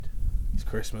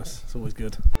Christmas. It's always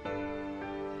good.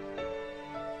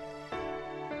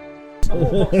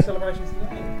 Celebrations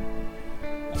today.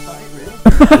 That's about it, really.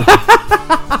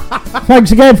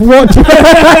 Thanks again for watching.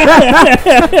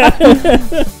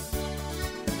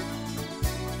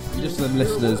 Just for them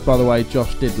listeners, by the way,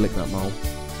 Josh did lick that mole.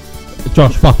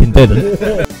 Josh fucking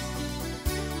didn't.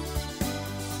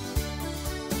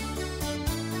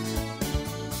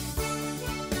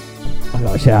 I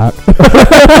got a shout.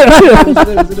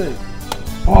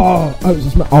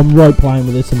 Oh, I'm right playing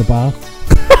with this in the bar.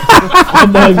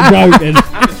 I'm not even joking.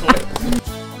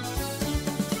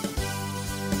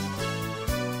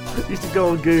 Used to go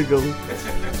on Google,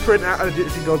 print out an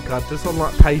Egyptian god card just on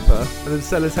like paper, and then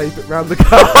sellotape it round the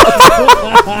card.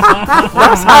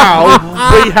 That's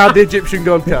how we had the Egyptian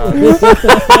god card.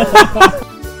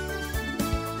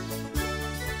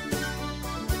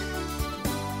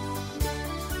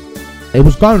 It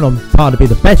was going on par to be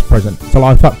the best present, so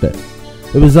I fucked it.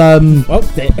 It was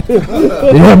fucked it.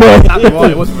 Yeah, boy. That's why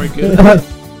it wasn't very good.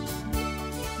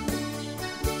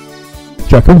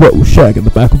 Jack and Rose shag in the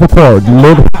back of a car,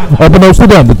 Lord, unbeknownst to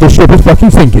them that this ship is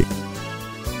fucking sinking.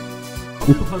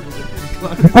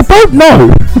 I don't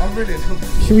know. I'm really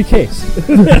Should we kiss? She's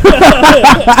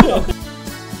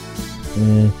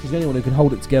the only one who can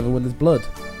hold it together when there's blood.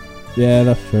 Yeah,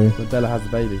 that's true. When Bella has the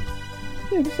baby.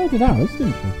 Yeah, but so did ours,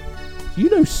 didn't she? You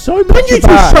know so much Can you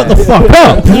about just shut the fuck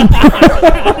up?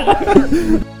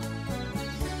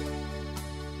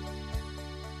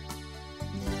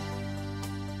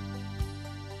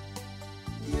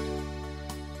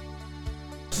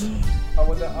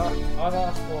 I've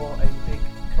asked for a big,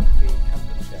 comfy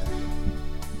camping chair.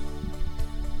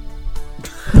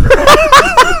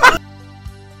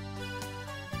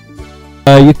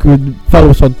 You could follow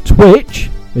us on Twitch,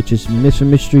 which is Mr.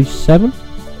 Mystery 7.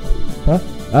 Huh?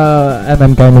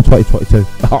 MM Gamer 2022.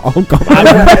 Oh god.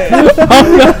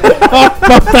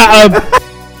 Fuck that.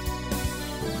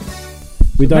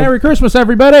 We don't. Merry Christmas,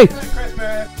 everybody.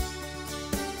 Christmas!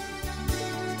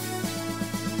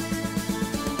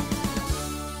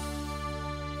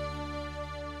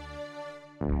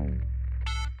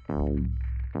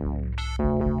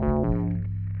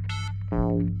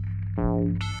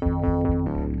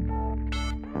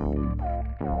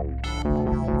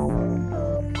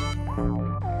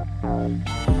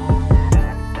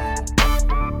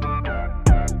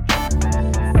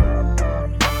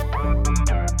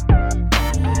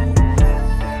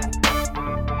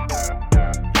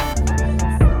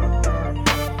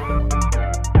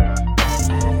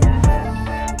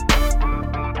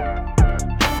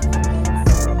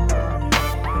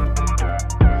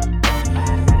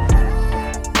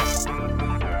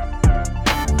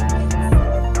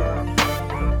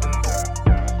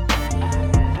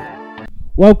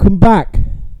 Welcome back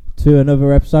to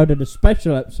another episode, and a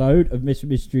special episode of Mr.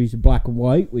 Mysteries in Black and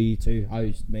White. We two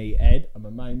host me, Ed, and my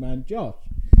main man, Josh.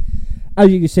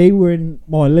 As you can see, we're in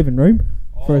my living room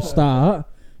for a start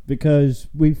because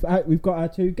we've got our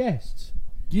two guests,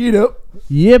 Get up.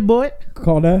 yeah, boy,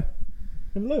 Connor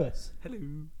and Lewis. Hello.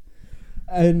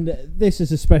 And this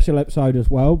is a special episode as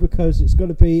well because it's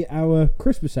going to be our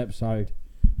Christmas episode.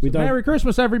 Merry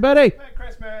Christmas, everybody. Merry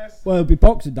Christmas! Well, it'll be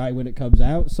Boxing Day when it comes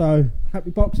out, so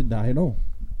happy Boxing Day and all.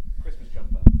 Christmas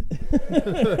jumper.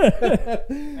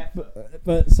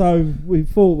 But so we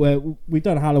thought we've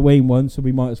done a Halloween one, so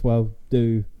we might as well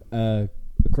do a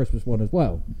Christmas one as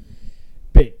well.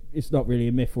 But it's not really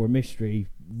a myth or a mystery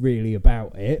really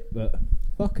about it, but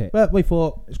fuck it. But we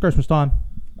thought it's Christmas time.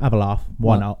 Have a laugh.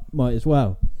 Why not? Might as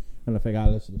well. And I think our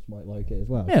listeners might like it as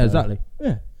well. Yeah, so, exactly.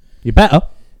 Yeah. You better.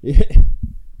 Yeah.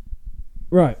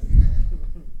 Right.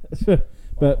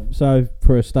 But so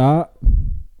for a start,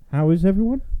 how is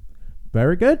everyone?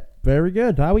 Very good. Very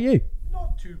good. How are you?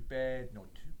 Not too bad, not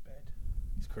too bad.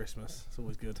 It's Christmas. It's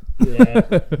always good.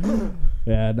 Yeah.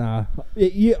 Yeah, nah.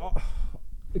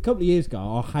 A couple of years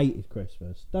ago, I hated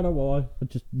Christmas. Don't know why. I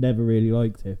just never really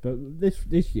liked it. But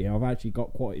this year, I've actually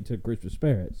got quite into Christmas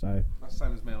spirit. So That's the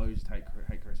same as me. I used to hate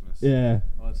Christmas. yeah,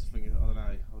 I was just thinking, I don't know,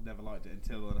 I never liked it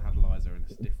until I had Eliza, and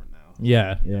it's different now.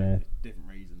 Yeah. yeah, Different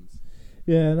reasons.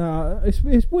 yeah. No, it's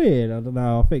weird. I don't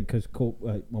know. I think because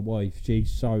my wife,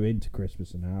 she's so into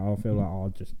Christmas and now, I feel like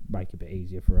I'll just make it a bit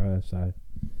easier for her. So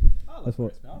I love That's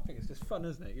what- Christmas. I think it's just fun,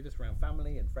 isn't it? You're just around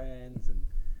family and friends and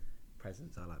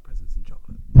presents. I like presents and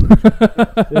chocolate.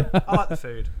 I like the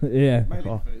food. yeah. Mainly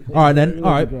Oh. food. All right then.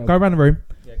 All right. Go around the room.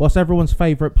 Yeah. What's everyone's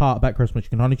favourite part about Christmas? You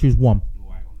can only choose one. Oh,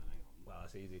 hang on. Well,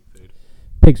 that's easy. Food.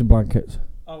 Pigs and blankets.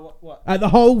 Oh, what? The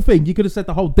whole thing. You could have said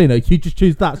the whole dinner. You just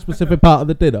choose that specific part of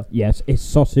the dinner. Yes, it's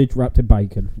sausage wrapped in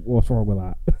bacon. What's wrong with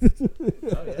that?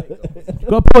 Oh, yeah,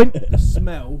 Got a point. The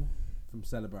smell from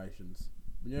celebrations.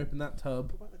 When you open that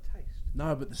tub. What about the taste?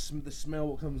 No, but the smell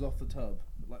what comes off the tub.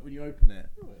 Like when you open it,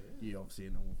 you obviously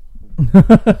know.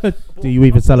 Do you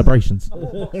even celebrations? I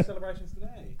bought a box of celebrations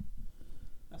today.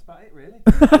 That's about it, really.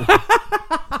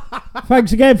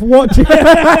 Thanks again for watching.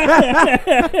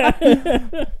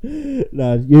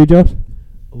 No, you, Josh?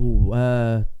 Oh,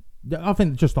 I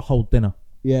think just the whole dinner.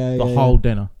 Yeah, The whole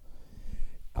dinner.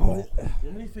 Oh, The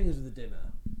only thing is with the dinner,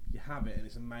 you have it and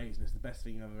it's amazing. It's the best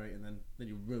thing you've ever eaten, and then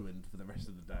you're ruined for the rest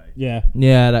of the day. yeah,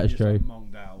 Yeah, that's You're true. just, like,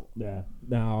 monged out. yeah.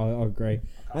 No, I agree.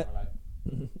 I can't relate.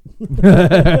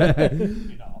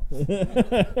 You're not.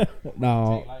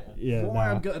 No, Tea later. yeah. What I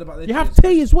am No. gutted about this You have is-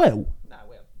 tea as well. No,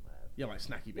 we have. Yeah, like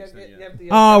snacky bits. don't you?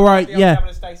 Oh, right, yeah. Gavin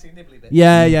and Stacey nibbly bit.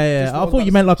 Yeah, yeah, yeah. Just I what I'm thought you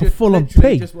about meant to- like a just full-on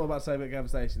literally tea. Just what I'm about to say about Gavin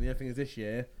Stacey. The other thing is this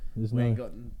year, There's we no. ain't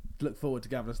got to look forward to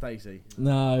Gavin and Stacey.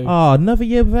 No. Oh, another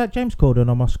year without James Corden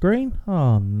on my screen.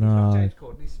 Oh He's not no. James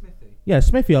Corden, he's Smithy. Yeah,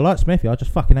 Smithy. I like Smithy. I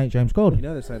just fucking hate James You Corden.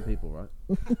 know the same people, right?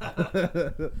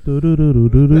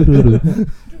 Do-do-do-do-do-do-do.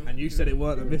 And you said it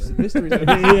weren't a mystery.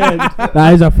 Yeah,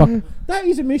 that is a fuck. That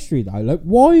is a mystery though. Like,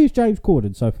 why is James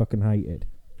Corden so fucking hated?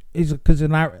 Is because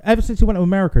ever since he went to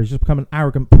America, he's just become an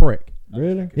arrogant prick.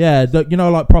 Really? Yeah, you know,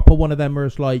 like proper one of them where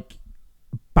it's like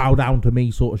bow down to me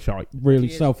sort of shite. Really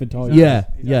He is- self-entitled. Yeah,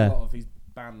 He's yeah. He's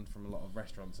banned from a lot of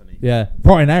restaurants, and he. Yeah,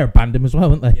 Ryanair banned him as well,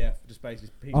 haven't they? Yeah, just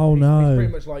basically. Oh, he's no.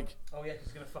 pretty much like. Oh yeah,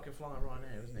 he's gonna fucking fly right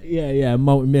now, isn't he? Yeah,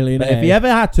 multi-millionaire. But if he ever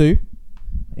had to,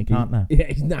 he can't now. Yeah,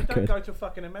 he's Don't knackered. go to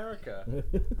fucking America.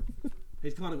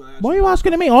 He's kind of. Why are you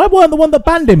asking me? I weren't the one that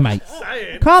banned him, mate.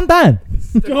 Saying. Calm down.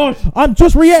 Gosh. I'm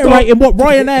just reiterating what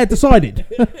Ryanair decided.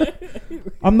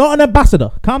 I'm not an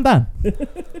ambassador. Calm down.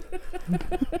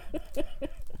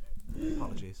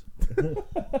 Apologies.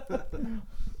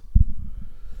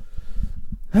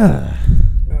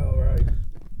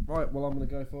 Right, well, I'm going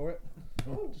to go for it. Just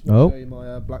want Oh. to show you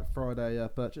my Black Friday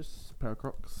purchase. Pair of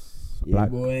Crocs. Black-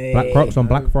 boy. Black Crocs on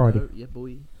Black Friday. Yeah,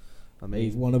 boy. I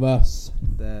He's mean, one of us.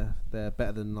 they're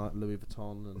better than like Louis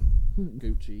Vuitton and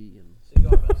Gucci, and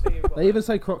they even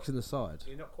say Crocs in the side.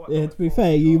 You're not quite Yeah, going to be for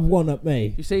fair, it. you won up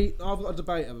me. You see, I've got a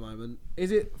debate at the moment.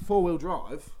 Is it 4-wheel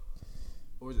drive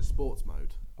or is it sports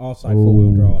mode? I'll say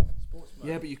four-wheel drive. Sports mode.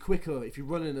 Yeah, but you're quicker if you're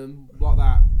running them like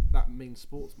that. That means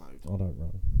sports mode. I don't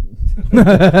run.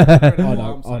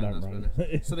 I don't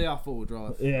run. So they are 4-wheel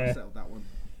drive. Yeah. I settled that one.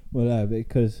 Well, no,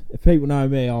 because if people know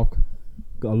me, I've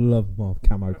got to love my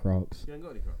camo Crocs. You ain't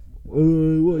got any Crocs. What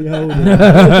are you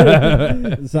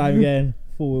holding? Same again.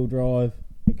 4-wheel drive.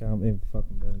 I can't even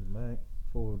fucking bend the Mac.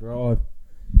 4-wheel drive.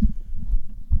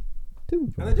 2-wheel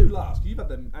And drive. they do last. You've had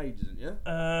them ages, haven't you?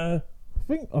 I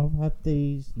think I've had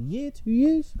these 2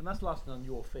 years. And that's lasting on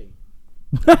your feet.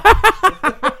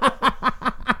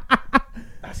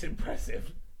 That's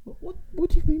impressive. What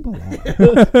do you mean by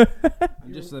that?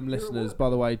 And just for them listeners, by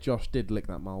the way, Josh did lick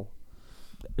that mole.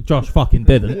 Josh fucking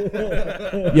didn't.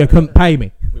 You couldn't pay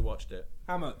me. We watched it.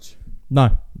 How much?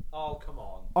 No. Oh, come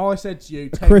on. I said to you,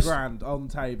 10 Chris- grand on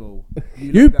the table.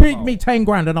 You licked that bid mole. me 10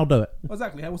 grand and I'll do it.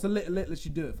 Exactly. What's the littlest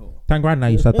you do it for? 10 grand now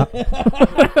you said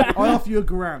that. I offer you a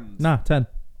grand. Nah, 10.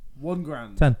 1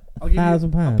 grand. 10. I'll give you.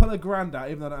 £1,000. I'll pull a grand out,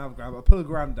 even though I don't have a grand. But I'll pull a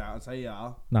grand out and say, yeah,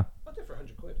 I'll do it for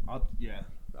 100 quid. I'll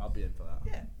be in for that.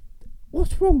 Yeah.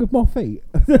 What's wrong with my feet?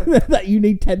 That you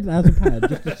need £10,000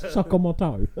 just to suck on my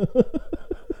toe?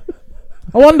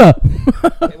 I wonder.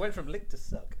 It went from lick to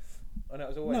suck. Oh, no, it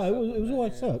was always No, suck, it was wasn't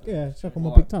always Yeah. suck. Yeah, suck on my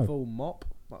Like, big toe. Full mop.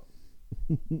 Like,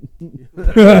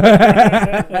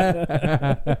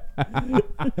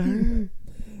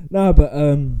 No, but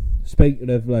speaking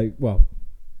of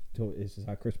this is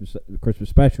our Christmas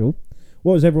special.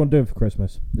 What was everyone doing for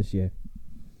Christmas this year?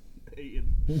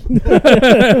 eating.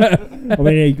 I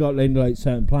mean, you got in like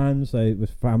certain plans, so it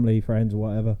was family, friends, or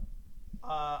whatever.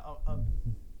 Well,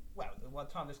 by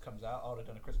the time this comes out, I would have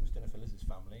done a Christmas dinner for Liz's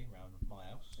family around my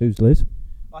house. Who's Liz?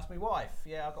 That's my wife.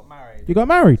 Yeah, I got married. You got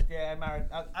married? Yeah, married.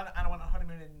 And I went on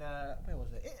honeymoon in, where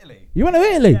was it? Italy. You went to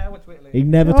Italy? Yeah, I went to Italy. He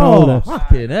never told us.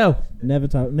 Fucking hell.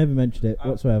 Never mentioned it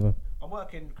whatsoever. I'm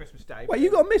working Christmas Day. Wait, you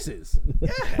got a missus?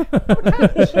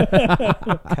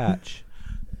 Catch.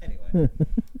 Anyway.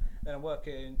 Then I'm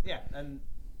working, and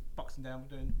Boxing Day I'm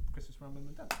doing Christmas for my mum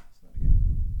and dad. So that'd be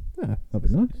good. Yeah, that'd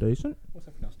be nice. Decent. What's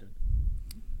everyone else doing?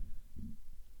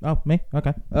 Oh, me?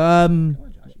 Okay. Come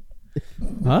on, Josh.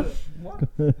 Huh? What?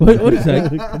 What did you say?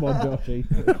 Come on,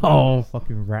 Joshy. Oh,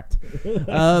 fucking rat.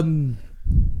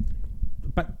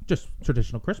 But just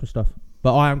traditional Christmas stuff.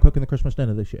 But I am cooking the Christmas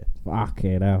dinner this year.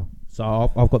 Fucking hell.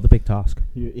 So I've got the big task.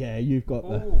 You've got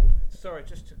the. Oh, sorry,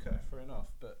 just to cut for enough,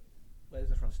 but where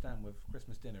does everyone stand with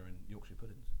Christmas dinner and Yorkshire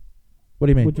puddings? What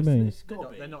do you mean? What do you mean? It's got to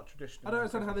be. They're not traditional. I don't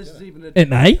understand how this is even a It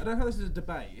may. I don't know how this is a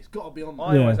debate. It's got to be on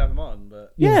I there. always have them on,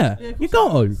 but Yeah, Yeah, of you course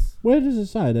got it to. is. Where does it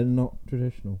say they're not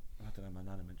traditional? I don't know. My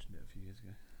nana mentioned it a few years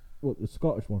ago. What, the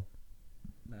Scottish one?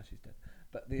 Now she's dead.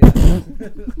 But the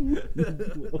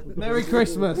Merry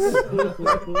Christmas.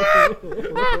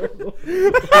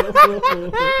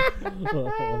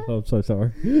 I'm so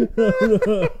sorry.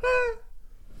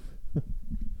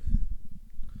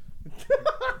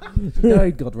 No,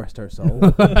 God rest her soul.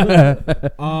 and she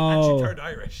Oh, turned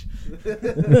Irish.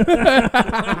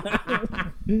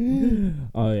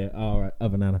 oh yeah. All right,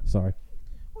 other Nana. Sorry.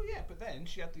 Well, yeah, but then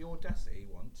she had the audacity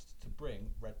once to bring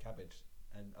red cabbage,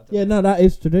 and I don't Yeah, know, no, that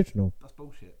is traditional. that's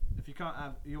bullshit. If you can't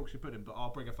have Yorkshire pudding, but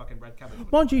I'll bring a fucking red cabbage.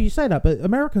 Mind you, you say that, but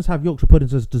Americans have Yorkshire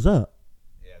puddings as dessert.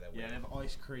 Yeah, they're Yeah, weird. they have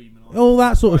ice cream and All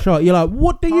that sort of shit. You're like,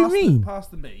 what do you mean?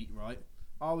 Past the meat, right?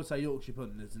 I would say Yorkshire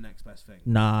pudding is the next best thing.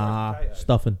 Nah, Potato.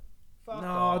 stuffing. Fuck No,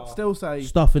 off. I'd still say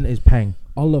Stuffing is peng.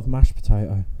 I love mashed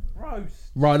potato.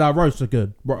 roast. Right, now roasts are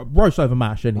good. Roast over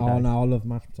mash any day. Oh no, I love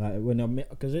mashed potato when I'm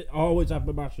because I always have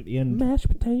the mash at the end. Mashed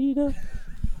potato.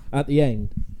 At the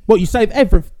end. What, you save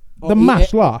the I'll eat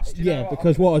mash it. last? you know Yeah, what?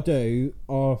 because what I do,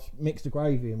 I mix the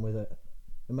gravy in with it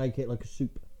and make it like a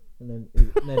soup, and then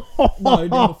then before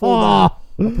that,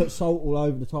 I put salt all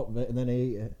over the top of it, and then I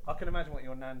eat it. I can imagine what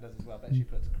your nan does as well. I bet she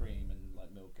puts cream and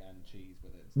like milk and cheese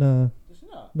with it. No, Does she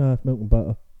not? no, it's milk and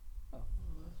butter.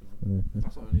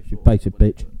 that's what I only You thought. basic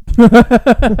bitch.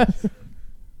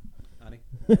 Annie?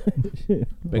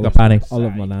 Big up, Annie. I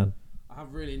love my nan. I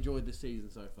have really enjoyed this season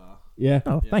so far. Yeah.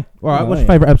 Oh, Yeah. thank. All right, Oh, what's yeah. your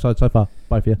favourite episode so far?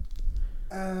 Both of you.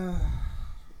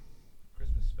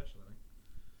 Christmas special,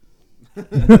 I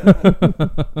think.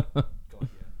 God, yeah.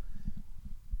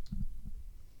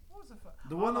 What was the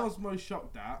The one I was most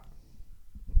shocked at.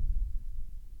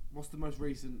 What's the most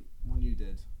recent one you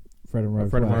did? Fred and Rose.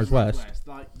 Fred and West. Rose West.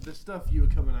 Like the stuff you were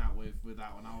coming out with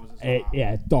that one, I was just like,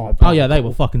 Yeah, died. Oh yeah, they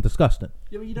were fucking disgusting.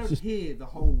 Yeah, but you don't just- hear the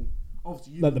whole.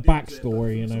 Obviously, you Like the looked into it, but backstory, for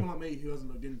you know. Someone like me who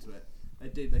hasn't looked into it,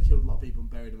 they killed a lot of people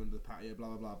and buried them under the patio, blah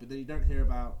blah blah. But then you don't hear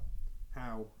about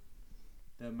how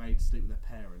they're made to sleep with their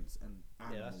parents and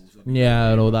animals. Yeah,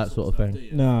 and all that sort of stuff, thing. do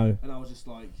you? No. And I was just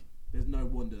like, there's no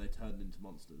wonder they turned into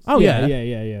monsters. Oh yeah.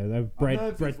 yeah. They're I bred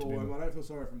don't feel to for be. them. I don't feel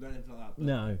sorry for them. Don't anything like that. But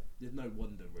No. there's no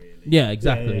wonder really. Yeah,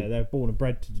 exactly. Yeah, they're born and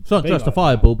bred to. It's not be like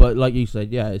justifiable, but like you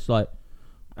said, yeah, it's like,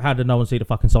 how did no one see the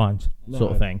fucking signs, that.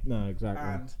 sort of thing. No,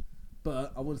 exactly.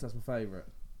 But I wouldn't say that's my favourite.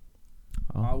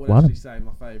 Oh, I would one. actually say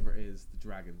my favourite is the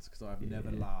Dragons because I've never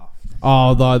laughed.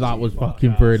 Oh, that was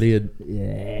fucking brilliant.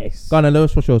 Yes. Go on, then,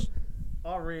 Lewis, what's yours?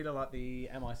 I really like the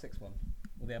MI6 one,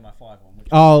 or the MI5 one. Which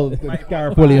Oh, Mate,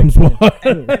 Gareth what- Williams one.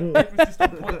 it was just on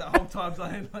point the whole time.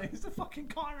 Like, it's a fucking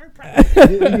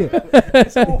chiropractor.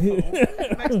 It's awful.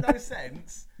 It makes no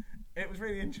sense. It was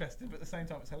really interesting, but at the same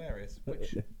time, it's hilarious.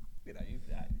 Which, you know,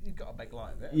 you've got to make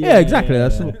light of it. Yeah, exactly. yeah,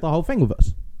 That's yeah. the whole thing with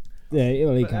us. Yeah,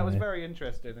 well, he But that can. was Yeah. very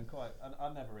interesting and quite.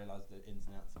 I never realised the ins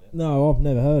and outs of it. No, I've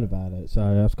never heard about it,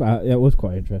 so that's quite, it was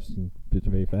quite interesting. To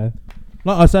be fair.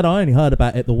 Like I said, I only heard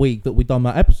about it the week that we done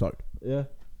that episode. Yeah.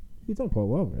 You've done quite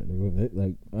well, really, with it.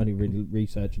 Like, only really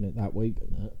researching it that week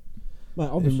and that. Mate,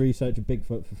 I've been researching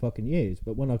Bigfoot for fucking years,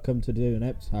 but when I come to do an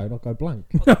episode, I go blank.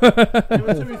 Yeah, but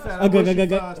to be fair, that Okay, was okay, your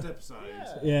okay. first episode.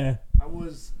 Yeah. That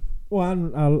was. Well,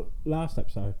 and our last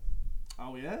episode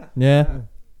Oh yeah. Yeah.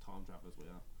 Time travelers we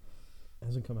are.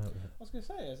 hasn't come out yet. I was going to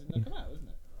say, hasn't it come out, isn't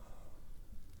it?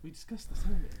 We discussed this,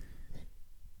 haven't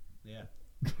we? Yeah.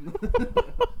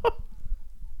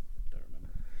 Don't remember.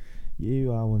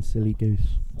 You are one silly goose.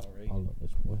 Sorry. I love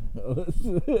this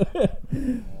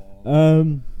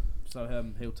one. So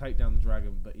he'll take down the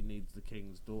dragon, but he needs the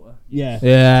king's daughter. Yeah.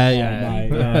 Yeah, mate,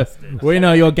 yeah. yeah. We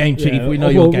know your game, Chief. Yeah, We know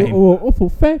your game. Awful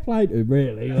fair play to him,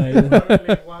 really. Like,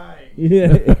 Only way.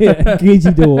 yeah,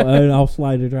 Giddy daughter, and I'll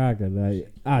slay the dragon.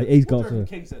 Like, he's got The to.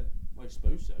 king said, "Well, I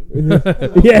suppose so."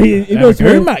 Yeah, he There must we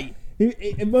have go, been, mate.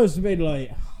 it must have been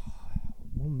like,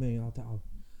 one minute,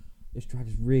 this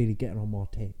dragon's really getting on my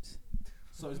tits.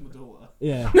 So's my daughter.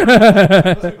 Yeah.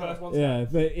 That's who guys want Yeah,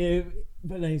 but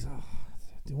then he's like,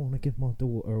 do I want to give my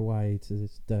daughter away to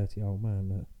this dirty old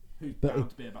man? Who's But bound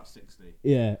to be about 60.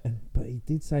 Yeah, but he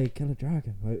did say kill a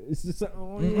dragon. Like, it's just like,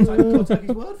 I'll take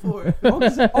his word for it.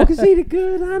 I can see the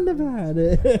good and the bad.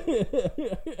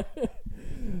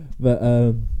 But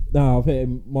no, I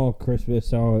think my Christmas,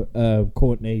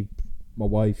 Courtney, my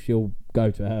wife, she'll go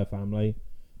to her family,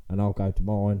 and I'll go to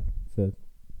mine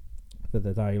for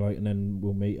the day, like, and then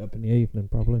we'll meet up in the evening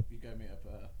probably. You go meet up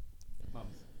at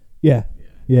Mum's. Yeah.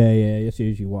 Yeah. Yeah. That's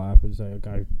usually what happens. I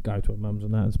go to her mum's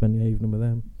and that, and spend the evening with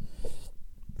them.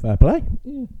 Fair play.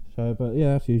 Yeah. So, but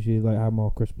yeah, that's usually like how my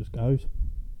Christmas goes.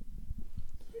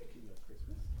 Speaking of Christmas,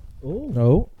 Oh.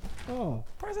 Oh. Oh.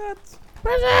 Presents.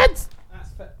 Presents!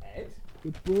 That's for Ed.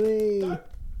 Good boy.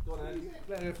 Go on, Ed.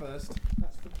 Let her go first.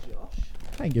 That's for Josh.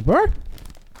 Thank you, bro.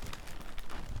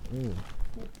 Ooh.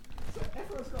 So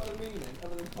everyone's got a meaning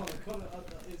other than Connor.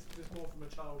 It's just more from a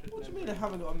childhood. What do you mean I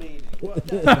haven't got a meaning?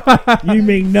 You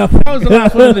mean nothing. I was the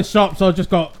last one in the shop, so I just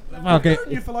got. Okay.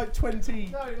 Known you for like 20.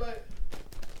 No, like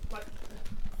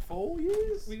 4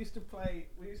 years? we used to play.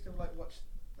 We used to like watch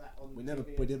that on. We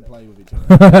TV didn't and play with each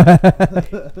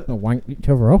other. I'll wank each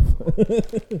other off.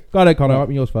 Go ahead, Connor.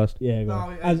 Open yours first. Yeah, go No,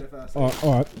 on. Ed's first. All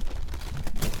right.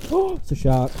 Oh, it's a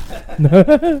shark.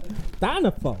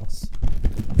 Dinophos.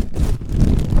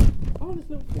 Oh, there's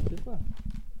little fish as well.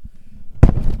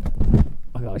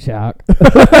 I got a shark.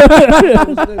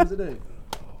 What's it do?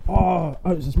 Oh,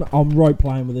 it's a I'm right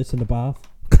playing with this in the bath.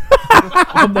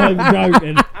 I'm not even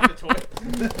joking. And the toy.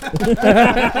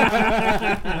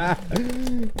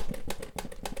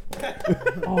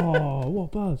 Oh,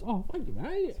 what buzz? Oh, thank you,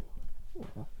 mate.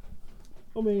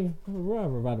 I mean, I'd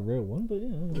rather have had a real one, but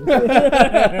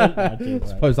yeah.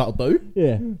 Suppose that'll do.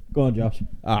 Yeah, go on, Josh.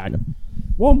 Alright.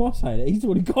 Why am I saying it? He's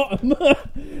already got him.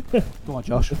 Go on,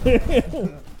 Josh.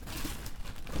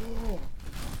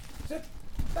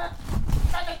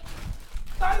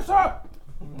 Dinosaur!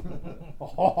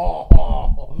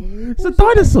 It's a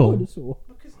dinosaur. Dinosaur.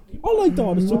 I like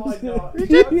dinosaurs.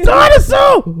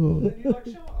 Dinosaur! You like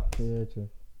sharks? Yeah, true.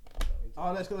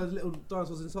 Oh, let's get those little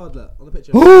dinosaurs inside that on the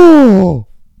picture. Oh!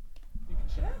 You can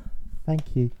share?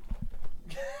 Thank you.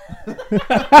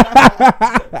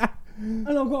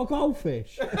 And I've got a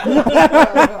goldfish. He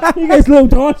gets little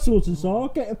dinosaurs inside. I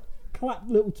get a clapped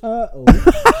little turtle.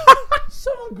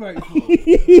 So ungrateful.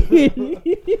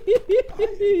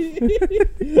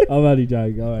 I'm only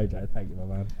joking. Thank you, my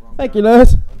man. Thank you,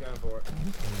 Lewis. I'm going for it.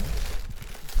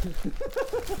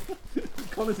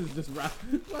 Connors is just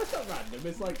random. Well, it's not random.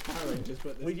 It's like Power Rangers,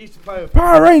 but We used to play with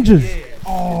Power Rangers! Yeah.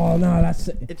 Oh no, that's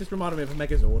it. it just reminded me of a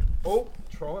Megazord. Oh,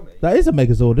 try me. That is a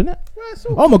Megazord, isn't it?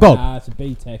 Oh my god. Nah, it's a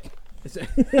B-Tech.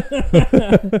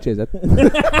 Cheers, Ed.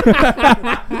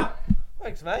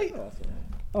 Thanks, mate.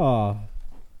 Oh.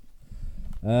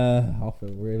 I feel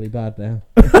really bad now.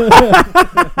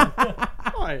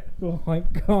 Hi.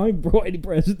 I ain't brought any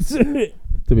presents. To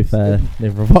be fair,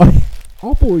 never have I.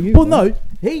 I'll bore you. Well, no,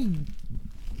 he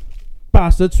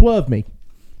bastard swerved me.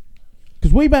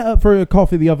 Because we met up for a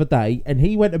coffee the other day, and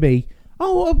he went to me,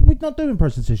 "Oh, we're not doing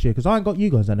presents this year because I ain't got you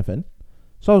guys anything."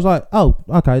 So I was like, "Oh,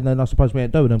 okay, then I suppose we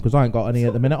ain't doing them because I ain't got any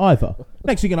at the minute either."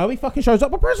 Next thing you know, he fucking shows up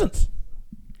with presents.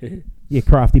 You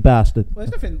crafty bastard. Well,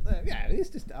 there's nothing. Yeah, it's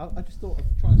just. I just thought of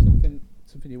trying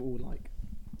something you all like.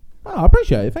 Oh, I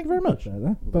appreciate it. Thank you very much.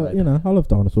 But you know, I love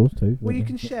dinosaurs too. Well, you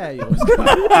can share yours.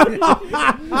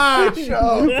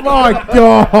 My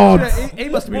God. he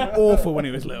must have been awful when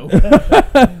he was little.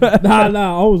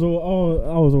 Nah, I was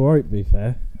alright to be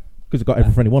fair. Because he got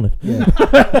everything he wanted.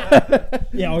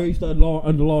 Yeah, I used to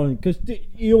underline because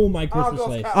you all make Christmas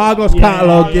lists. Argos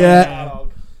catalogue, yeah.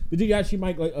 But did you actually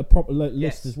make like a proper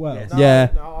list as well? Yes. Yeah.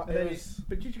 No, And then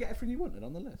but did you get everything you wanted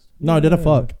on the list? No, did I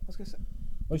fuck? I was gonna say.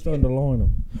 I used to underline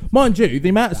them. Mind you, the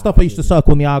amount of stuff I used to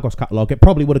circle in the Argos catalogue, it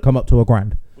probably would have come up to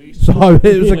 $1,000. We used So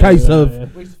it was a case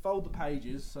of, We used to fold the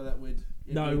pages so that we'd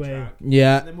No way. track.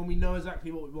 yeah. And then when we know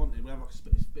exactly what we wanted, we'd have like a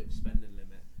bit of spending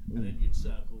limit, and then you'd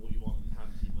circle what you want and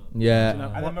hand them up. Yeah. You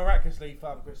know, And then miraculously,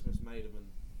 Father Christmas made them and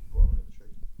brought them under the tree.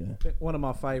 I think one of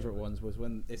my favourite ones was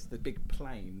when it's the big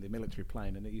plane, the military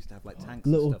plane, and it used to have like tanks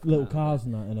Little and stuff. cars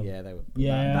and that in them. Yeah, they were.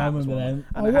 Yeah, I was remember one. them.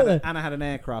 And, Oh, were they? and I had an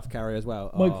aircraft carrier as well.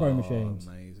 Micro machines.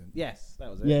 Amazing. Yes, that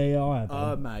was it. Yeah, I had them.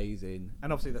 Amazing.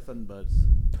 And obviously the Thunderbirds.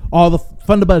 Oh, the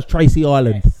Thunderbirds Tracy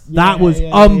Island. Yes. That Yeah, was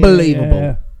yeah, unbelievable.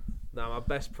 yeah. No, my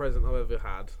best present I've ever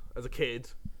had as a kid.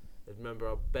 I remember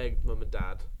I begged mum and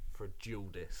dad for a dual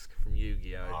disc from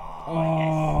Yu-Gi-Oh.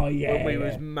 Oh yeah. When we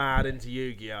was mad into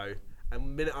Yu-Gi-Oh. And the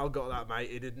minute I got that, mate,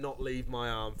 it did not leave my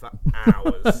arm for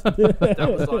hours. That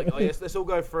was like, oh yes, let's all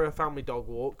go for a family dog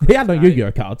walk. He had no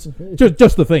Yu-Gi-Oh cards.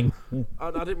 Just the thing.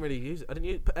 I didn't really use it. I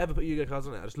didn't ever put Yu-Gi-Oh cards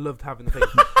on it. I just loved having the thing.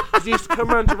 Because you used to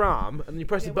come around your arm and you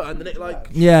press the button and it like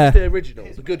Yeah. the original,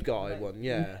 the good guy one.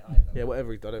 Yeah, yeah,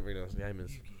 whatever. I don't really know what the game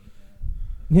is.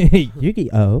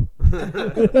 Yu-Gi-Oh.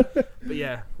 But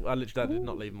yeah, I literally that did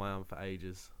not leave my arm for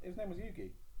ages. His name was Yugi.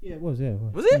 Yeah, it was. Yeah.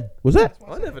 Was it? Was it?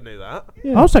 I never knew that.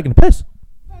 Yeah. I was taking a piss.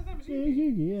 No, his name was Yeah,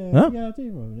 Yugi. yeah, Huh? yeah, I do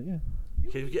remember it.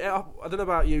 Yeah. I don't know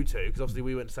about you two, because obviously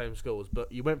we went to the same schools,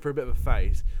 but you went through a bit of a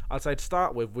phase. I'd say to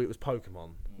start with, it was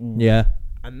Pokemon. Yeah.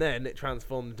 and then it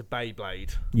transformed into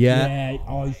Beyblade. Yeah.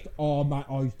 I used to love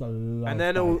And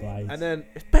then Beyblades.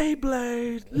 it's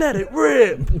Beyblade, let it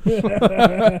rip.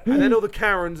 And then all the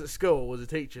Karens at school as the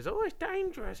teachers, oh, it's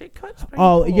dangerous, it cuts people.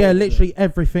 Oh yeah, literally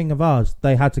everything of ours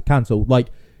they had to cancel. Like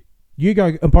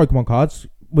Yu-Gi-Oh and Pokemon cards,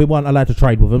 we weren't allowed to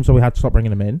trade with them, so we had to stop bringing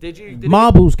them in. Did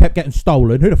Marbles kept getting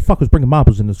stolen. Who the fuck was bringing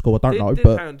marbles in the school? I don't know,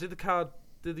 but hang on, did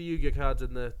the Yu-Gi-Oh cards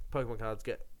and the Pokemon cards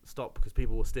get stopped because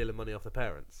people were stealing money off their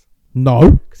parents?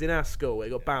 no. Because in our school, it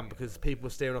got banned because people were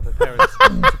stealing off their parents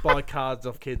to buy cards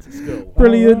off kids at school.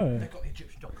 Brilliant. Oh, right. Got the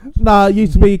Egyptian dog. Nah, it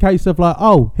used to be a case of like,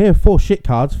 oh, here are 4 shit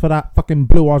cards for that fucking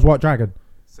Blue Eyes White Dragon.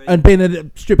 See, And being a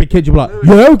stupid kid, you're like, Lewis-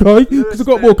 yeah, okay, Lewis because I've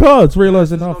got then- more cards.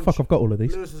 Realising, Lewis oh, is fuck, I've got all of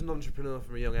these. Lewis was an entrepreneur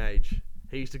from a young age.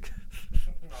 He used to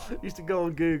used to go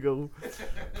on Google,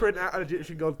 print out an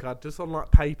Egyptian god card just on like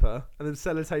paper, and then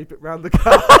sellotape it round the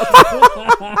card.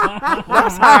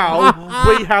 That's how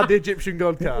we had the Egyptian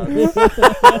god cards.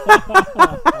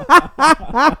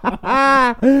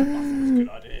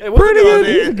 It was Brilliant. a good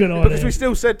idea. It's a good Because idea. we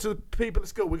still said to the people at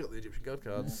school, we got the Egyptian god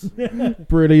cards.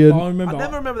 Brilliant. I remember. I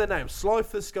never remember their name. Slife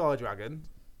the Sky Dragon.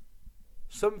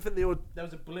 Something the There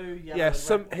was a blue, yellow. yeah.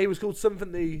 and red He was called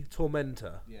something the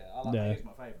Tormentor. one. Yeah, I like Yeah. that. He's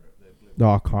my favourite. The blue. No,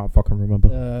 I can't fucking remember.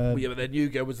 Well, yeah, but then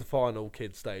Yu-Gi-Oh was the final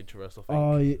kid stage for us.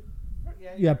 I think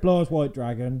Yeah, Blue Eyes White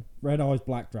Dragon, Red Eyes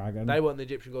Black Dragon. they weren't the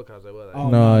Egyptian god cards, though, were they? Oh,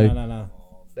 No. no.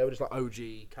 They were just like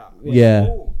OG cards. Yeah.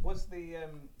 Oh, was the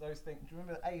those things? Do you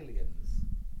remember the aliens?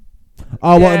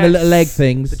 Oh, what, and the little leg Yes.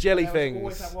 things. The jelly There was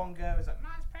always things. that one girl who's like,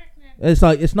 "Mine's pregnant." It's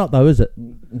like, it's not though, is it?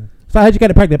 So how'd you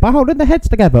get it pregnant? By holding the heads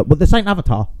together. But this ain't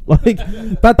Avatar. Like,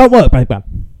 that don't work, babe.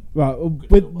 Right,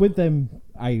 with them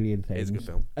alien It's things, a good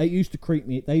film. it used to creep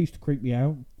me. They used to creep me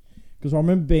out because I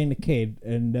remember being a kid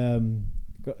and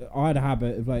I had a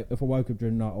habit of like if I woke up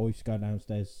during the night, I used to go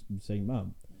downstairs and see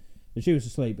Mum, and she was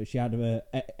asleep, but she had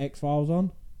X-Files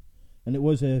on, and it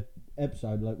was a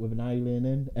episode like with an alien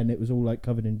in, and it was all like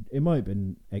covered in. It might have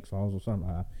been X-Files or something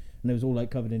like that, and it was all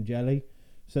like covered in jelly.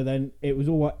 So then it was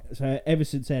all. So ever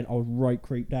since then, I was right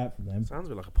creeped out from them. Sounds a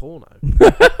bit like a porno.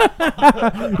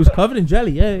 It was covered in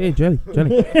jelly. Yeah, jelly.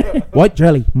 White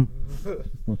jelly.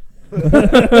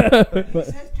 It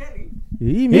says jelly.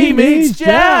 He means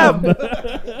jam.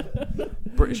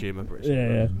 British humour, British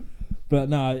humour. Yeah. But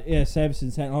no, yeah, so ever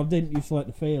since then, I didn't used to like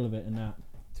the feel of it and that.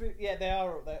 Yeah, they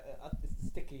are. It's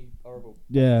sticky, horrible.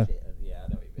 Yeah. Shit. Yeah, I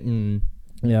know what you mean.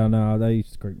 Yeah, no, they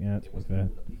used to creep me out, to be fair.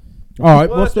 All right,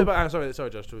 what's Worst bit the... about sorry,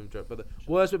 Josh, to interrupt, but the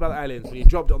worst bit about the aliens when you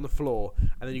dropped it on the floor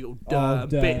and then you got dirt and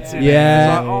dirt. bits in Yeah. it.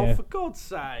 It's like, Yeah. oh, for God's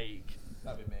sake!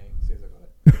 That'd be me. As soon as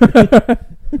I got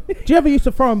it. Do you ever used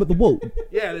to throw them at the wall to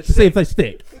Yeah, they see if they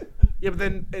stick? yeah, but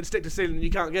then it stick to ceiling and you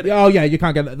can't get it. Oh yeah, you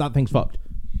can't get it. That thing's fucked.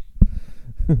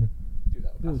 Do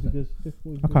that with pasta.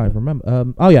 I can't even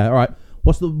remember. Oh yeah, all right.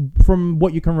 What's from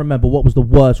what you can remember? What was the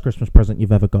worst Christmas present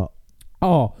you've ever got?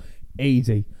 Oh,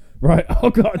 easy. Right, I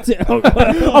got it. I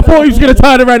thought he was going to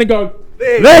turn around and go,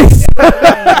 this. No,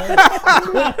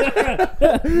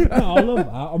 I love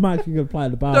that. I'm actually going to play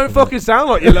the bar. Don't fucking sound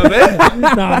like you love it.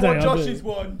 No, I don't. Josh is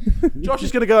one. Josh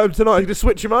is going to go home tonight. He's going to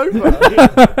switch him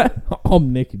over.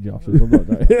 I'm Nick and Josh. I'm not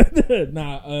doing.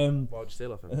 Nah, Why would you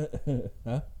steal off him?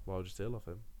 huh? Why would you steal off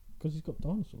him? Because he's got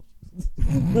dinosaurs.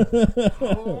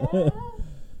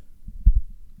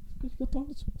 Because he's got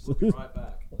dinosaurs. Right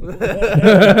back.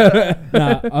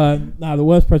 Nah, the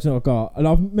worst present I got,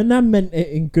 and my nan meant it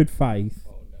in good faith.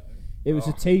 Oh no. It was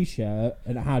a T-shirt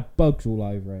and it had bugs all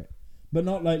over it, but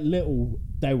not like little.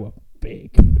 They were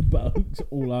big bugs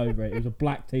all over it. It was a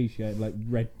black T-shirt, like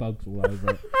red bugs all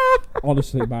over it.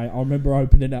 Honestly, mate, I remember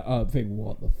opening it up, thinking,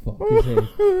 "What the fuck is this?"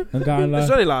 And going It was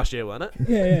like, only last year, wasn't it?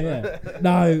 "Yeah."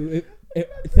 No,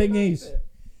 thing is.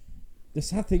 The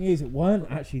sad thing is, it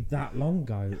weren't actually that long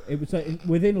ago. It was like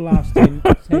within the last 10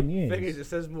 years. Thing is, it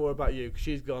says more about you because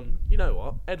she's gone. You know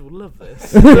what? Ed will love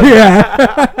this.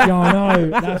 Yeah. Yeah, I know.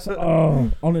 That's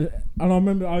and I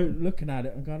remember looking at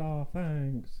it and going, "Oh,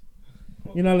 thanks."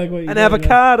 You know, like what you An do, like-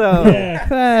 avocado.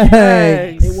 Yeah,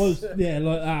 Thanks. it was. Yeah,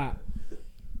 like that.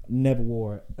 Never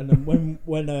wore it. And then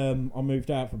when I moved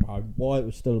out from home, why it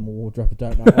was still in my wardrobe, I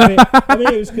don't know. I mean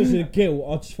it was because of the guilt.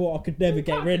 I just thought I could never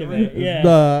get rid of it.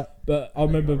 Yeah. But I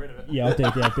remember, yeah, I did,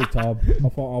 yeah, big time. I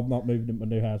thought I'm not moving into my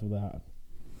new house without it.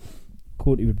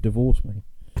 Courtney would divorce me.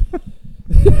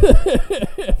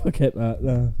 If I kept that.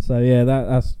 No. So yeah,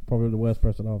 that's probably the worst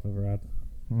present I've ever had.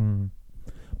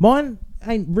 Mine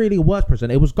ain't really a worst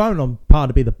present. It was going on par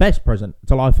to be the best present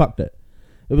until I fucked it.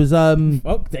 It was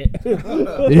Fucked it.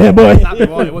 yeah, boy. That'd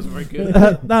be why it wasn't very good.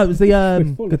 No, it was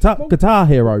the Guitar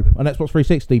Hero on Xbox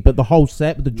 360, but the whole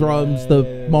set with the drums,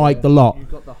 the mic, the lot. You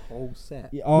got the whole set.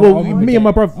 Yeah, Well, me and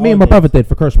my brother did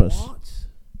for Christmas. What?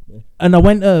 and I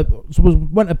went to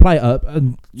play it up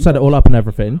and set it all up and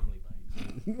everything.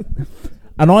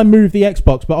 And I moved the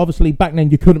Xbox, but obviously back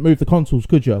then you couldn't move the consoles,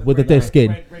 could you? With the disc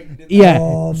in. Yeah.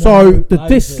 Oh, So no, the disc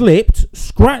lazy. slipped,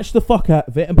 scratched the fuck out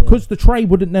of it, and because the tray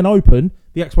wouldn't then open,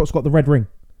 the Xbox got the red ring.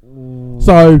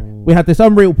 So we had this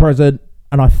unreal present,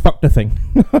 and I fucked the thing.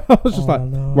 I was just like,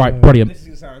 no. right, brilliant. This is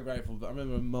gonna sound ungrateful, but I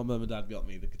remember when my mum and dad got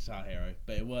me the Guitar Hero,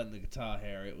 but it wasn't the Guitar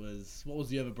Hero. It was, what was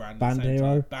the other brand? at the Band same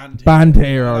Hero? time? Band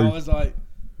Hero. And I was like,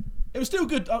 it was still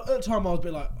good. At the time, I was a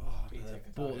bit like, oh, I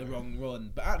bought the wrong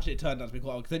run. But actually, it turned out to be quite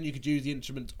well, because then you could use the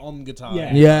instruments on guitar.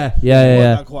 Yeah. Yeah. It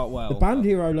worked out quite well. The Band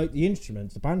Hero, like the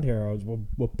instruments, the Band Heroes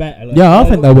were better. Like, Yeah, I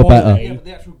think they were better. quality. Yeah, but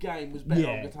the actual game was better Yeah.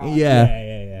 on guitar.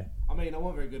 Yeah. I mean, I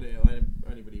wasn't very good at it. I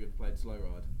only really ever played Slow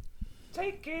Ride.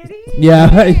 Take it easy.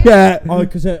 Yeah, yeah. Oh,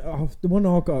 because the one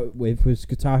I got with was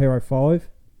Guitar Hero 5.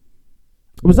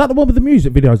 Was that the one with the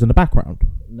music videos in the background?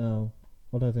 No,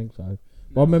 I don't think so.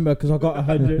 But I remember because I got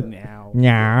 100.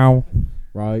 Meow.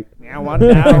 Right. Now one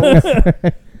now.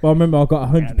 But I remember I got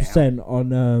 100%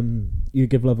 on You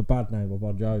Give Love a Bad Name by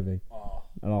Bon Jovi.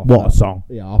 And I What a fell- song.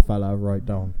 Yeah, I fell over right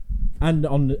down. And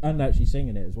actually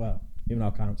singing it as well, even though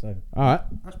I can't sing. All right,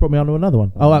 that's brought me on to another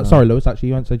one. Oh, no. Sorry, Lewis. Actually,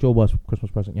 you haven't said your worst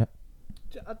Christmas present yet.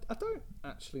 I don't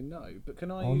actually know, but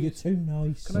can I Oh, you're use? too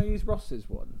nice. Can I use Ross's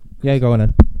one? Yeah, go on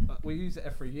then. We use it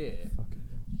every year.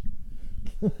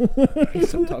 He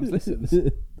sometimes listens.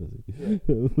 I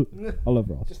love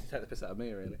Ross. Just to take the piss out of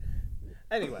me, really.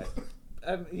 Anyway,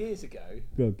 years ago,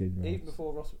 Good game, even Ross.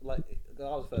 before Ross, like I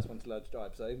was the first one to learn to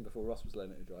drive, so even before Ross was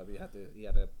learning to drive, he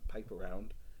had a paper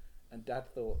round, and Dad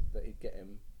thought that he'd get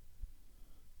him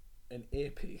an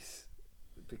earpiece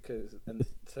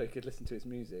so he could listen to his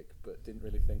music, but didn't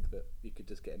really think that you could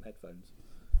just get him headphones.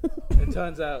 It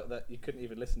turns out that you couldn't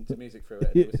even listen to music through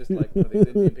it. It was just like one of these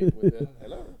Indian people with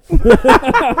hello.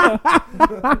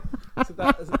 So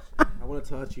that is, I want to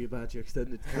touch you about your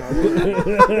extended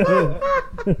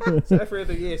so every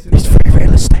other year since Free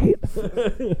real estate.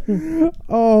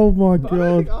 Oh my but I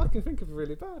don't god. think I can think of a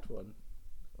really bad one.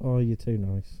 Oh, you're too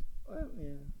nice. Well, yeah.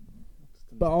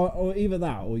 But or either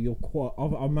that, or you're quite.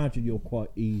 I imagine you're quite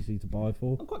easy to buy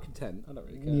for. I'm quite content. I don't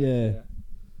really care. Yeah.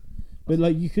 But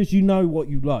like, because you know what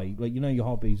you like you know your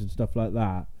hobbies and stuff like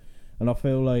that. And I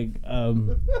feel like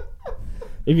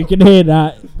if you can hear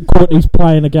that, Courtney's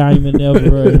playing a game in the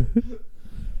other room.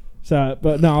 So,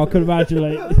 but no, I could imagine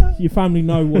like your family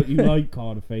know what you like,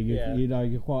 kind of thing. Yeah. You know,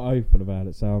 you're quite open about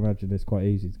it. So I imagine it's quite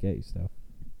easy to get you stuff.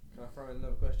 Can I throw in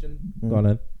another question? Go on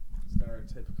then.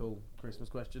 Stereotypical Christmas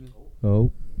question.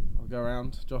 Oh, I'll go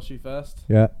around. Josh, you first.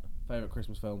 yeah. Favourite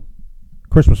Christmas film?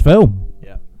 Christmas film.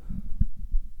 Yeah.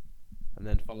 And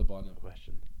then followed by another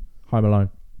question. Home Alone.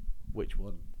 Which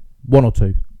one? 1 or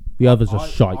 2. The others are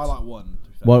shite. I like one. to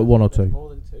be fair. One or 2. More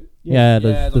than two? Yeah,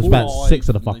 there's the about five 6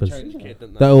 of the and they fuckers. changed kid,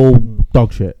 didn't they? They're all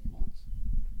dog shit.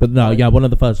 But no, yeah, one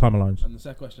of the first Home Alones. And the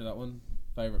second question of that one,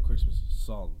 favourite Christmas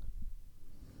song?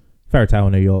 Fairy Tale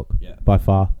in New York, Yeah. by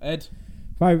far. Ed?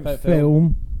 Favourite Favourite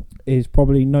film is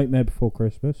probably Nightmare Before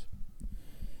Christmas.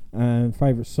 And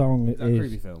favourite song Is that a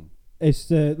creepy is film? it's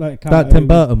the like That Tim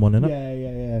Burton one, isn't it?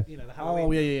 Yeah. You know, the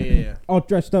Oh, yeah. I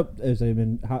dressed up as him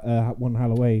in one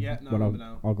Halloween. Yeah, no, I when remember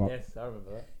now. I got Yes, I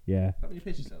remember that. yeah, Is that when you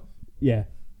piss yourself? yeah,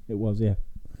 it was yeah.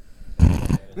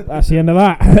 That's the end of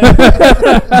that.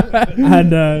 And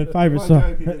favourite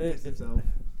song.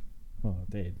 Oh, I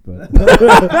did, but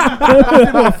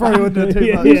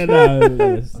yeah,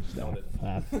 no,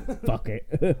 fuck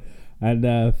it.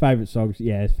 And favourite songs,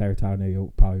 yeah, it's Fairy Tale New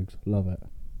York, Pogues, love it.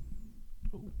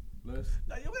 Lewis?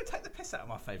 No, you're going to take the piss out of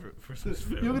my favourite Christmas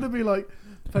film. You're going to be like...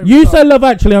 You say Love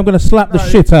Actually, I'm going to slap the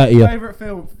shit out of you. Favourite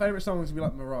film, favourite song is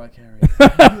going to be like Mariah Carey.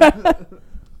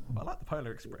 I like the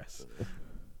Polar Express.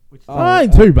 Which That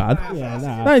ain't too bad. Yeah,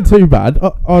 That nah. ain't too bad.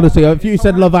 Honestly, if you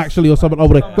said Love Actually or something, I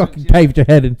would have fucking caved your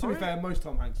head in. To be fair, most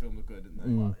Tom Hanks films are good,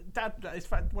 aren't they? Dad, it's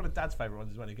one of Dad's favourite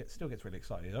ones is when he still gets really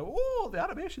excited. He's like, oh, the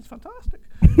animation's fantastic.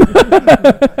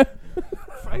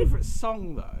 Favourite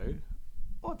song though,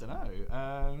 I don't know.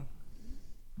 I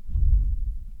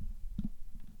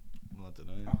don't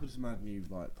know. I could just imagine you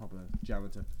like proper jamming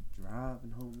to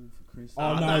Driving Home for Christmas.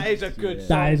 Oh, no. that is a good That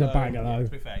song. is a though. banger, though. To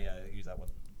be fair, yeah, use that one.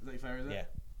 Is that your favourite, is it? Yeah,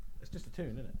 it's just a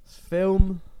tune, isn't it?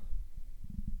 Film.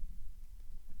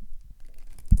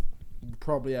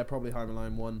 Probably Home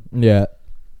Alone 1. Yeah.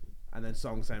 And then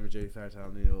song, same as you, Fairy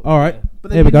Tale New York. All right. But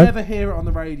then Here we you go. never hear it on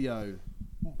the radio.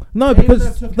 No, Even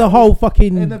because though the whole And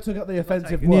fucking they've took up the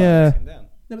offensive Taking word. Yeah. taking down.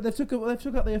 No, but they've took up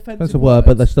the offensive that's a word,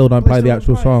 but they still don't play the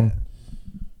actual song.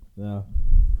 No,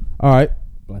 All right.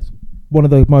 bless him. One of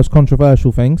the most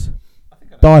controversial things. I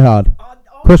think I know. Die Hard. Oh,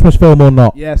 Christmas film or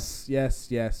not? Yes.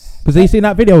 Because you seen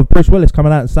that video of Bruce Willis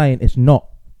coming out and saying it's not.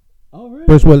 Oh, really?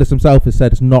 Bruce Willis himself has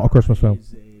said it's not a Christmas film,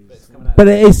 but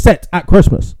it is set at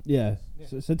Christmas. Yeah.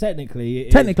 So technically,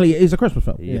 Technically, it is a Christmas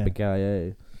film. Yeah.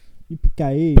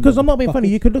 Yippee-ki-yay. Because I'm not being funny,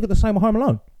 you could look at the same with Home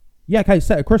Alone. Yeah, okay, it's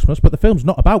set at Christmas, but the film's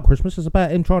not about Christmas. It's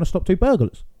about him trying to stop 2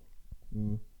 burglars.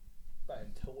 And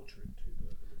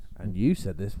you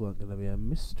said this weren't going to be a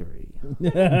mystery.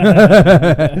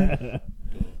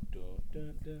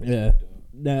 Yeah.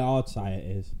 No, I'd say it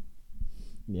is.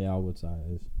 Yeah, I would say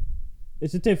it is.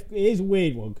 It's it is a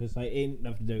weird one because they ain't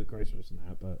nothing to do with Christmas and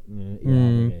that, but yeah, I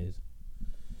think it is.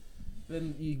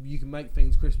 Then you can make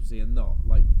things Christmassy and not.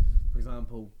 Like, for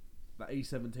example, that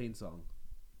E17 song.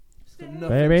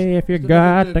 Baby, if you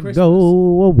got to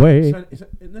go away.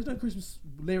 There's no Christmas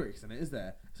lyrics in it, is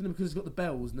there? It's only because it's got the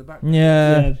bells in the background.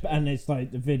 Yeah. And it's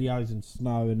like the videos in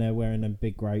snow and they're wearing them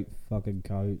big great fucking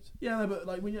coats. Yeah, no, but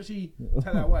like when you actually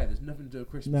take that away, there's nothing to do with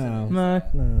Christmas. No. in it, No. is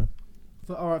there? No.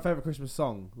 Alright, favourite Christmas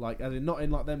song, like as in not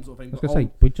in like them sort of things. I was going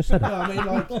to say, we just said No, it. I mean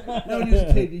like when you was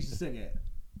a kid, you used to sing it.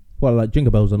 Well, like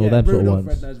Jingle Bells and all them sort of Rudolph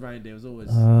ones. Red-Nosed Reindeer was always.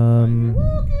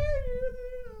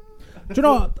 Do you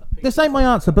know what? This ain't my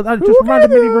answer, but that just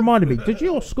randomly reminded me. Did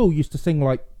your school used to sing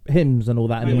like hymns and all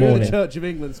that in the we were the morning? Church of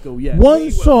England school, yeah. One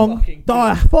song that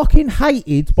I fucking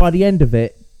hated by the end of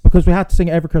it because we had to sing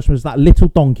it every Christmas. That Little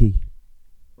Donkey.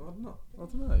 I don't know.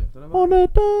 On a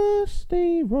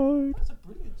dusty road.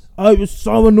 Oh, it was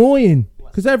so annoying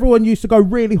because everyone used to go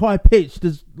really high pitched,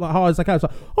 as like high as they can. It's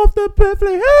like off the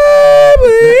Bethlehem.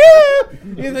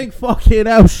 You think fucking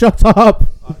hell? Shut up.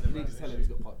 You need to tell him he's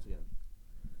got pipes again.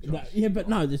 No, yeah, but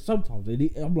no, there's sometimes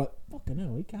I'm like, fucking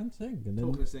hell, he can sing. And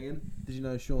Talking then of singing, did you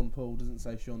know Sean Paul doesn't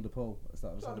say Sean DePaul? That's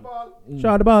that Sean DePaul.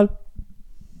 Shut the ball.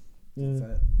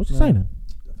 yeah. What's he saying then?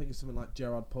 I think it's something like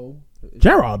Gerard Paul.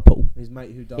 Gerard Paul. His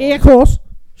mate who died. Yeah, of course.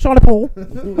 Charlie Paul.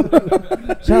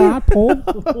 Gerard Paul.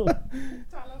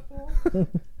 Yeah,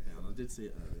 I did see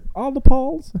it earlier. All the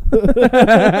Pauls.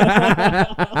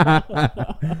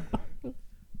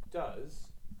 Does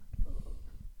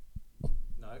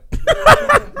no.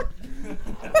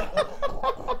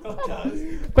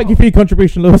 Thank you for your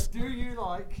contribution, Lewis. Do you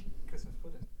like Christmas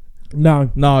pudding?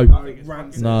 No. I think it's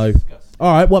Rancid. No. disgusting.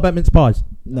 Alright, what about mince pies?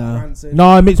 No, Rancid.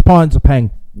 No, mince pies are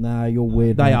peng. nah, you're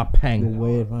weird. They mate. are peng. You're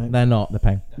weird, mate. They're not. They're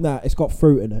peng. Nah, it's got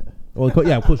fruit in it. Well,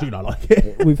 yeah, of course you don't like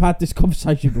it. We've had this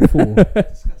conversation before.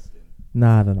 Disgusting.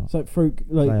 Nah, they're not. It's like fruit,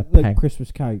 They are like peng.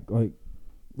 Christmas cake, like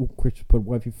Christmas pudding,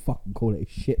 whatever you fucking call it.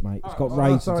 It's shit, mate. It's got Oh,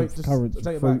 raisins sorry, and just currants take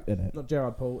and it fruit back. in it. Not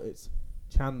Gerard Paul, it's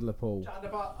Chandler Paul.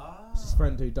 It's his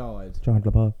friend who died. John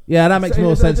LeBar. Yeah, that makes So-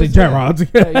 more so- sense so- than so- Gerard.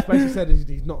 Yeah, he's basically said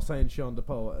he's not saying Sean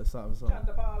DePaul at the start of the song.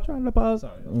 John LeBar.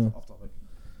 Sorry, off topic.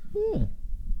 Yeah.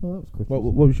 Oh, that was Christmas.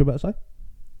 What was you about to say?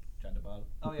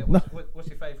 Oh yeah. What's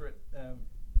your favourite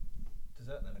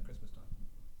dessert then at Christmas time?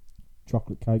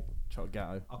 Chocolate cake. Chocolate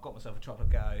gatto. I've got myself a chocolate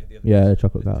gatto the other Yeah,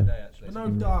 chocolate gatto. today actually. But no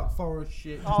dark forest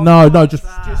shit. Oh, No, fuck just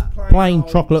that. plain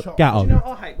old chocolate gatto. Do you know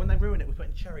what I hate when they ruin it with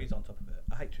putting cherries on top of it?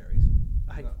 I hate cherries.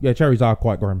 I hate. Yeah, cherries are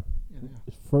quite grim.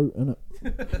 It's fruit in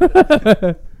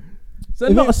it. So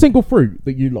not a single fruit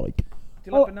that you like. Do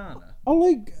you like banana? I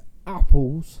like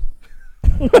apples.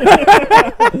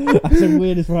 That's the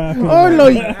weirdest way I can. I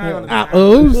like Hang on a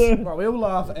apples. Right, we all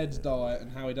laugh at Ed's diet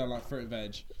and how he don't like fruit and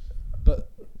veg, but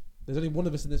there's only one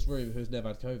of us in this room who's never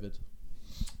had COVID.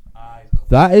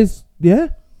 That is, yeah.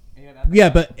 Yeah,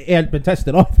 but it hadn't been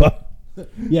tested either.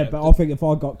 Yeah, but I think if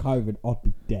I got COVID, I'd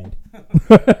be dead.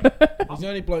 He's the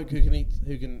only bloke who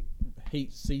can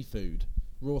heat seafood,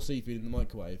 raw seafood in the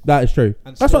microwave. That is true.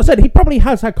 And That's what I said. He probably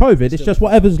has had COVID. It's Still- just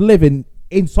whatever's living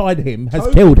inside him has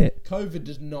COVID killed it. COVID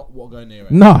does not want to go near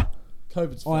it. Nah.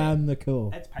 COVID's I am the cure.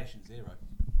 Ed's patient zero.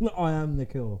 I am the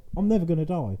cure. I'm never gonna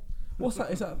die. What's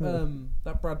that? Is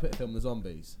that Brad Pitt film, The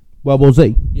Zombies? World War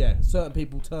Z. Yeah, certain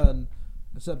people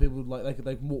like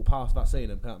they can walk past that scene,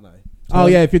 can't they? Oh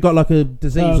yeah, if you've got like a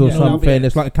disease or Yeah. something,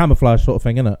 it's like a camouflage sort of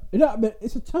thing, isn't it? You know, I mean,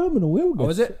 it's a terminal illness. Oh,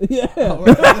 is it? Yeah.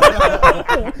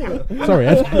 Sorry,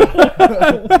 Ed.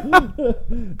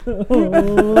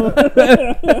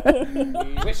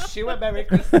 Wish you a Merry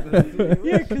Christmas.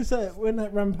 Yeah, because when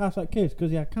that ran past that kiss,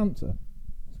 because he had cancer.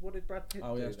 What did Brad Pitt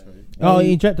Oh, do yeah, that's then? true. Oh,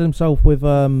 he injected himself with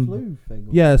Flu thing.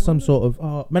 or yeah, something, some wasn't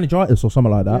sort of meningitis or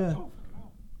something like that. it? Yeah.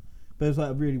 But it was like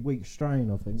a really weak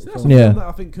strain, I think. So that's So- a Yeah. film that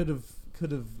I think could have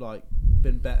like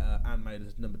been better and made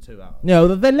as number 2 out. Yeah,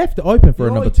 well, they left it open for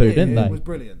The a number 2, idea didn't they? was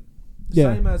brilliant.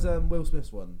 Yeah. Same as Will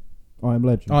Smith's one. I am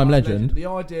legend. I'm Legend. The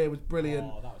idea was brilliant.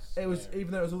 Oh, that was It was, scary.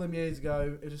 even though it was all them years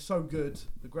ago, it was so good.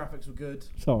 The graphics were good.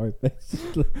 Sorry.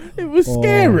 It was Oh,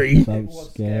 scary. so It was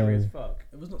scary as fuck.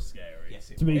 It was not scary. Yes,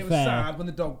 it To be It was fair, sad when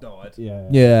the dog died. yeah.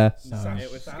 Yeah. Sounds-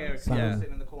 It was Sounds- scary. sounds-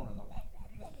 Sitting in the corner.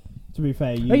 Like, To be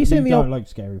fair, Have you seen the don't old- like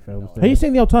scary films. do Have you you?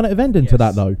 seen the alternative ending to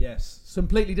that though? Yes.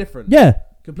 Completely different. Yeah.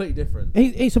 Completely different.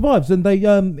 He survives, and they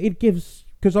it gives,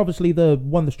 because obviously the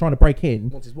one that's trying to break in,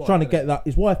 Wants his wife, trying to doesn't get that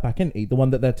his wife back, isn't he? The one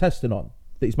that they're testing on,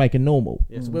 that he's making normal.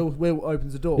 Yes. Will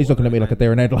opens the door. He's looking at me like a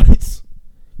deer in headlights.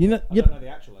 You know, I you, don't know the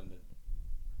actual ending.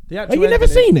 The Oh, you never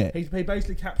seen it? He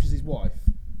basically captures his wife,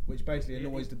 which basically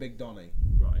annoys the big Donnie.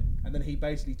 Right. And then he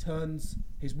basically turns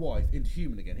his wife into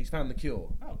human again. He's found the cure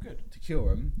Oh, good. to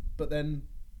cure him, but then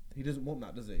he doesn't want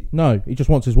that, does he? no, he just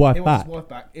wants his wife He wants back. his wife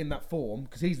back in that form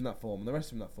because he's in that form and the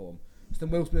rest of him in that form. So then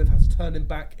Will Smith has to turn him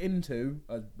back into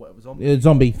whatever zombie. A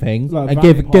zombie thing, Like and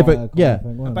vampire give kind it, of yeah,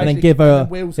 thing, wasn't and it? then Basically- give and then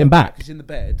Will's him back. He's in the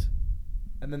bed,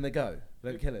 and then they go.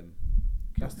 They don't kill him.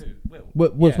 That's Who? Will.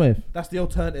 Will yeah, Smith. That's the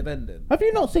alternative ending. Have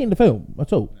you not seen the film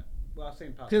at all? Well, I've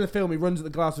seen parts. In the film, he runs at the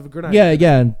glass with a grenade. Yeah,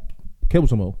 yeah, and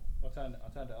kills them all. I turned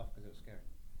it off because it was scary.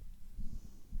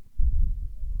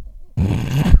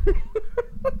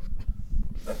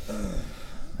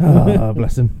 Ah,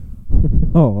 bless him.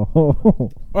 Oh,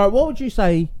 All right, what would you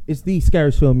say is the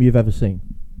scariest film you've ever seen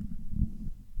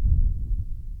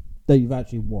that you've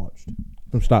actually watched.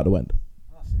 from start to end?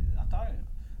 That's it. I don't.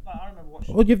 Like, I remember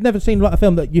watching. Or you've never seen like a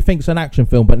film that you think's an action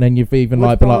film, but then you've even Would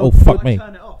like been like, oh Final- fuck me.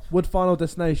 Turn it off. Would Final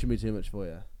Destination be too much for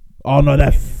you? Oh no, they're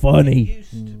It funny.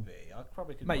 used to be. I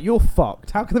probably could. Mate, you're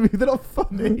fucked. How can they be? They're not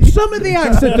funny. Some of the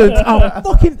accidents are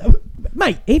fucking.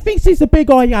 Mate, he thinks he's the big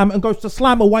I am and goes to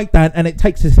slam a weight down and it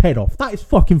takes his head off. That is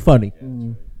fucking funny. The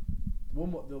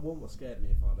one what scared me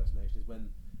in Final Destination is when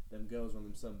them girls were on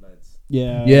them sunbeds.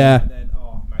 Yeah. Yeah. And then,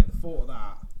 oh mate, the thought of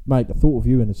that. Mate, the thought of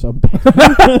you in a sunbed.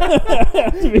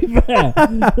 To be fair.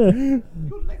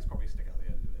 Your legs probably stick out the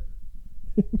end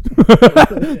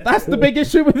of it. That's the big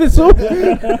issue with this all.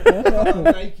 I'm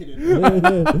naked in it. I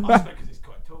suppose because it's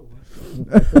quite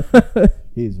tall.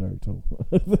 He is very tall.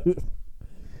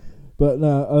 But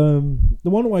no, the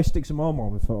one that always sticks in my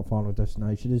mind with Final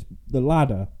Destination is the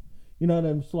ladder. You know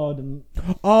them sliding.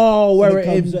 Oh, where and it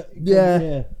comes- is.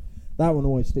 yeah. That one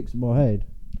always sticks in my head.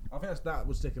 I think that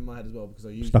would stick in my head as well because I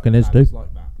use Stuck in his ladders too.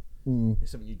 like that. Mm.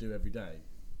 It's something you do every day.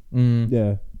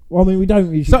 Yeah. Well, I mean, we don't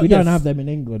usually, So- we don't yes. have them in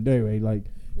England, do we? Like,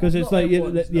 because Well, it's not like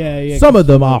everyone's, no. yeah. Some of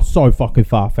them are so fucking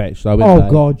far fetched, though. Oh isn't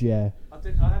they? God, yeah. I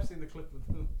have seen the clip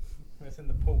of when it's in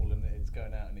the pool and it's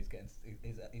going out and he gets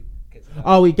his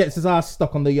Oh, he gets his ass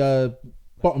stuck on the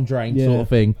bottom drain, Yeah. sort of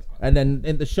thing, and then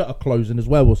in the shutter closing as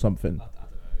well, or something. I don't know.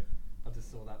 I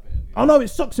just saw that bit. And Oh no, it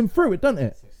sucks him through it, doesn't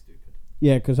it? So stupid.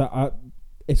 Yeah, because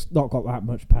it's not got that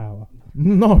much power.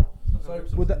 No. So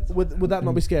would that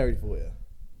not be scary for you?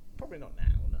 Probably not now.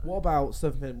 No. What about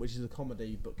something which is a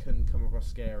comedy but can come across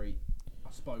scary?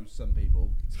 I suppose some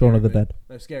people. Shaun of the Scary Dead.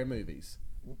 No, scary movies.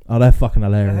 Oh, they're fucking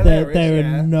hilarious. Hilarious, There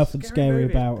yeah. ain't nothing scary movie is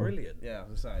about it. brilliant. Yeah,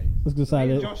 I was gonna say. I was gonna say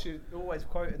Me and that Josh is always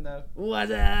quoting the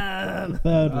What up?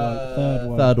 third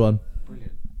one. Third one.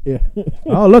 brilliant. Yeah.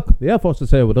 Oh look, the Air Force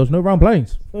is here with those no round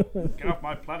planes. Get off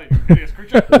my planet, you hideous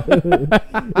creature.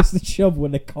 It's the shovel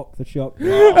when they cock the shot.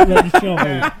 The shovel.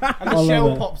 And I the love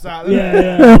shell it. pops out. doesn't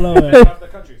it? Yeah, I love it. Have the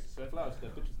countries, so flowers, their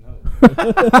bitches, no.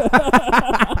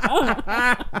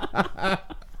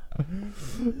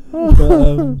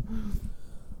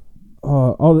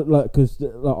 But, I like because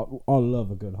I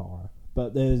love a good horror.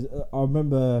 But there's I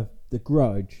remember The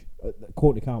Grudge.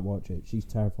 Courtney can't watch it; she's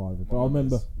terrified of it. But I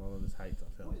remember My mother's hate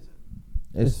that film.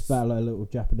 it's about like a little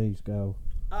Japanese girl.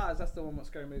 Is that the one? What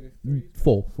scary movie? 3?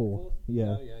 4. Four,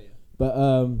 yeah. Oh, yeah. But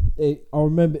I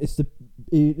remember it's the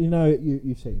you know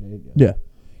you've seen it. Yeah. Yeah.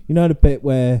 You know the bit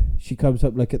where she comes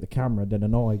up like at the camera, then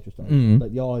an eye just open,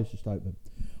 like the eyes just open.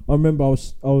 I remember I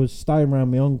was staying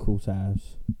around my uncle's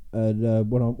house, and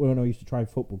when I used to train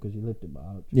football because he lived in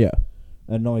March, Yeah.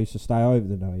 and I used to stay over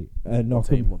the night. And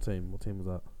What I team? What team? What team was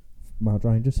that? March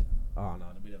Rangers. Oh no,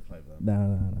 we didn't play with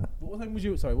them. No. What team was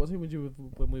you? Sorry, what team was you with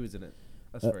when we was in it?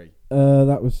 That's three.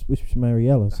 That was which was Mary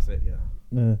Ellis. That's it. Yeah.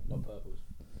 No, Not purples.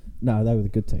 they were the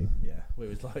good team. Yeah. We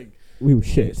was like We were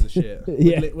shit. it's the shit.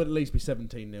 Yeah. We'd at least be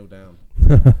 17-0 down.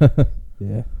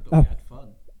 Yeah, But we had fun.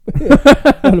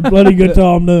 had a bloody good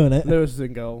time doing it. Lewis was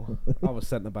in goal. I was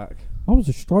centre back. I was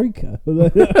a striker.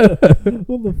 What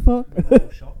the fuck? Oh,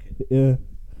 shocking. Yeah,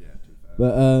 Yeah. Too fair.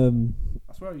 but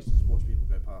I swear I used to just watch people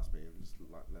go past me and just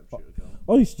like let them shoot a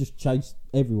goal. I used to just chase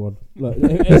everyone. Like,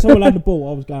 if someone had the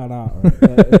ball, I was going out.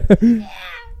 Right?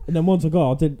 And then once I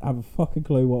got, I didn't have a fucking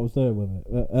clue what I was doing with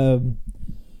it.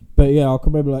 But yeah, I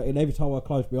can remember like, and every time I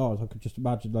closed my eyes, I could just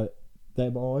imagine like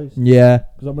them eyes. Yeah.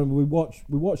 Because I remember we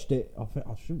watched it. I think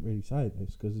I shouldn't really say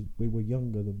this because we were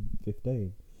younger than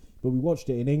 15, but we watched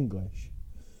it in English.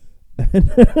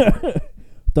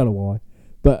 Don't know why,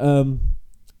 but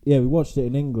yeah, we watched it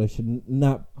in English, and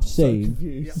that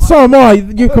scene. So am I.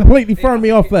 You completely thrown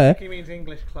me off there. He means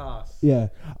English class. Yeah,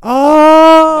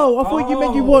 Oh, I thought you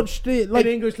meant you watched it like.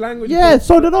 in English language. Yeah,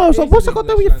 so did I. I was like, what's it got to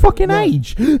do with your fucking No.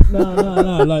 age?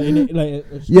 no, like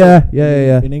it's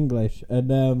Yeah. in English,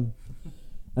 and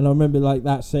I remember like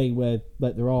that scene where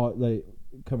like they're all like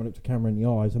coming up to camera in the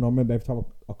eyes, and I remember every time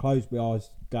I closed my eyes,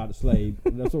 go to sleep,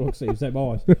 and that's all I could see was them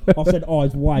eyes. I said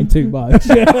eyes way too much.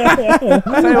 Tell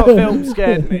you what film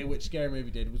scared me. me, which scary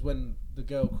movie did was when the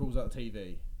girl crawls out the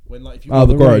TV. When like if you Oh,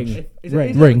 The The Grudge. Ring. Is Ring.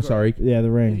 it Ring, The sorry. Yeah,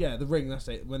 The Ring. Yeah, The Ring. That's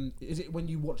it. When is it when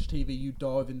you watch TV, you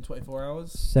die within 24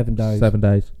 hours? 7 days. 7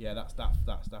 days. Yeah, that's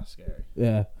scary.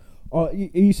 Yeah. Oh,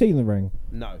 you seen The Ring?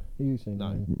 No. You seen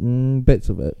No. The Ring? Bits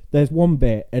of it. There's one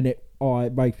bit, and it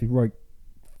makes me right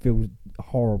feel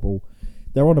horrible.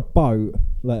 They're on a boat,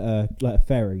 like a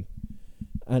ferry,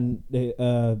 and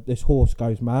this horse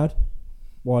goes mad.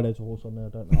 Why there's a horse on there, I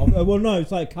don't know. Well, no,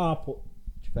 it's like a carport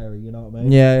ferry, you know what I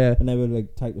mean? Yeah. And they would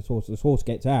like take this horse. This horse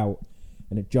gets out,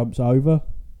 and it jumps over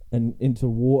and into the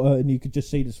water, and you could just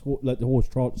see the horse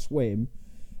trying to swim,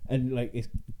 and like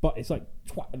it's like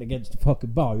twatting against the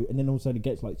fucking boat, and then all of a sudden it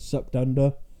gets like sucked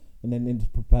under, and then into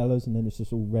propellers, and then it's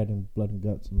just all red and blood and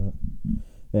guts and that.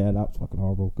 Yeah, that's fucking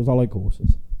horrible because I like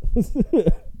horses.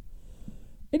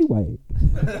 Anyway,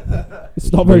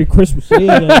 it's not very Christmassy, is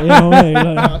it? You know what I mean?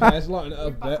 Like, Okay, let's lighten it up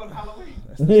a Back bit. on Halloween.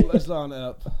 Let's lighten it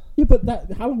up. yeah, but that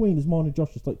Halloween is mine and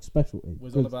Josh's like specialty.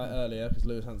 Was on about it earlier because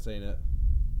Lewis hadn't seen it.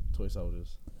 Toy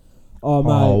Soldiers. Oh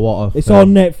man, Oh, what a it's film.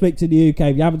 on Netflix in the UK.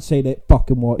 If you haven't seen it,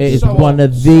 fucking watch It it. is So one old,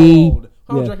 of so the- old.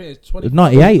 How old Yeah. do you reckon it is? 20?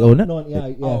 98, wasn't it?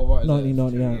 98, yeah, Oh, right, is it?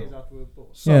 1998. Years after we were born.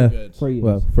 So Yeah. good. 3 years.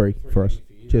 Well, free for us.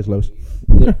 Cheers, Lewis.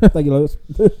 Yeah, thank you, Lewis.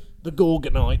 The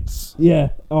Gorgonites. Yeah.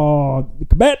 Oh, the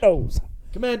Commandos.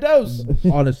 Commandos.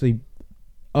 Honestly,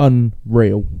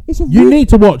 unreal. It's a You really- need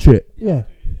to watch it. Yeah.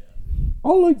 I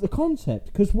like the concept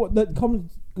because what the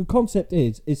concept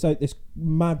is, it's like this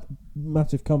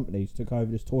massive companies took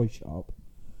over this toy shop,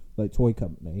 like toy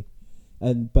company,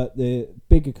 but the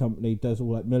bigger company does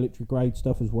all like military grade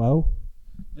stuff as well.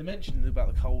 They mentioned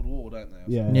about the Cold War, don't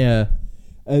they? Yeah. Yeah.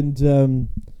 And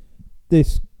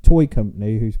this toy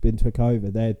company who's been took over,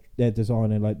 they're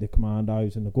designing like the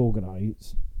Commandos and the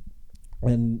Gorgonites,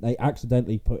 and they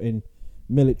accidentally put in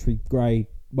military grade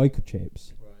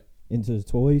microchips into the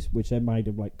toys, which then made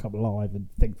them like come alive and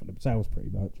think for themselves pretty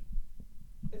much.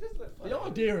 It does look The fun.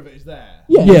 idea of it is there.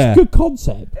 Yeah, Yeah. it's a good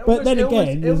concept, It but almost- then it almost-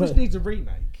 again, it there's almost like- needs a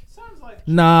remake. Sounds like.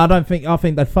 Nah, I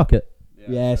think they'd fuck it.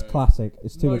 yeah, it's so classic.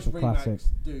 It's too most much of a classic. remakes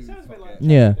do Sounds a bit fuck like. it.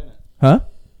 Yeah. Chucky, doesn't it? Huh?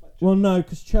 Well, no,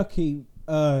 because Chucky,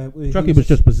 Chucky was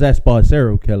just possessed by a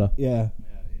serial killer. yeah,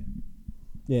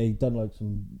 he done like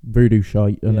some. Voodoo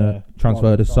shite and Yeah.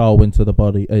 transferred his Oh, soul into the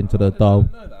body, into the I doll.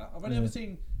 didn't know that. I've only Yeah. ever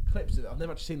seen clips of it. I've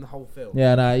never actually seen the whole film.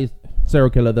 Yeah, no, he's serial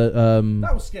killer that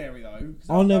That was scary though. 'cause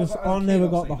I never, as a I kid, never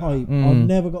I've got the seen hype. that. I Mm.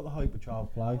 never got the hype of Child's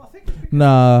Play. Well, I think it's because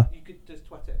Nah. you could just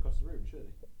twat it across the room, surely.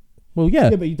 Well, yeah.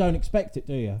 Yeah, but you don't expect it,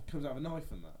 do you? Comes out with a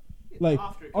knife and that. Like,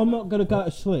 After it I'm comes not out. gonna go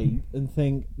to sleep and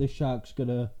think this shark's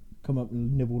gonna come up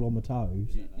and nibble on my toes.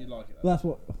 You'd like it. Though. That's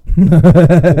what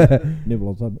nibble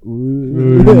on something.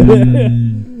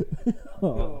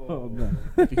 Oh, no.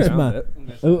 If you can mad. it. I'm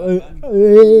gonna Oh,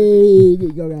 say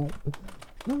that. go out.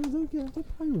 No,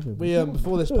 don't play with him. We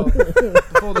before this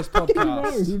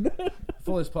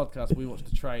podcast we watched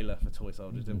the trailer for Toy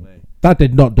Soldiers, didn't we? That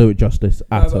did not do it justice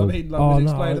No, at but all. I mean, like, Oh, we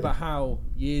no. explained about how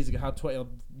years ago, how 20 or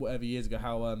whatever years ago,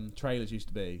 how trailers used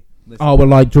to be. This- Oh, well,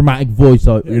 like dramatic voice,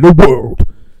 like, in a world.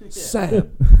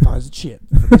 Sam finds a chip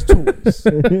for his toys,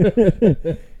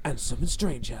 and something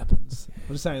strange happens.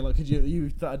 I'm just saying, like, could you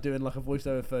started doing like a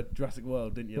voiceover for Jurassic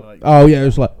World, didn't you? Like, Oh, yeah, it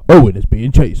was like, Owen is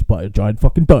being chased by a giant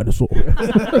fucking dinosaur.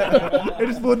 it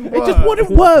just wouldn't It just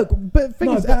wouldn't work. But the thing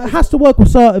No, is, but- it has to work with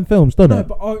certain films, doesn't No, it?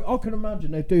 but I can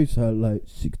imagine they do so like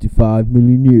 65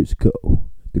 million years ago,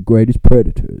 the greatest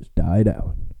predators died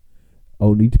out,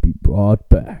 only to be brought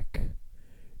back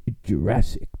in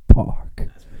Jurassic Park.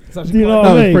 It's Do you know That what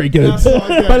I was mean? pretty good. That's quite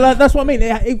good. But like, that's what I mean.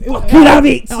 It Fucking have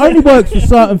it! only works for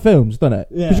certain films, doesn't it?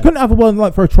 Yeah. Because you couldn't have one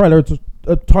like for a trailer to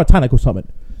a Titanic or something.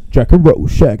 Jack and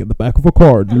Rose shag in the back of a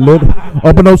car.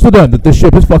 Unbeknownst to them that this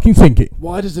ship is fucking sinking.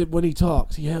 Why does it when he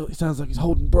talks? It sounds like he's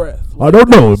holding breath. I don't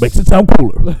know. It makes it sound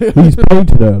cooler. He's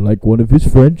painted her like one of his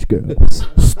French girls.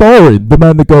 Starring the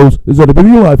man that goes, "Is anybody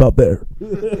alive out there?"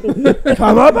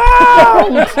 Come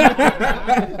about!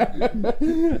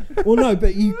 Well, no,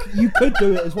 but you could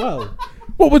do it as well.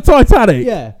 What with Titanic?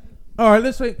 Yeah. All right,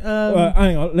 let's think.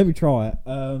 Hang on, let me try it.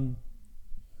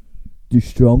 The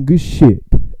strongest ship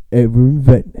ever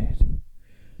invented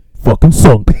fucking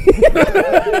sunk. Just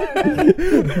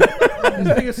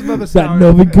think of some other That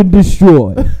scenario. nothing can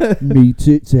destroy meets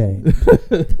its end.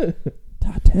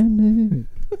 Titanic.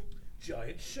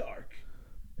 Giant shark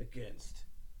against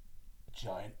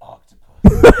giant octopus.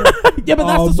 Yeah, but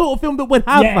that's the sort of film that would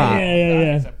have that.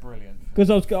 Yeah. That's brilliant. Because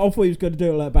I thought he was going to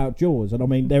do it like about Jaws, and I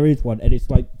mean there is one, and it's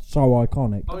like so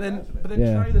iconic. But then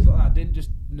Yeah. trailers like that didn't just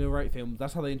narrate films.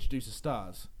 That's how they introduce the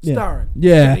stars. Yeah. Starring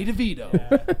Yeah. Danny DeVito,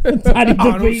 Danny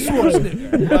Arnold DeVito.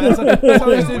 Schwarzenegger. Like, that's how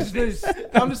they used to introduce.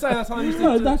 I'm just saying that's how they used to.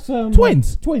 No, that's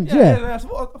Twins. Twins, yeah, yeah. that's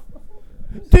what.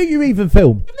 Do you even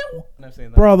film, I've never seen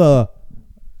that. brother?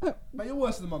 Mate, you're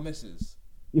worse than my missus.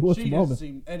 It was She the hasn't moment.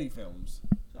 seen any films.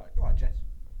 Right, Jess.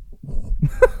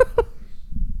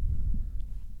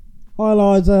 Hi,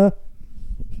 Liza.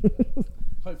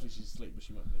 Hopefully she's asleep, but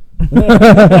she might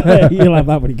be. You'll have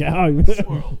that when you get home.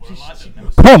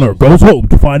 Connor goes home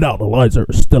to find out Eliza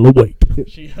is still awake.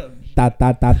 She Da,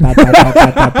 da, da, da, da, da, da,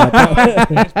 da, da. it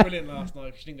was brilliant last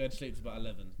night. She didn't go to sleep till about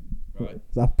 11. Right.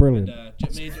 That's brilliant.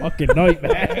 Me and Fucking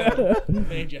nightmare.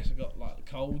 me and Jess have got like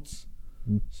colds.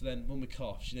 So then when we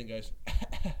cough, she then goes.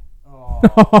 Oh.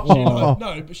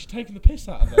 No, but she's taking the piss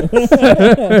out of it.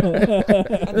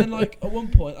 And then like at one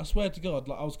point, I swear to God,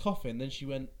 like I was coughing, then she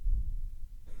went.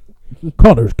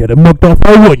 Connor's getting mugged off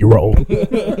by a 1-year-old.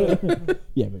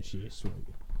 Yeah, but she is sweet.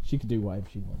 She can do whatever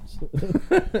she wants.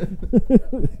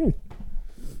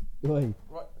 Wait.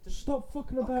 Right, Stop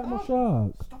fucking about my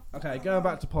sharks. Okay, going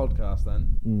back to podcast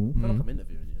then. Mm. I feel like I'm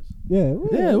interviewing you. Yeah. well,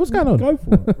 Yeah, what's going on? Go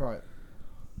for it. Right.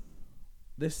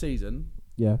 This season,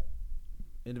 Yeah.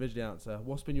 individually answer.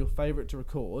 What's been your favourite to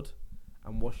record,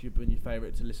 and what's been your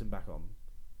favourite to listen back on?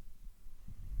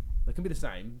 They can be the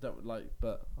same, don't like.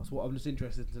 But that's what I'm just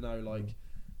interested to know. Like,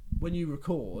 when you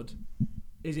record,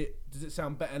 does it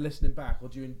sound better listening back, or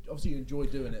do you obviously you enjoy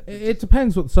doing it? but It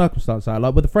depends what the circumstances are.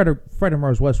 Like with the Fred and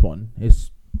Rose West one, it's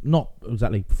not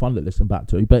exactly fun to listen back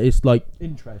to, but it's like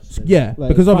Interesting. yeah, Like,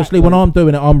 because obviously when background. I'm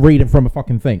doing it, I'm reading from a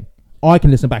fucking thing. I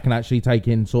can listen back and actually take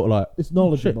in sort of like It's shit,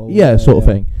 knowledgeable. yeah, sort of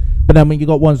thing. But then when you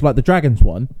got ones like the Dragons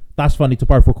one, that's funny to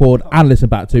both record and listen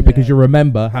back to because you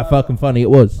remember how fucking funny it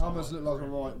was. I must look like a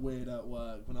right weird at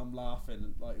work when I'm laughing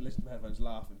and like listening to headphones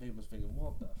laughing. People's thinking,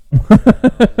 what the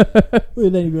fuck?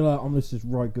 Well, then you'd be like, I'm listening to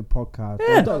this right good podcast.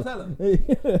 Yeah. Don't tell them.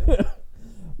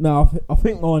 No, I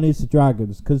think mine is the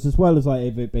Dragons, because as well as like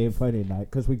it being funny, like,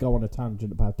 because we go on a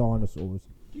tangent about dinosaurs.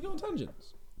 Do you go on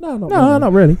tangents? No, not No, really.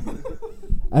 not really.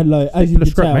 And like, Stick as to you the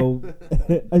can script,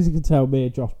 tell, as you can tell, me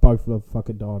and Josh both love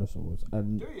fucking dinosaurs,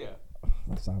 and Do you?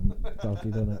 that sounds dodgy,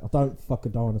 doesn't it? I don't fuck a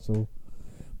dinosaur,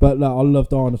 but like, I love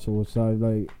dinosaurs, so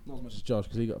like, not as much as Josh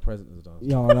because he got a present as a dinosaur.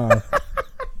 yeah, I know.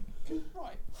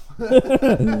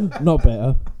 Right. Not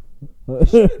better.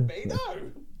 Should be, no.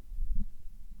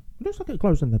 It looks like it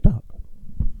glows in the dark.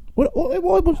 What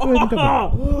was going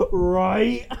on?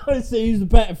 Right, I see who's the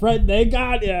better friend there,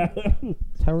 can't you? Same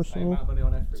Pterosaur. amount of money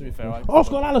on everything. To be fair, Oh, it's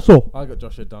got Allosaur. I got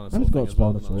Josh a dinosaur. And it's got thing as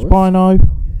well, Spinosaurus. didn't I? Spino.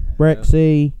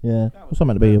 Rexy. Yeah. What's that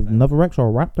meant to be? Another Rex or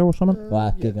a Raptor or something?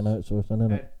 Well, Giganotosaurus,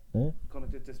 isn't it? Connor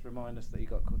did just remind us that he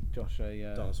got Josh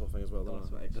a Dinosaur thing as well.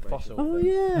 didn't I? the fossil. Oh thing.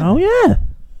 yeah. Oh yeah.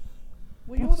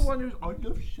 Well, you're the one who's. I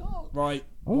love sharks. Right,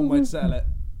 Oh, one way yeah. to settle it.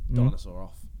 Dinosaur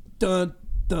off. Dun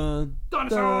dun.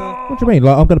 Dinosaur. What do you mean?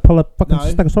 Like I'm gonna pull a fucking No.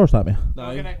 Stegosaurus at me? No,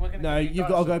 We're gonna no, give you you've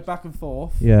got to go dinosaurs. back and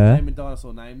forth. Yeah. Naming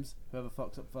dinosaur names. Whoever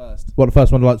fucks up first. What, the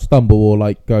first one to like stumble or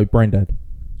like go brain dead?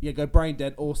 Yeah, go brain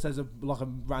dead or says a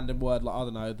random word like I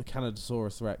don't know, the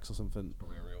Canadasaurus Rex or something.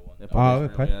 Probably a real one. Yeah, probably Oh,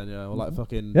 is real, okay. Yeah, or like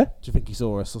fucking Yeah.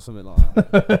 Jafinkisaurus or something like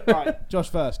that. Right, Josh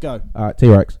first, go. Alright,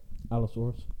 T-Rex,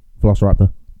 Allosaurus,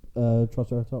 Velociraptor,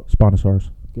 Triceratops,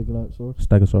 Spinosaurus, Giganotosaurus,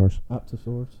 Stegosaurus,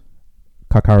 Apatosaurus,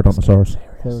 Carcharodontosaurus,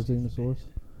 Therizinosaurus,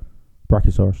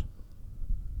 Brachiosaurus,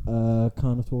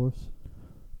 Carnotaurus,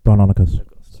 Deinonychus,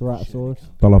 Ceratosaurus,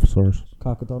 Dilophosaurus,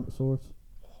 Carchodontosaurus,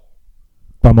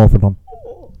 Dimorphodon,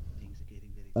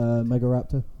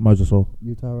 Megaraptor, Mosasaur,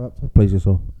 Utahraptor.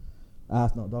 Plesiosaur. Ah,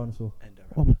 it's not a dinosaur.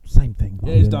 Well, same thing.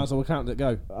 Yeah, it's dinosaur. We'll count it.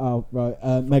 Go. Oh, right.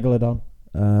 Megalodon.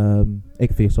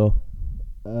 Ichthyosaur.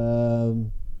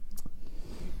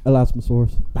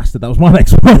 Elasmosaurus. Bastard, that was my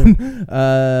next one.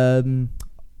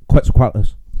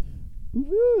 Quetzalcoatlus.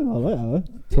 Ooh, I like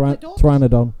that.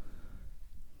 Pteranodon.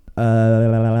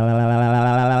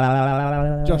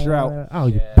 Josh, you're out. Oh,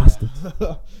 you bastard.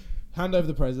 Hand over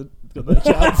the present. Got no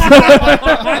chance.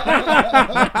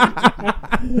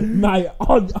 Mate,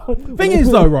 Thing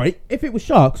is, though, right? If it was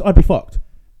sharks, I'd be fucked.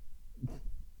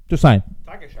 Just saying.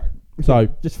 Tiger shark. So,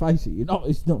 just face it,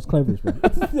 it's not as clever as me.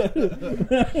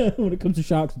 When it comes to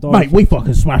sharks and mate, dinosaurs. we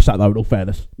fucking smashed that, though, in all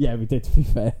fairness. Yeah, we did, to be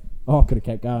fair. Oh, I could have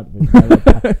kept going. Me and Lewis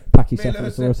said-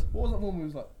 Pachycephalosaurus. What was that one who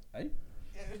was like, hey?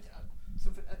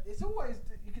 it's always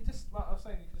you can just like I was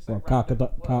saying you can just say Well, random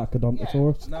words.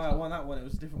 Carcadontosaurus. No, that one. It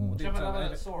was a different one. Do you have another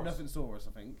Nothing Saurus? Saurus,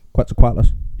 I think.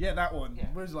 Quetzalcoatlus. Yeah, that one. Yeah.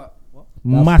 Where it's like what?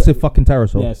 Massive fucking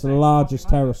pterosaur. Yeah, it's the largest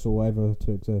pterosaur ever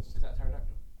to exist. Is that a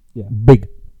pterodactyl? Big.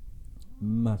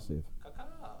 Massive. Caca.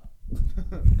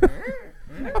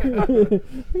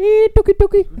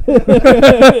 Tuki.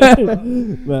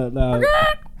 But no.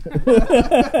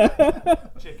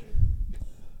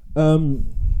 Chicken.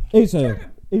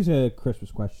 Here's a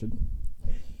Christmas question.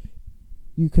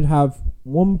 You could have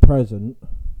one present,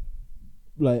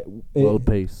 like World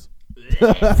peace.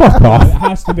 Fuck it off.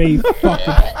 has to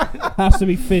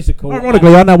be physical.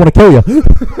 Ironically, I now want to kill you.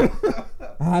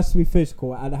 It has to be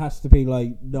physical, and it has to be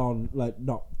like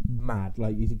not mad.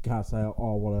 Like you can't say, "Oh,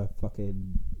 I want a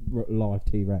fucking live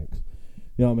T-Rex."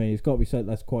 You know what I mean? It's got to be something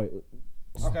that's quite.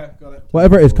 Okay, got it.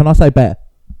 Whatever it is, can I say bear?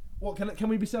 What can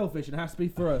we be selfish? It has to be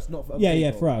for us, not for other Yeah,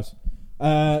 people. for us.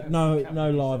 No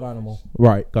live animal.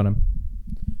 Right, got him.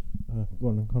 Go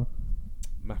on then, Connor.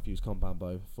 Matthew's compound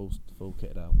bow, full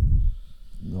kitted out.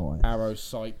 Nice. Arrow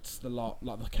sights, the lot,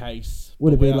 like the case.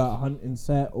 Would it But be we like a have- hunting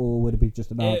set, or would it be just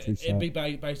an archery set? It'd be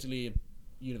basically a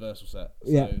universal set.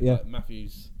 So Yeah, yeah. Like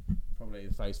Matthew's probably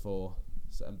in phase 4,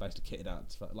 and basically kitted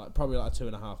out, like probably like a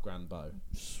 $2,500 bow.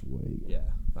 Sweet. Yeah,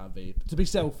 that'd be to be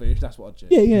selfish. That's what I'd do.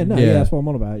 Yeah, no, Yeah. that's what I'm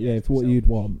on about. Yeah, for what you'd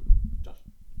want.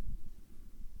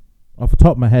 Off the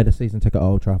top of my head, a season ticket at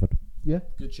Old Trafford. Good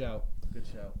shout. Good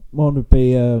shout. Mine would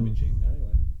be They'd be cheap now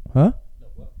anyway. Huh? No,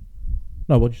 well,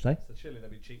 No, what'd you say? so surely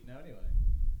they'd be cheap now anyway.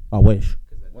 I wish.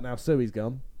 Well, now Suey's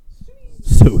gone.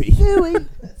 Suey.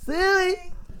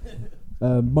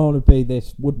 mine would be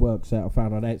this woodwork set I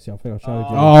found on Etsy. I think I showed you.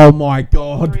 Oh my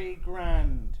god.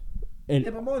 $3,000. It- Yeah,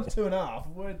 but mine's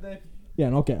 2.5. Weren't they? Yeah,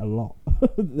 and I get a lot.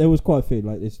 There was quite a few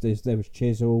like this. There was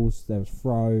chisels, there was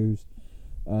throws,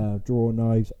 drawing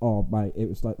knives. Oh mate, it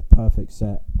was like the perfect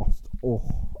set.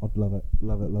 I'd love it.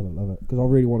 Because I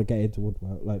really want to get into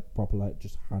woodwork, like proper, like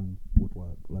just hand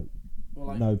woodwork, like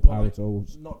Well, no power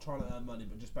tools. Not trying to earn money,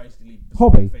 but just basically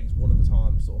Hobby. things one at a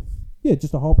time, sort of. Yeah,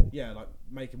 just a hobby. Yeah, like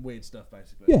making weird stuff,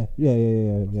 basically. Yeah.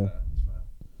 That's fair, that's fair.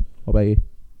 What about you?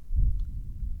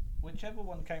 Whichever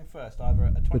one came first, either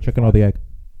a 25 The chicken or the egg?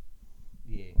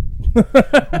 Yeah.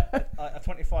 a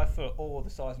 25 foot or the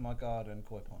size of my garden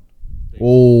koi pond.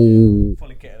 Oh.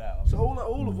 Fully kitted out. So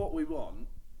all of what we want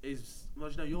is, well,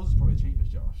 you know, yours is probably the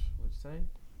cheapest, Josh. What'd you say?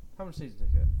 How much season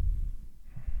ticket?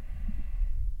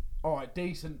 All right,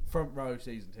 decent front row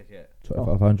season ticket.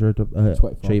 2,500.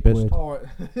 25 Cheapest. quid. All right.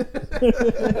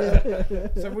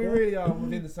 So we really are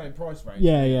within the same price range.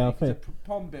 Yeah, yeah, I Because a think.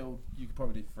 pond build, you could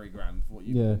probably do $3,000 for what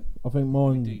you. Yeah, I think Probably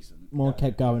mine decent. mine Yeah.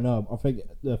 kept going up. I think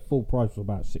the full price was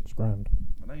about $6,000.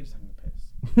 I know you're just having a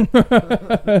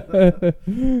piss.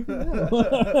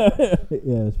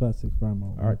 Yeah, it's about $6,000.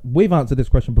 Mark. All right. We've answered this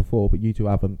question before, but you two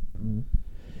haven't. Mm.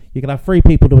 You can have 3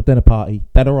 people to a dinner party,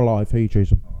 dead or alive. Who you choose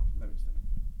them? Oh, let me just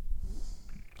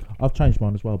think. I've changed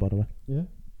mine as well, by the way. Yeah.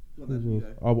 Well, then, you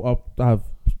know, I'll have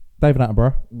David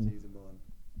Attenborough. cheese and mine.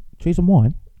 Cheese and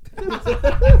wine.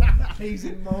 Cheese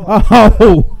and mine.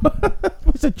 Oh,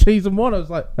 I said cheese and wine. I was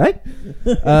like, hey.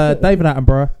 David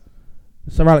Attenborough,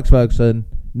 Sir Alex Ferguson,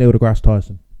 Neil deGrasse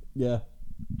Tyson. Yeah.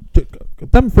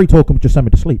 Them 3 talking would just send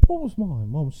me to sleep. What was mine?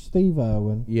 Mine was Steve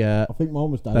Irwin. Yeah, I think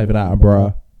mine was David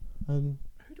Attenborough. And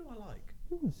Who do I like?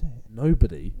 who was it?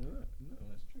 Nobody. No, that's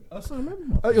true. I still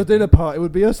remember. At your dinner party, it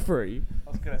would be us 3. I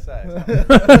was going to say.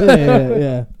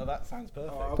 yeah. Oh, that sounds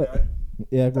perfect. Oh, But- okay.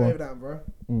 Yeah, go David on. Attenborough,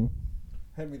 Mm.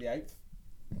 Henry VIII.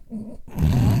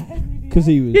 Because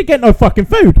he was. You get no fucking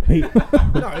food. No,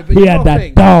 but He you had gotta that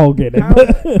think dog in him.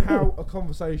 how a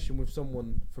conversation with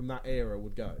someone from that era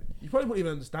would go. You probably wouldn't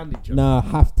even understand each other. Nah,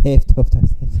 half tiff, tough.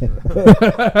 Okay,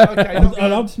 not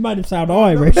And I'm just made him sound not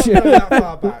Irish. going that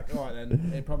far back. All right, then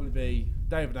it'd probably be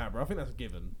David Attenborough. I think that's a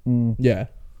given. Mm. Yeah.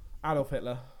 Adolf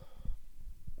Hitler.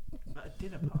 At a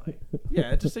dinner party,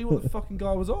 Yeah, to see what the fucking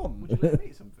guy was on. would you let him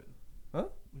eat something? Huh?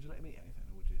 Would you let him eat anything,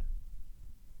 or would you?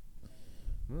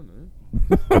 I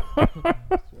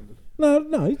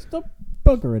don't know. No, stop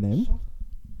buggering him.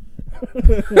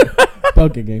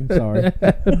 Bugging him, sorry.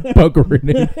 Buggering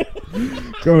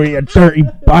him. Go, you dirty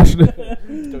bastard. Don't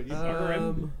you bugger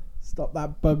him? Stop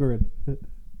that buggering. I don't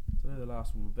know who the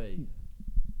last one would be.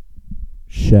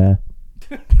 Share.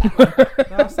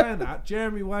 Now saying that,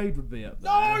 Jeremy Wade would be up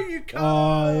there. No, you can't.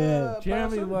 Oh, yeah.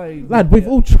 Jeremy Wade. Lad, would we've be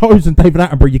all chosen David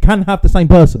Attenborough. You can have the same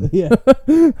person. Yeah.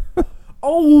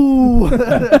 Oh,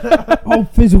 Oh,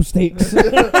 fizzle sticks.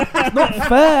 not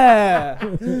fair.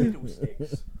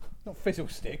 Fiddlesticks. Not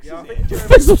fiddlesticks, Yeah, I is think it? Jeremy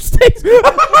Fizzlesticks.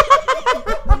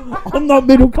 I'm not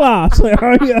middle class. But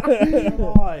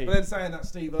then saying that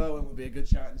Steve Irwin would be a good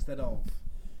shout instead of.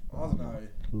 I don't know.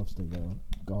 Love Steve Irwin.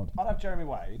 God. I'd have Jeremy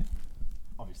Wade,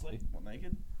 obviously. What,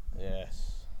 naked?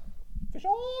 Yes. Fish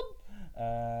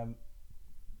on.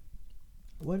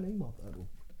 When he might battle.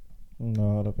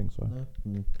 No, I don't think so.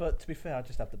 No. But to be fair, I'd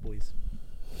just have the boys.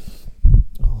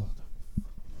 Oh,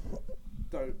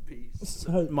 Don't peace.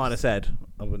 so Minus Ed.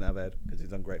 I wouldn't have Ed because he's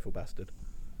an ungrateful bastard.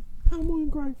 how am I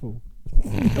ungrateful?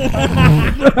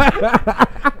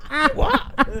 What?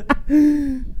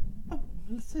 I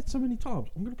said so many times,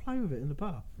 I'm going to play with it in the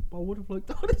bath. But I would have like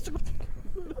done it.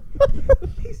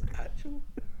 He's actual.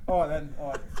 Alright then,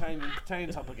 alright,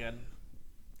 change top again.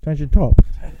 Changing top.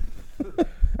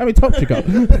 How many tops you got?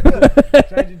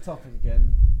 Changing topic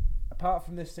again. Apart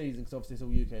from this season, because obviously it's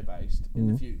all UK based,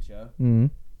 in the future,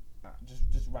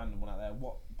 just random one out there,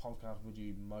 what podcast would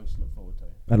you most look forward to?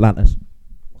 Atlantis.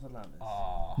 What's Atlantis?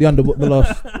 The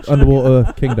lost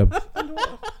underwater kingdom.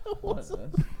 What is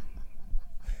this?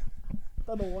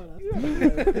 I don't know why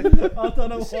that's I don't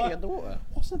know why. Underwater.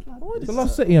 What's Atlantis? The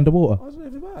lost city underwater. I don't know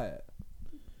anything about it.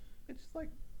 It's like.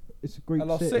 It's a Greek A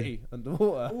lost city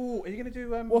underwater. Oh, are you gonna do?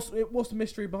 What's the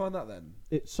mystery behind that then?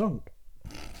 It sunk.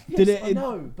 Yes, did I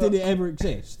know, did but- it ever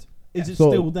exist? Is it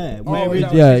Sort still of. there? Oh, Where is yeah,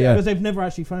 it? yeah, yeah. Because they've never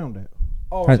actually found it.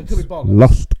 Oh, so it Hence, could be bollocks.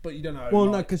 lost. But you don't know. Well,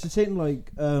 no, like- because it's in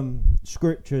like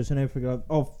scriptures and everything like,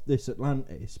 of this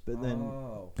Atlantis, but then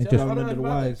Oh. It See, just- I don't know Under the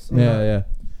about waves. this. Yeah.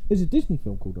 there's a Disney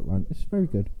film called Atlantis. It's very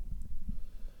good.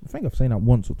 I think I've seen that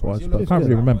once or twice, So you're but I looking can't for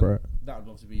really that remember one. it. That would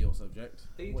obviously be your subject.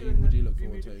 Are you What doing would the you look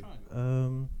Bermuda forward to?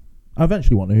 Triangle? I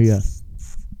eventually want to, yeah.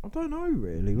 I don't know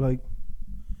really, like,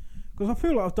 because I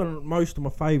feel like I've done most of my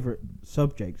favourite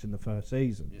subjects in the first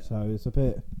season, Yeah. so it's a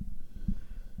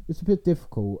bit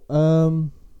difficult. So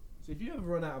if you ever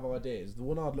run out of ideas, the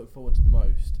one I'd look forward to the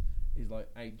most is like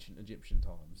ancient Egyptian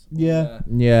times. Yeah.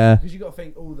 Yeah. Because you got to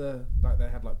think all the like they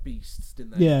had like beasts,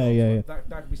 didn't they? Yeah, Gods, yeah, like,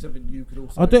 That could be something you could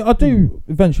also. I do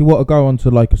eventually want to go on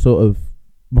to like a sort of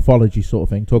mythology sort of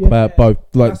thing. Talk Yeah. about both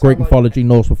like That's how, Greek like- mythology,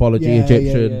 Norse mythology,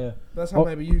 Egyptian. yeah. That's how Oh.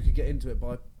 maybe you could get into it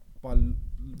by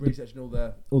researching all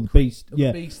the All the beasts,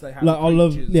 yeah. beasts they have. Like the I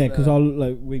love, creatures, yeah, because the- I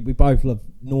like we both love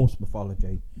Norse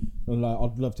mythology, and like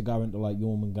I'd love to go into like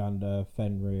Jormungandr,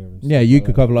 Fenrir, and Yeah, stuff you like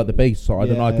could that. cover like the beast side,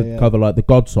 and I Yeah, could yeah. cover like the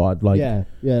god side, like yeah,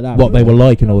 that what would they be were good.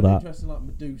 like and all that. Interesting, like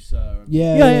Medusa. And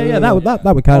Yeah.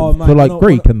 That would count Oh, mate, for like when I-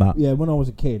 Greek and that. Yeah, when I was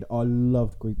a kid, I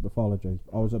loved Greek mythology.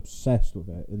 I was obsessed with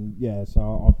it, and yeah,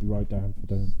 so I'd be right down for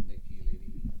doing.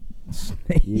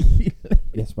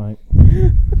 Yes, mate.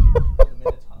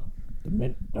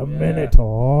 The Yeah.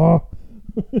 Minotaur.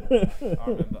 I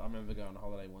remember going on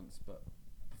holiday once, but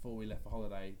before we left for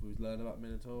holiday, we was learning about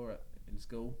Minotaur in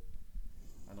school,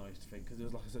 and I used to think because it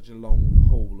was like such a long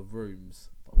hall of rooms.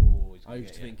 I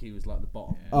used to think he was like the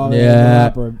bottom. Oh, Yeah. yeah, the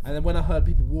labyrinth. And then when I heard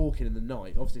people walking in the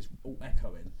night, obviously it's all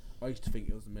echoing. I used to think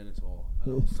it was the Minotaur.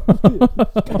 And I was so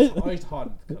scared. I used to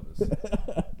hide under the covers.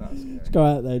 That's scary. Just go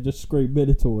out there and just scream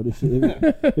Minotaur. And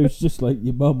it was just like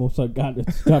your mum or some guy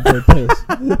that's going for a piss.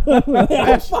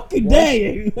 How fucking dare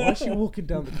you? Why is she walking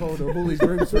down the corridor of all these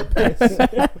rooms for a piss?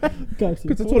 Because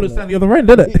the toilet's down the other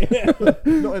end, isn't it?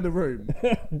 Not in the room.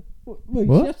 Well,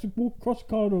 What? she has to walk across the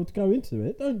corridor to go into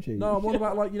it, don't she? No, I'm on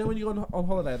about like, you know when you go on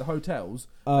holiday at the hotels,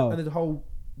 Oh. and there's a whole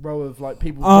row of like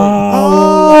people.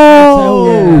 Oh,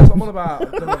 Yeah, that's what I'm on about.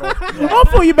 I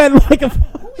thought you meant like a.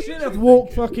 She didn't have to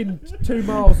walk fucking 2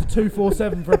 miles to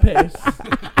 247 for a piss.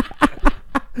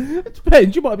 It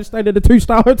depends. You might be staying in a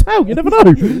 2-star hotel. You never know.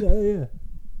 yeah.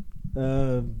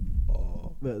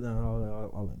 But no,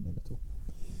 I'll let Minotaur.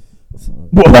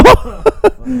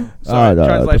 What?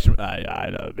 Translation.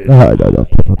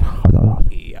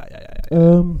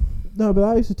 No, but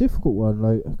that is a difficult one,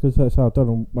 like because that's how I've done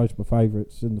on most of my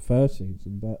favourites in the first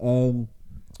season. But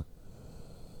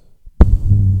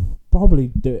probably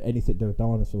do anything to do with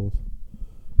dinosaurs.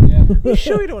 You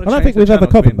sure you don't want I to don't think we've ever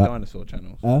covered that. Dinosaur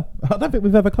channels. I don't think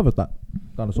we've ever covered that.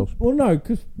 Dinosaurs. Well, no,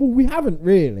 because we haven't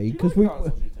really, because we.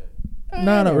 No,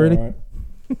 not really. Alright.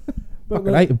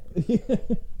 Fucking hate 'em.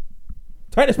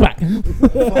 Take this back. I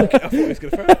thought he was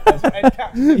going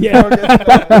to Yeah,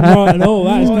 right, and all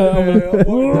that's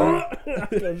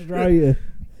goes straight.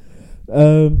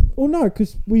 Well, no,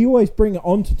 because we always bring it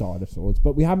onto dinosaurs,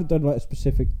 but we haven't done like a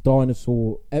specific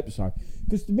dinosaur episode.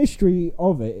 Because the mystery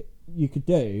of it, you could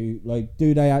do like,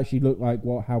 do they actually look like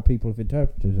how people have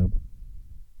interpreted them?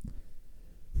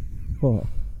 What?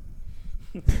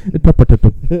 Interpreted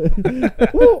them.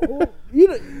 well, you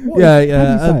know, what Yeah, is- yeah,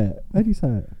 How do you say it? How do you say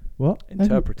it? What?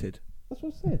 Interpreted. That's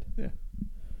what I said.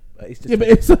 It's just Yeah, but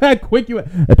it's how quick you went.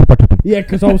 Interpreted. Yeah,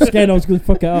 because I was scared I was going to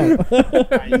fuck it up.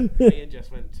 Me and Jess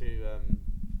went to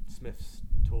Smith's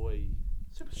toy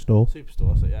Store.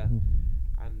 superstore, so yeah,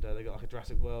 and they got like a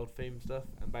Jurassic World theme stuff,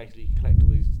 and basically you collect all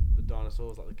the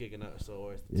dinosaurs like the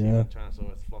Giganotosaurus, the Yeah.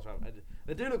 Tyrannosaurus, the Velociraptor. And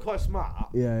they do look quite smart.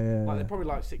 Yeah. Like they're probably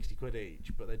like £60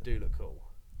 each, but they do look cool.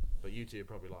 But you two are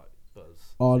probably like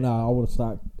buzz. Oh no, I want to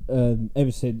start.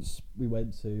 Ever since we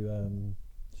went to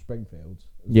Springfield,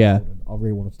 Yeah. I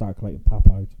really want to start collecting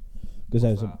Papos because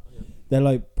What's that? Yeah. they're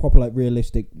like proper like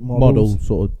realistic Model models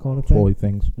sort of kind of thing. toy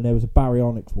things. And there was a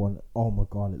Baryonyx one. Oh my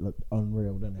god, it looked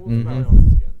unreal, didn't it? What's Mhm.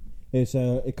 Baryonyx again? It's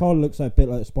it kind of looks like a bit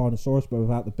like a Spinosaurus, but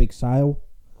without the big sail.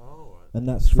 Oh, right. And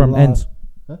that's It's from the Ends.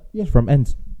 Huh? Yeah, It's from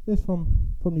Ends. it's from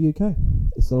the UK.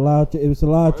 It's the large. It was the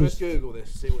Right, let's largest. Google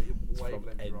this, see what your from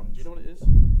wavelength you're on. Ends. Do you know what it is?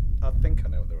 I think I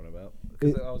know what they're on about.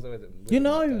 Because It- I was with it. You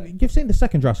know, you've seen the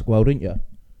second Jurassic World, didn't you?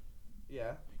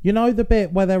 Yeah. You know the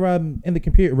bit where they're in the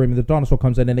computer room and the dinosaur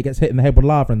comes in and it gets hit in the head with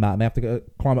lava and that, and they have to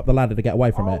climb up the ladder to get away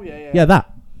from Oh, it. yeah. Yeah,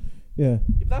 that. Yeah,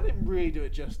 If that didn't really do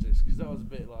it justice, because that was a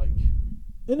bit like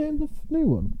and then the new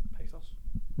one. Pesos.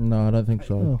 No, I don't think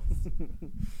so. Oh.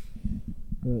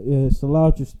 Yeah, it's the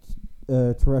largest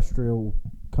terrestrial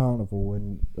carnivore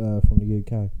from the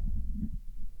UK.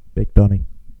 Big Donny.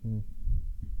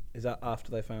 Is that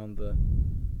after they found the?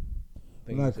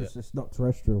 No, because it's not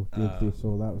terrestrial. The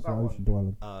ichthyosaur, that was the That one. ocean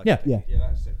dweller. Yeah. Yeah. Yeah,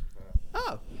 that's sick.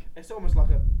 Oh. It's almost like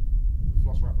a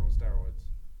Velociraptor on steroids.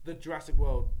 The Jurassic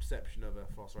World perception of a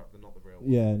Velociraptor, not the real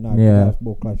one. Yeah, no, Yeah. that's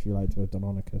more closely related to a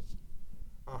Deinonychus.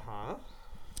 Uh huh.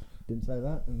 Didn't say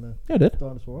that in the Yeah, I did.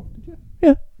 dinosaur off, did you?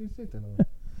 Yeah. You said Deinonychus.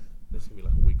 This can be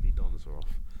like a weekly dinosaur off.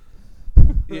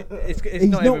 It's He's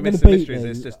not not even gonna Mr. beat Mysteries. me.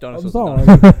 It's just I'm dinosaurs. sorry.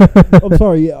 and dinosaurs. I'm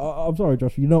sorry. Yeah, I'm sorry,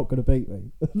 Josh. You're not going to beat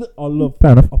me. I love.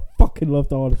 Fair enough. I fucking love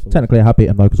dinosaurs. Technically, I have beat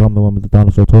him though because I'm the one with the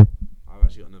dinosaur toy. I've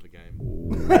actually got another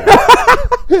game.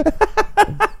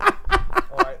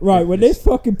 Alright, Right, when this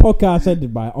fucking podcast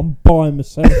ended, mate, I'm buying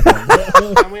myself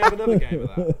one. Can we have another game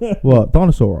of that? What?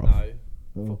 Dinosaur off? No. Oh.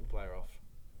 Football player off.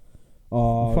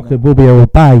 Oh, Fucking, no. we'll be here all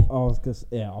day. I was just,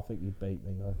 yeah, I think you beat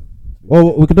me though.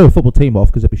 Well, we could do a football team off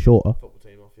because it'd be shorter. Football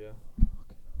team off, yeah.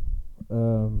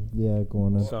 Yeah, go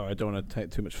on then. Sorry, I don't want to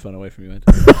take too much fun away from you, Ed.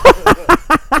 Oh,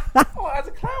 it has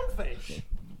a clownfish.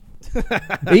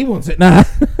 He wants it now.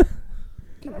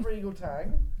 Can I have Regal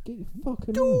Tang? Get your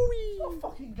fucking It's not a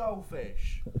fucking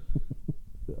goldfish.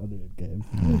 I didn't get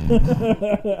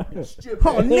him. Stupid.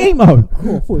 Oh, Nemo.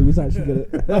 Oh, I thought he was actually good at.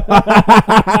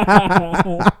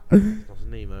 It's not a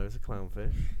Nemo, it's a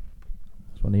clownfish.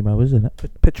 That's what Nemo is, isn't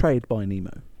it? Portrayed by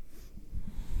Nemo.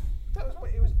 That was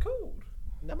what it was called.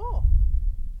 Nemo.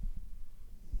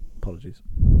 Apologies.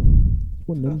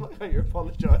 One I of them. like how you're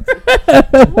apologising.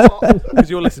 What? Because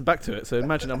you'll listen back to it, so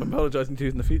imagine I'm apologising to you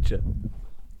in the future.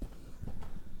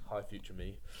 Hi, future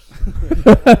me.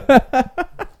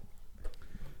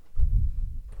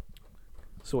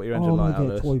 Sort your Oh, engine I'm light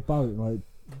gonna out, get a Lewis. toy boat and like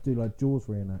do like Jaws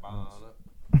reenactments.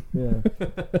 Yeah.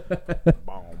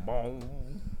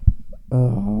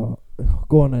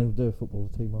 Go on then, we'll do a football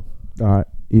team off. All right.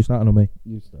 You starting on me?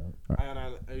 You start. Hang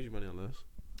on, who's your money on this?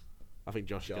 I think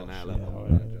Josh is going to nail it. yeah, Oh,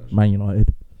 alright. yeah, Josh. Man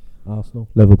United, Arsenal,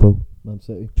 Liverpool, Man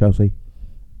City, Chelsea,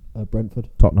 Brentford,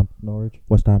 Tottenham, Norwich,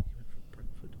 West Ham,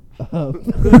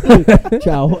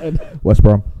 Charlton, West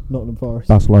Brom, Nottingham Forest,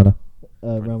 Barcelona,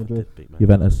 Real Brentford Madrid, did beat Man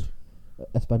Juventus,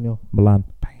 Espanyol, Milan,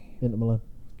 Inter Milan,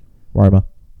 Roma,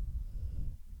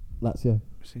 Lazio,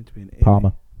 We seem to be in Italy.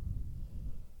 Parma,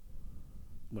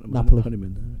 What am Napoli.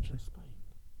 Honeymoon there, actually.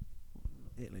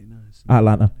 Italy, no. it's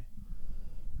Atlanta.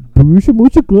 Borussia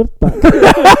Mönchengladbach,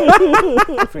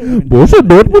 Borussia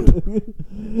Dortmund,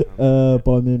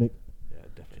 Bayern Munich, Yeah,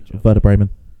 definitely Josh. Werder Bremen,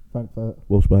 Frankfurt,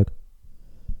 Wolfsburg,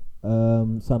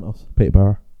 Santos,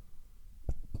 Peterborough.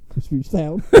 Ipswich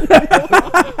Town,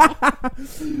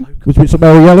 Which bit some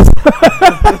Mary Yellows?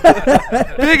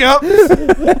 Big ups! Do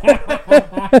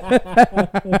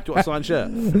you want a signed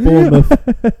shirt? Bournemouth,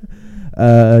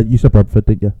 You said Bradford,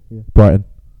 didn't you? Yeah. Brighton,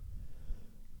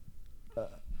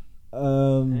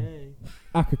 Hey.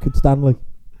 Accrington Stanley,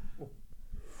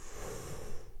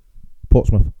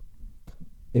 Portsmouth,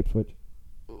 Ipswich,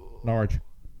 Norwich,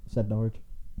 said Norwich,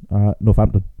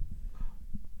 Northampton,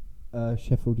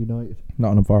 Sheffield United,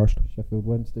 Nottingham Forest. Sheffield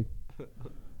Wednesday,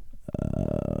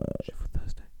 Sheffield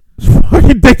Thursday.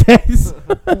 Fucking dickheads.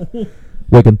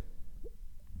 Wigan.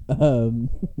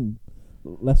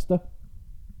 Leicester,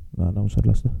 No one said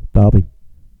Leicester. Derby.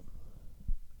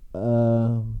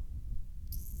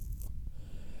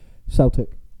 Celtic,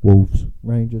 Wolves.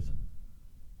 Rangers,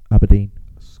 Aberdeen.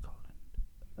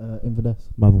 Scotland. Inverness,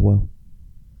 Motherwell.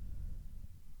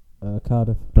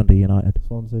 Cardiff, Dundee United.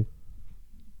 Swansea.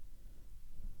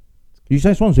 Did you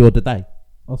say Swansea or did they?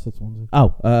 I said Swansea.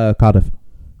 Oh, Cardiff.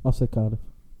 I said Cardiff.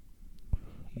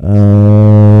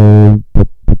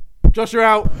 Josh, you're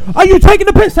out. Are you taking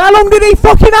the piss? How long did he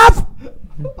fucking have?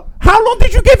 How long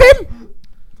did you give him?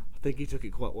 I think he took it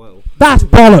quite well. That's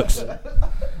bollocks.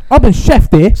 I've been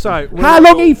chefed here. So, How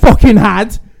long he fucking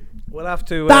had? We'll have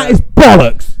to. That is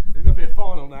bollocks. It's gonna be a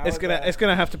final now. It's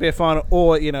gonna have to be a final,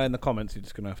 or in the comments, you're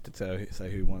just gonna have to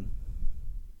say who won.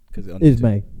 Because It's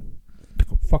me.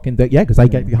 Fucking yeah, because they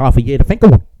gave you half a year to think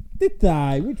of one. Did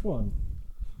they? Which one?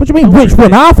 What do you mean? Which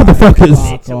one? Half of the fuckers.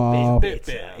 Fuck off.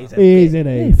 He's Isn't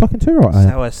Yeah, he? you fucking too right.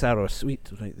 I am. sour, sweet.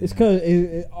 Right It's because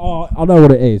I know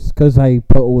what it is. Because they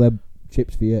put all them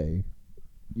chips for you.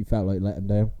 You felt like let them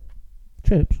down.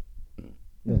 Chips.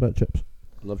 Yeah. About chips.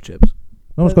 Love chips.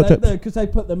 No one's got chips. Because they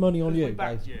put the money on you.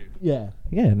 Back you. Yeah.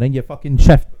 Yeah, and then you fucking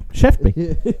chefed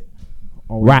me.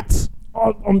 Rats.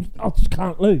 I just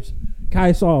can't lose.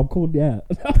 KSI, I'm calling you out.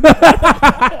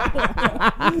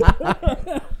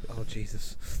 Oh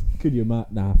Jesus! Could you,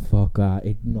 Matt? Nah, fuck that.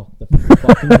 He'd knock the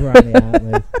fucking granny out of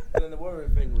me. And then the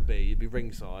worrying thing would be, you'd be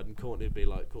ringside, and Courtney would be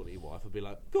like, Courtney's wife would be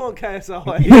like, "Go on,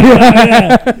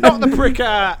 KSI, Not the prick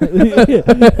out.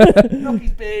 knock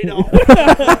his beard off."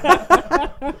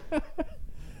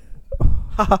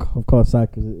 Of course,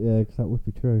 that because that would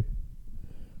be true.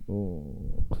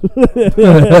 Oh. I'll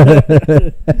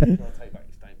take back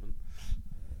your statement.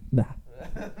 Nah.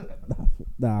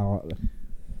 Nah.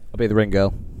 I'll be the ring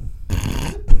girl.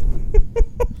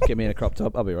 Get me in a crop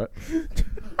top. I'll be right. You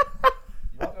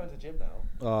are going to gym now.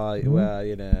 Well,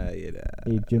 you know,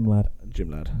 Hey, gym lad.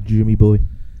 gym lad. Jimmy boy.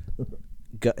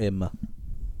 Got him.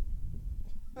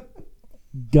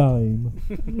 Game.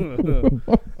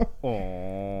 Aww.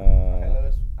 Okay,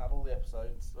 Lewis, have all the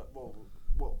episodes.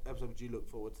 What episode would you look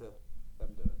forward to them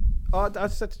doing? I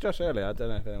said to Josh earlier, I don't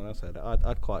know if anyone else said it,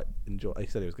 I'd quite enjoy, he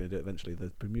said he was going to do it eventually,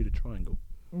 the Bermuda Triangle.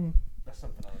 That's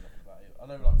something I know about you. I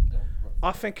know, like,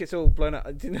 I think it's all blown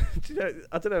out. Do you know,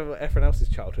 I don't know what everyone else's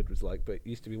childhood was like, but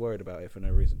used to be worried about it for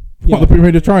no reason. What, the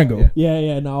Bermuda Triangle?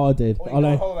 Yeah, no, I did. Well, I you go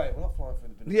on know. holiday. We're not flying for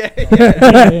the Yeah.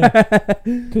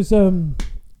 Because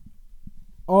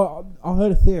I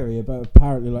heard a theory about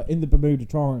apparently like in the Bermuda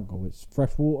Triangle it's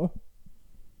fresh water,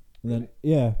 and then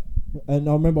and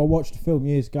I remember I watched a film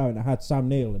years ago and it had Sam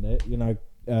Neill in it. You know,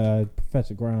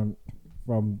 Professor Grant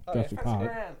from Jurassic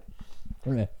Park.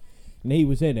 Yeah, and he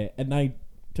was in it, and they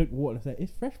took the water and said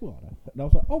it's fresh water, and I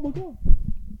was like, oh my god.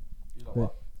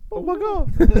 Oh my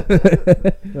god.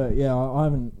 But yeah, I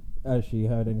haven't actually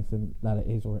heard anything that it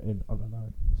is or it isn't. I don't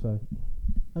know. So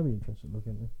I'd be interested in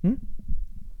looking at it.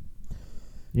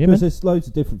 Yeah, Because man. there's loads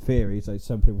of different theories. Like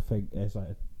some people think there's like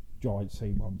a giant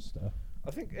sea monster.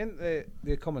 I think in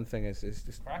the common thing is it's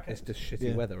just shitty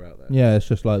Yeah. weather out there. Yeah, it's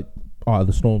just like out of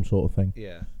the storm sort of thing.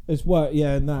 Yeah. As well,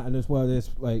 and as well there's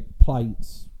like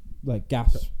plates, like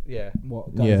gas, Yeah.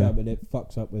 what goes Yeah. up and it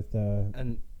fucks up with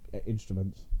And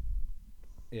instruments,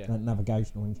 yeah.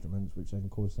 navigational instruments, which then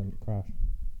cause them to crash.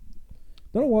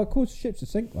 Don't know why it causes ships to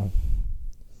sink though.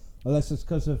 Unless it's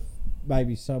because of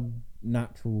maybe some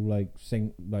natural boat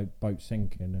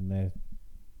sinking and they're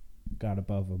going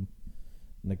above them,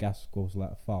 and the gas causes a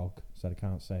lot of fog, so they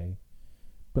can't see.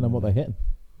 But then what they hitting?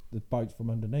 The boats from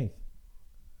underneath.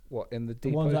 What, in the The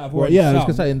deep ones ocean? that have Well, already yeah, I was sunk.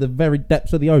 gonna say in the very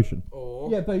depths of the ocean.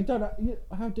 Or Yeah, but you don't know,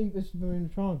 how deep is the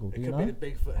Bermuda Triangle? Do it you could know? be the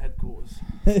Bigfoot headquarters.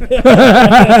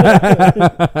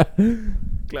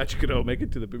 Glad you could all make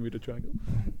it to the Bermuda Triangle.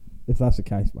 If that's the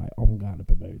case, mate, I'm going to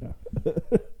Bermuda.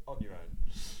 On your own.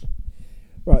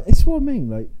 Right, it's what I mean.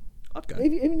 Like, I'd go.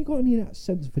 haven't you got any of that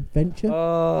sense of adventure?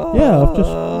 Yeah, I've just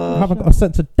haven't got a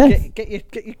sense of death. Get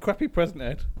your crappy present,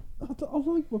 Ed. I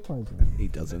like my present. He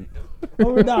doesn't.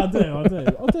 Oh, no, I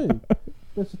do.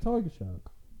 There's a tiger shark.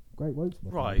 Great whites. my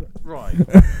Right, favourite.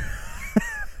 right.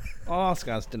 I'll ask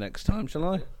Asda next time, shall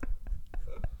I?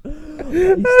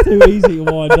 It's too easy to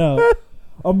wind up.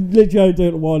 I'm literally doing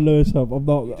it to wind Lewis up. I'm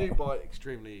not. You do bite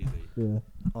extremely easy. Yeah.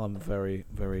 I'm very,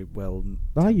 very well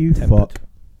Are you tempered. fuck?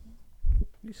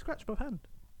 You scratched my hand.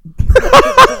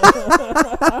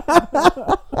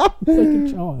 Like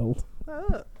a child.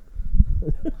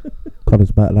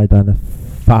 Connor's about to lay down a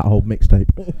fat old mixtape.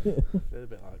 They're a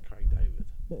bit like Craig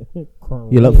David.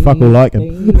 You look fuck all like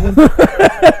him.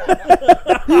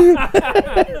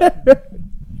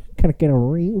 Can I get a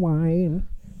rewind?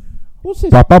 What's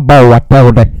this? Papa Bo, I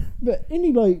told you. But isn't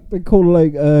he like been called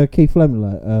like Keith Fleming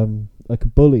like a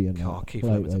bully and Oh, that Keith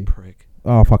Fleming's a lately? prick.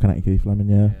 Oh, fucking hate Keith Fleming,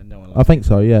 yeah. No one I likes think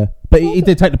so, yeah. But he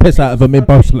did take the piss out of him in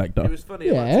Bow Selector. It was funny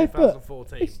in Yeah, like but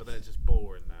 2014, but then it's just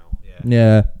boring now. Yeah.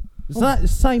 Yeah. It's that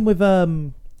same with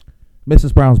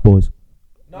Mrs. Brown's Boys.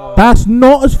 No, That's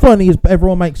not as funny as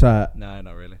everyone makes out. No,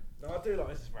 not really. no, I do like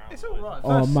Mrs. Brown. It's all right.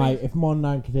 Oh, First mate, if my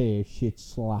nan could hear, she'd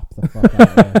slap the fuck out of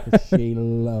her. 'Cause she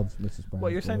loves Mrs. Brown.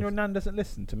 What, you're saying your nan doesn't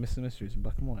listen to Mr. Mysteries in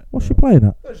black and white? What's she playing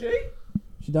at? Does she?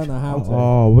 She don't know how to.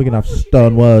 Oh, we're gonna have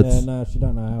stern words. Yeah, no, she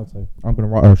don't know how to. I'm gonna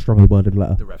write her a strongly worded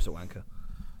letter. The ref's a wanker.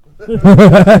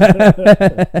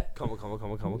 Come on.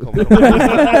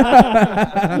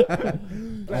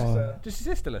 Bless her. Does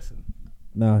your sister listen?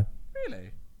 No.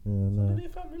 Really? Yeah, no. Did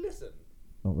your family listen?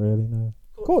 Not really, no.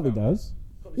 Courtney does.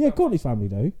 Yeah, Courtney's family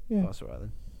do. Yeah. That's alright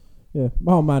then. Yeah.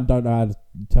 My old man don't know how to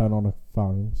turn on a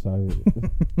phone, so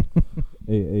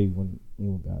he wouldn't be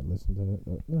able to listen to it.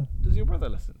 But no. Does your brother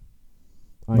listen?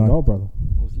 I ain't No. got a brother.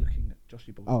 I was looking at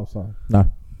Joshy Boy. Oh, sorry. No.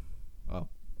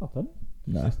 Nothing.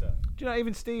 No. Do you know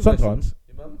even Steve Sometimes. listens?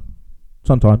 Your mum?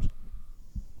 Sometimes.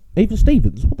 Even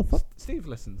Stevens. What the fuck? Steve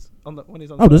listens when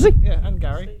he's on. Oh, does he? Yeah, and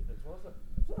Gary.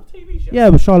 A TV show. Yeah,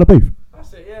 with Shia LaBeouf.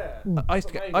 That's it. Yeah. I used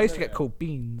to get called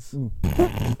Beans.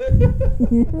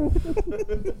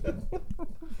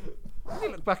 When you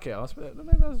look back at it,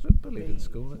 maybe I was bullied in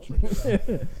school. Actually.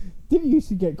 Didn't you used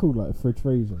to get called like fridge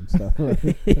freezer and stuff?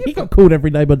 He got called every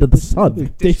name under the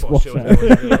sun. Dishwasher. So, no,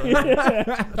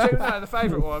 the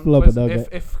favourite one Flubber was nugget.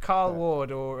 if Carl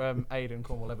Ward or Aidan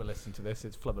Cornwall ever listen to this,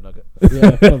 it's Flubber Nugget.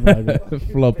 Yeah, something like that.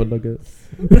 Flubber nuggets.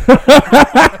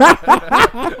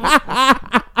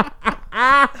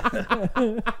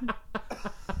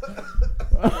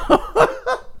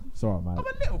 It's alright, mate. I'm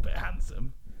a little bit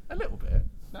handsome. A little bit.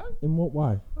 No? In what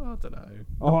way? Oh, I don't know.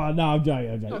 Oh, no, I'm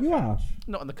joking. You are.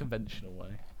 Not in the conventional way.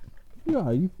 You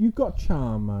are. You've got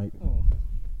charm, mate. Oh,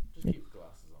 Just keep the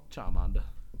glasses on. Charmander.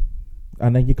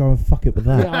 And then you go and fuck it with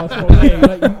that. Yeah, that's what I mean.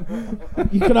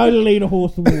 Like, you can only lead a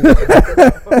horse to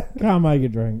water. Can't make a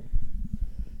drink.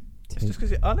 It's just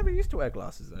because I never used to wear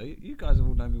glasses though. You guys have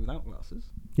all known me without glasses.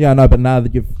 Yeah, I know, but now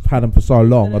that you've had them for so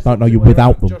long, I don't know you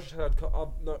without them. Josh had,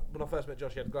 when I first met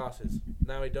Josh, he had glasses.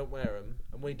 Now he don't wear them,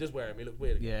 and when he does wear them, he looks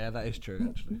weird. Yeah, that is true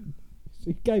actually. So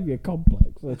he gave you a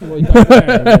complex. That's what you don't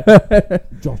wear.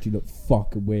 Josh, you look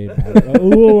fucking weird, mate. Like,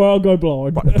 oh, I'll go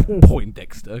blind.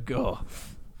 Poindexter, go.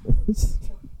 I've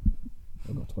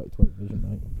got 20/20 vision,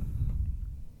 mate.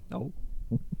 No.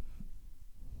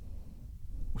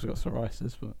 Also got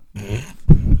psoriasis, but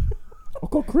I've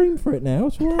got cream for it now.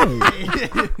 It's alright.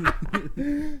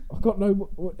 I've got no.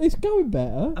 It's going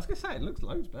better. I was gonna say it looks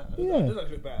loads better. Yeah. It does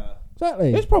actually look better.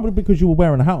 Exactly. It's probably because you were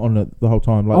wearing a hat on it the whole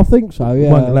time. Like, I think so. you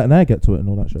weren't Yeah. letting air get to it and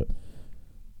all that shit.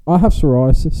 I have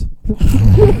psoriasis.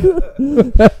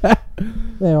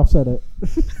 There, I've said it.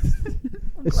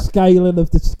 The scaling of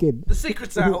the skin. the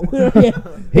secret's out. Yeah.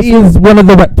 He is one of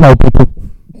the reptile people.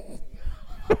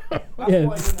 That's Yeah.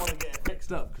 why he didn't want to get it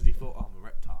fixed up because he thought, oh, I'm a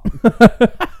reptile.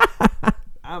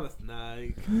 I'm a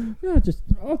snake. Yeah,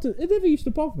 it never used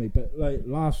to bother me, but like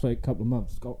last couple of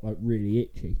months, it's got like really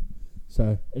itchy.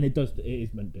 So, and it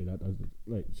is meant to do that, doesn't it?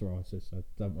 Like psoriasis. So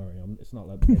don't worry, it's not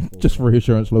like Just for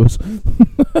reassurance, Lewis.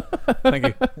 Thank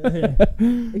you.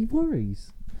 He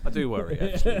worries. I do worry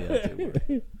actually. Yeah, I do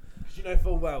worry. Because you know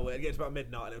full well when it gets about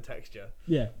midnight and it'll text you.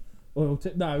 Yeah. Well,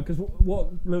 no, because what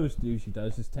Lewis usually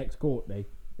does is text Courtney.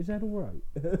 Is that all right?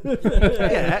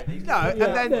 Yeah, no, and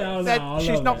then, Yeah, I then love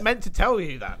she's not it. meant to tell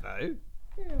you that though.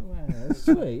 Yeah, well, it's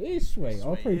sweet. It's sweet.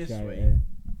 I appreciate sweet. it.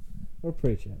 I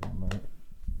appreciate it, mate.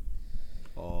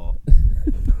 Oh,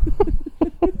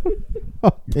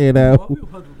 You why know. are we all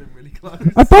huddled in really close?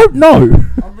 I don't know.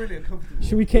 I'm really uncomfortable.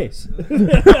 Should we kiss?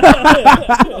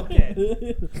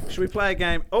 Should we play a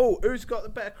game? Oh, who's got the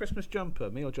better Christmas jumper,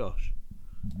 me or Josh?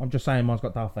 I'm just saying mine's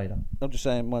got Darth Vader. I'm just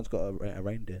saying, mine's got a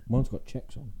reindeer. Mine's got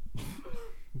checks on.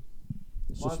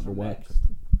 It's just for work.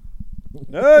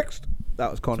 Next, that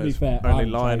was To be Connor's fair, I only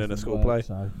haven't line changed in a from school work, play.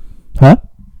 So, Huh?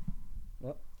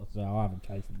 so I haven't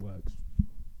changed from work.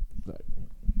 So,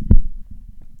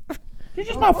 You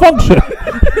just malfunction.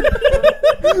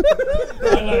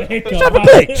 I know hiccup. Just have a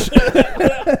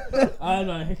glitch. I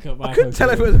know hiccup. I couldn't tell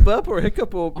if it was a burp or a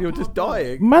hiccup or you were just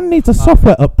dying. Man needs a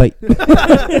software update.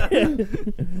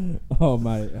 Oh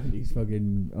mate, he's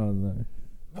fucking. Oh no.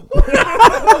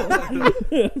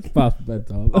 It's past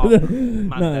bedtime.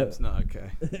 That's not okay.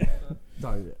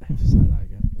 Don't ever say that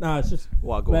again. No, it's just.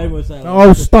 Well, go They on. were saying,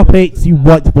 Oh, stop it, you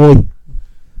white boy.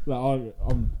 Like,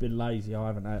 I've been lazy. I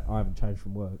haven't changed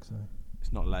from work, so.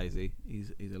 It's not lazy.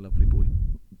 He's a lovely boy.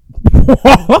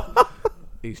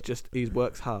 He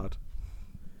works hard.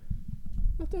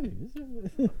 I do.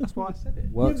 That's why I said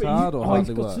it. Works hard or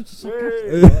hardly works?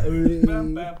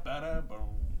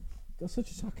 Got such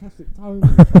a sarcastic tone. All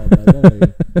the time, though,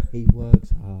 doesn't he? He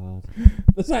works hard.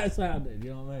 That's how it sounded.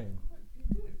 You know what I mean?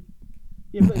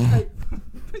 Yeah, but it's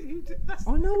like,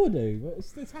 I know I do, but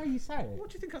it's how you say it. What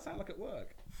do you think I sound like at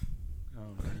work?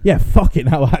 Yeah, fucking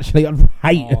hell. Actually, I'd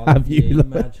hate to have you.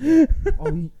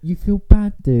 Imagine. You feel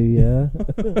bad, do you?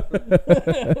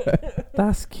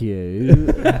 That's cute.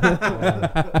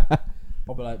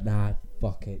 I'll be like, nah,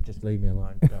 fuck it, just leave me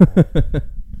alone.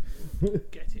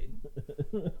 Get in.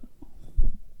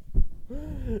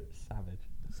 Savage.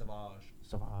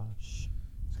 Savage.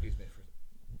 Excuse me for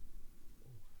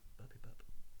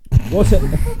What's it?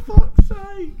 fuck's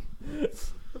sake.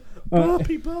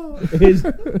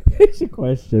 Here's a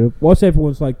question. What's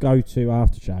everyone's like go-to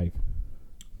aftershave?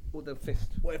 Or the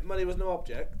fist. What if money was no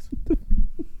object?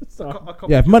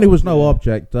 Yeah, if money was no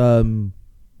object,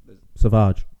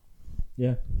 Savage.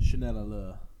 Yeah. Chanel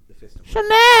Allure. The fist.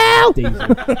 Chanel!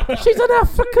 Diesel. She's an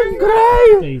African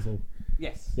grey! Diesel.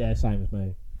 Yes. Yeah, same as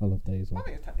me. I love Diesel. I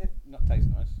think it not tastes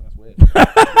nice. That's weird.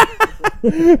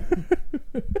 It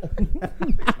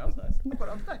smells nice. I've got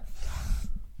it on today.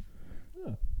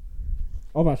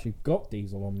 I've actually got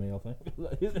Diesel on me, I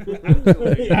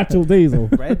think. Actual Diesel.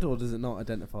 Red, or does it not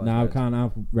identify as No, I red? can't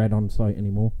have red on site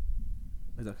anymore.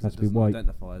 Is that 'cause Has it to be doesn't white.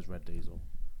 identify as red diesel?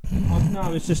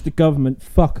 No, it's just a government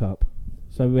fuck up.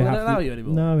 So we Well, have they don't to. allow you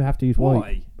anymore? No, we have to use Why?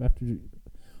 white. We have to.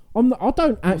 I don't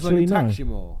Because they actually can know. tax you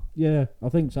more. Yeah, I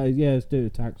think so. Yeah, let's do a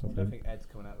tax. I I don't think. think Ed's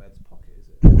coming out of Ed's pocket, is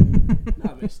it?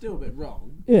 No, but it's still a bit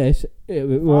wrong. Yeah,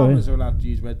 well, Farmers are allowed to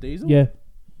use red diesel. yeah.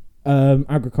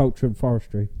 Agriculture and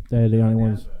forestry. They're the only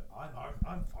ones.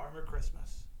 I'm Farmer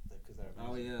Christmas. Because they're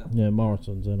Oh yeah. Yeah,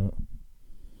 Morrison's in it.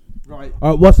 Right.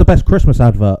 What's the best Christmas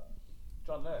advert?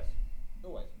 John Lewis.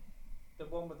 Always. The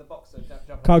one with the boxer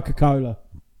jumping. Coca-Cola.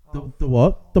 The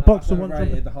what? The boxer one.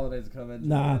 Rated, the holidays are coming.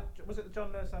 Nah. Was it the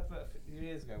John Lewis advert a few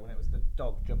years ago when it was the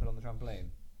dog jumping on the trampoline?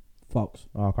 Fox.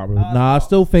 Oh, I can't remember. Ah, Nah, I Fox.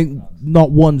 still think Fox.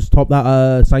 not one's top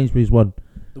that Sainsbury's one.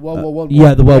 The World War One. yeah,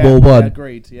 one. the World War One. Yeah,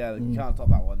 agreed. Yeah, you can't top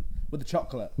that one with the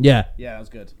chocolate. Yeah. Yeah, that was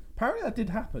good. Apparently that did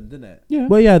happen, didn't it? Yeah.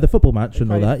 Well, yeah, the football match They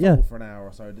and all played that. Yeah. football for an hour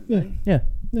or so, didn't Yeah. they? Yeah.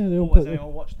 Yeah, they all Always, put. they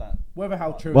all watched that. Whether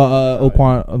how true. Well, it is, all I don't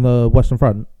quiet on the Western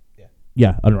Front. Yeah.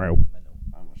 Yeah, unreal. Mental.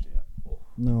 know. I watched it, yeah.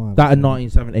 No, That and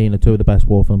 1917 are two of the best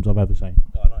war films I've ever seen.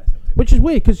 Oh, nice. Which is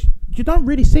weird because you don't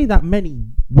really see that many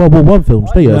World War One films,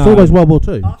 do you? It's No. always World War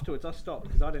Two. Afterwards, I stopped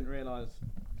because I didn't realise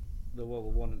the World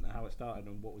War One and how it started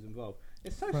and what was involved.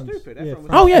 It's so France. stupid. Yeah, Everyone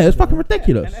was Oh yeah, it's fucking and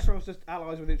ridiculous. everyone was just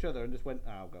allies with each other and just went,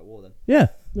 "Oh, I'll go to war then." Yeah.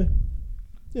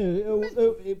 Yeah,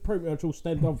 it pretty much all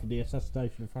stemmed on from the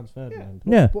assassination of Franz Ferdinand.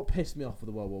 Yeah. What pissed me off with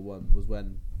the World War One was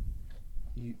when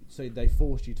they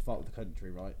forced you to fight with the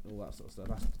country, right? All that sort of stuff.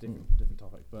 That's a different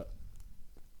topic. But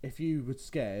if you were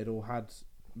scared or had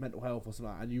mental health or something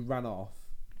like that and you ran off,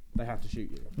 they had to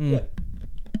shoot you. Mm. Yeah.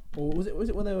 Or was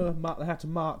it when they had to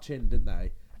march in, didn't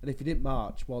they? And if you didn't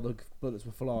march while the bullets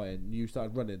were flying, and you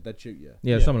started running, they'd shoot you.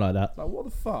 Yeah, Yeah. something like that. Like what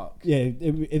the fuck? Yeah,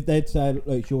 if they'd say, look,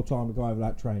 it's your time to go over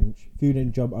that trench. If you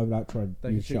didn't jump over that trench, They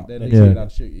you could shoot. shot. They'd They'd literally Yeah. allowed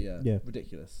to shoot you. Yeah. Yeah.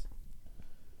 Ridiculous.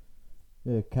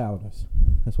 Yeah, cowardice.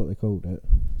 That's what they called it.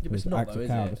 Yeah, but it's not Acts though, of is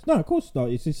cowardice. it? No, of course not.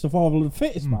 It's the survival of the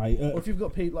fittest, mate. Or if you've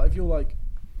got people, like if you're like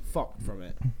fucked from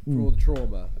it, for Mm. all the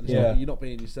trauma, and it's Yeah. like you're not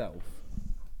being yourself,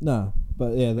 no,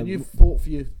 but yeah, and you've fought for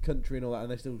your country and all that,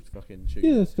 and they still fucking shoot. yeah,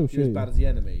 you. they're still You're as shooting. bad as the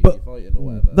enemy. But- You're fighting or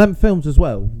whatever. Them films as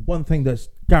well. One thing that's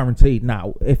guaranteed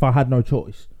now, if I had no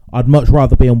choice, I'd much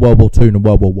rather be in World War Two than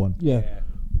World War One. Yeah,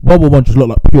 World War One just looked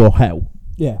like pure hell.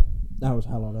 yeah, that was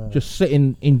hell on earth. Just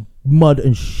sitting in mud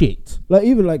and shit. like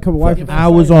even like come away Fucking from.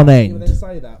 hours say on that, end. Even they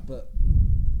say that, but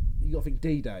you got to think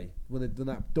D-Day when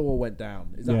that door went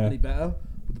down. Is that Yeah. any better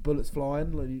with the bullets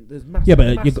flying? Like, there's massive Yeah, but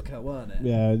you massacre, weren't it?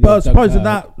 Yeah, But I suppose in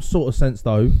that sort of sense,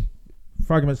 though,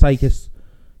 for argument's sake,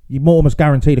 you're more almost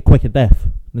guaranteed a quicker death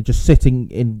than just sitting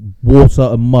in water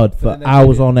and mud But for then they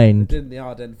hours did it- on They end. did in the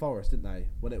Ardennes forest, didn't they?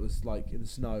 When it was like in the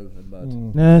snow and mud.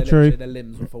 Mm. Yeah, They true. literally- Their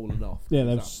limbs were falling off. Yeah,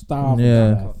 they're That- starving. Yeah.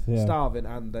 to death, yeah. Starving,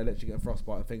 and they literally get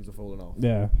frostbite and things were falling off.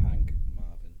 Yeah. Hank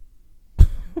Marvin.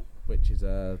 Which is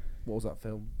what was that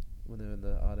film when they were in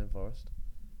the Ardennes forest?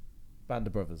 Band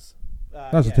of Brothers.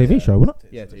 That's a TV show, wasn't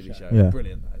Yeah, TV show. Yeah.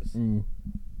 Brilliant that is. Mm.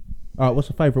 Alright, what's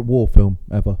your favourite war film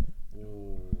ever?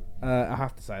 I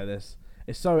have to say this.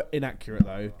 It's so inaccurate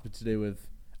though to do with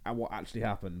what actually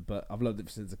happened, but I've loved it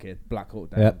since a kid. Black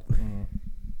Hawk Down. Yep.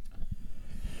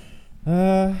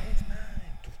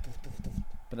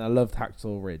 But I loved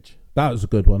Hacksaw Ridge. That was a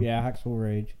good one. Yeah, Hacksaw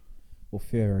Ridge or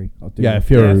Fury. I do Yeah, love-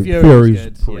 Fury. Yeah, Fury was Fury's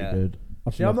good, pretty yeah. good.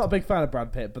 I've See, I'm loved not a it. big fan of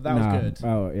Brad Pitt, but that Nah. was good.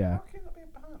 Oh yeah. How can you not be a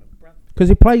fan of Brad Pitt? Because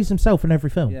he plays himself in every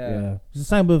film. Yeah. Yeah. It's the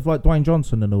same with like Dwayne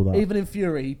Johnson and all that. Even in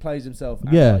Fury, he plays himself.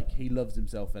 And, Yeah. like, he loves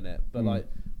himself in it. But Mm. like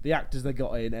the actors they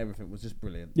got in, everything was just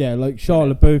brilliant. Yeah, like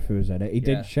Charlotte Booth who was in it. He Yeah.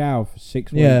 didn't shower for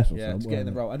 6 Yeah. weeks or Yeah, something. to get in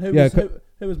the wasn't role. And Yeah,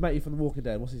 who was matey from The Walking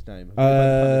Dead? What's his name?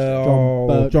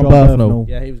 John John Bernthal. Bernthal.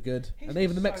 Yeah, he was good. He's and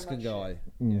even the so Mexican much guy. shit.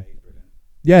 Mm. Yeah, he's brilliant.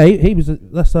 Yeah, he was.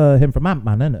 That's him from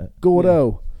Ant-Man, isn't it?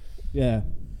 Gordo. Yeah.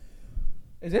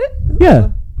 Is it?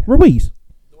 Yeah, Ruiz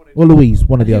or Louise,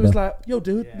 one of the He other. was like, yo,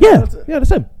 dude. Yeah, that's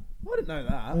him. I didn't know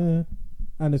that.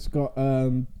 And it's got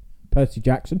Percy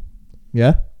Jackson.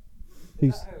 Yeah.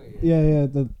 Who's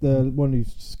the one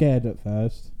who's scared at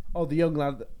first. Oh, the young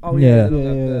lad. Oh, Yeah. yeah. the Yeah,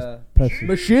 young yeah, lad, that's Percy.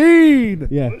 Machine.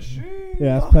 Yeah.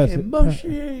 Yeah, that's Fucking Percy.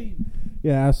 machine.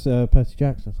 Yeah, that's Percy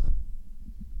Jackson.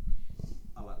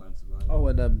 I like Lonesome Ryan. Oh,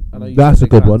 and I know you That's said a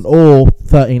good fans. one. Or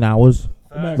 13 Hours.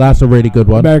 That's a really good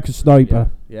one. American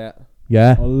Sniper. Yeah.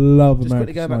 Yeah. I love Just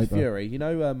quickly American going back to Sniper. Fury. You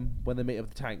know when they meet up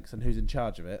with the tanks and who's in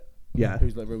charge of it? Yeah.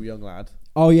 Who's like a real young lad?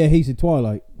 Oh yeah, he's in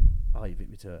Twilight. Oh, you beat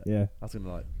me to it. Yeah. I was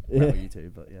gonna like Yeah. rattle you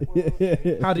two, but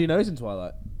yeah. How do you know he's in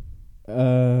Twilight?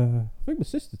 I think my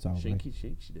sister told me.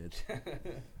 She did.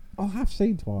 I have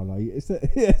seen Twilight.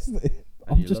 Yes.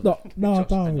 I'm you just love not. No, I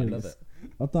don't. You love it.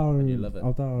 I don't. you love it.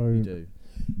 I don't. You do.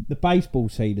 The baseball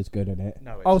scene is good in it.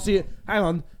 No, it's Oh, so you, hang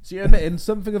on. So you're admitting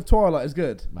something of Twilight is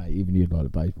good? Mate, even you'd like the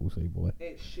baseball scene, boy.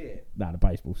 it's shit. Nah, the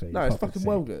baseball scene. No, is it's fucking sick.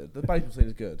 well good. The baseball scene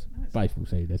is good. Baseball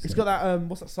scene. Is It's sick. got that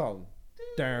what's that song?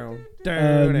 Down,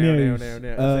 down, down, Muse. down,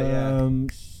 down, down.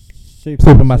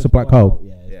 Supermassive Black Hole.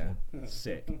 Yeah. Yeah,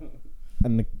 sick.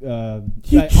 And the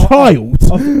You they- child.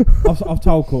 I've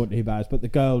told Courtney about it, but the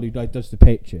girl who like, does the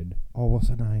pitching. Oh, what's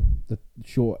her name? The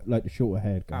shorter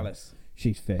haired girl. Alice.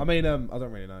 She's fit. I mean, I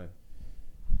don't really know.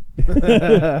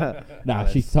 Nah,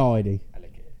 Alice. she's tidy.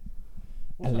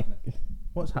 I like it.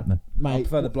 What's happening? I Mate,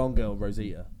 prefer the blonde girl,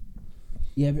 Rosita.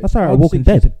 yeah, but That's her I at Walking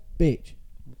think she's Dead. a bitch.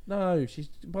 No, she's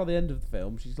by the end of the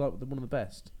film, she's like one of the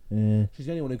best. Yeah, She's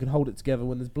the only one who can hold it together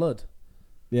when there's blood.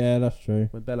 yeah, that's true.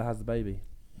 When Bella has the baby.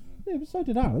 Yeah, but so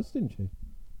did Alice, didn't she?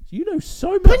 You know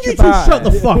so much Can you about just shut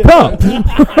it. the fuck up?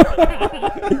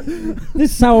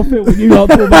 This is how I feel when you lot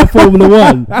talk about Formula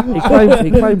One. he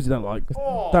claims he don't like it,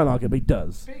 but he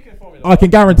does. Speaking of Formula I can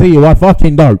guarantee you, I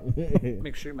fucking don't.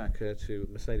 Mick Schumacher to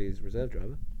Mercedes reserve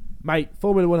driver. Mate,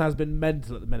 Formula One has been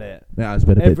mental at the minute. Yeah, it's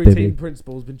been a Every bit team divvy.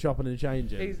 principal's been chopping and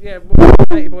changing. He's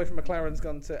matey boy from McLaren's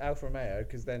gone to Alfa Romeo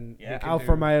because then Yeah, he can Alfa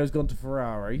do- Romeo's gone to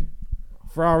Ferrari.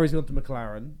 Ferrari's gone to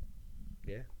McLaren.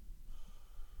 Yeah.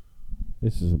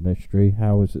 This is a mystery.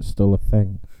 How is it still a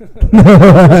thing?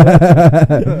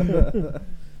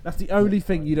 That's the only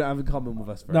thing you don't have in common with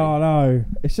us, Freddie. No.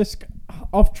 It's just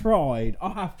I've tried. I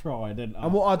have tried, and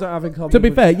And what I don't have in common To be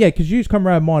with fair, yeah, because you come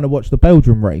round mine and watch the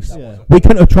Belgium race. Yeah. We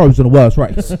couldn't have chosen a worse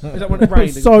race. is that when it It rained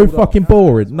was and so cooled off. fucking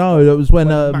boring. No, that was when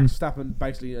Max Verstappen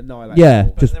basically annihilated yeah, them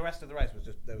all. But just the rest of the race was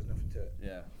just there was nothing to it.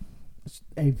 Yeah. It's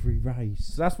every race.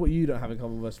 So that's what you don't have in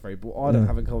common with us three. But what I don't Yeah.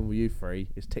 have in common with you three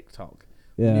is TikTok.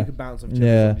 You Yeah. can bounce off each other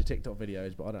Yeah. on your TikTok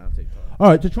videos, but I don't have TikTok. all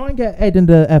right. To try and get Ed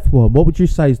into F1, what would you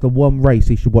say is the one race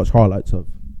he should watch highlights of?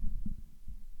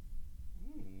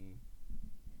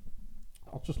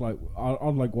 I just like I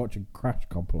like watching crash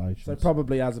compilations. So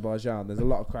probably Azerbaijan. There's a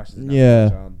lot of crashes in Yeah.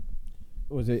 Azerbaijan.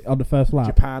 was it on the first lap?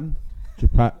 Japan.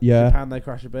 Japan, yeah. Japan, they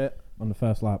crash a bit. On the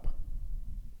first lap.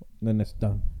 And then it's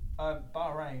done.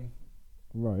 Bahrain.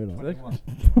 Right. Like. 21.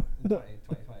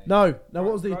 2020. No, what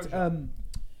was the Grosjean.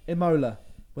 Imola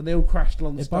when they all crashed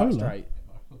along the start Ebola? straight?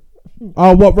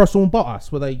 Oh, what Russell and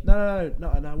Bottas were they? No, it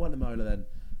wasn't Imola then.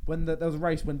 When there was a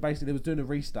race when basically they was doing a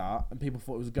restart and people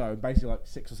thought it was a go, and basically like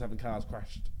 6 or 7 cars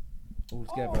crashed all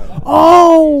together.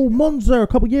 Oh, Monza a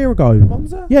couple of years ago.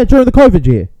 Monza? Yeah, during the COVID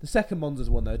year. The second Monza's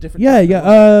one though, different. Yeah, yeah.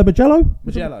 Magello.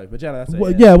 Magello, that's it.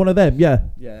 Well, yeah, one of them. Yeah,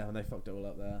 Yeah, and they fucked it all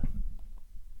up there.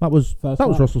 that was First that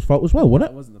was lap. Russell's fault as well, wasn't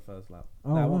That it? wasn't the first lap.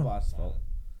 Oh, no, it wasn't wow. Bottas' fault.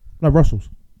 No, Russell's.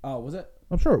 Oh, was it?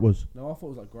 I'm sure it was. No, I thought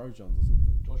it was like Grosjean's or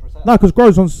something. George Russell. No, because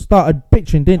Grosjean started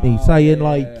bitching, didn't he? Oh, Saying yeah,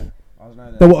 like, yeah. I don't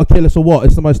know they want to kill us or what?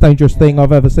 It's the most dangerous thing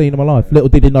I've ever seen in my life. Little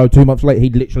did he know, 2 months later,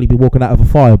 he'd literally be walking out of a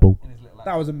fireball. In his little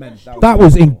That was immense. That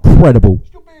was incredible.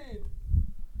 Stupid.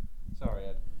 Sorry,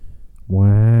 Ed.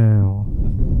 Wow.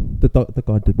 The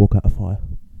guy did walk out of fire.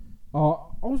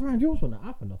 Oh, I was around yours when that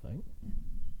happened. I think.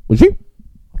 Was you?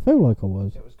 I feel like I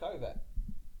was. It was Kovet.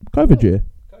 COVID year.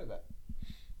 Kovet.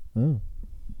 Oh.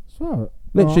 So.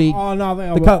 Literally, Oh no, I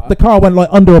The think car, the car went like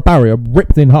under a barrier,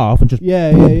 ripped in half, and just. Yeah.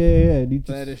 And he They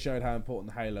just, just showed how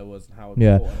important the Halo was and how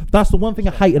Yeah. important. That's the one thing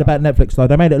I hated about Netflix, though.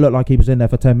 They made it look like he was in there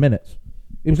for 10 minutes.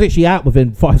 He was literally out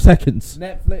within 5 seconds.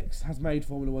 Netflix has made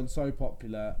Formula One so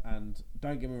popular, and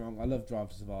don't get me wrong, I love Drive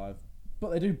to Survive, but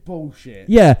they do bullshit.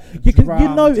 Yeah, you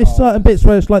notice certain bits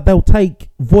where it's like they'll take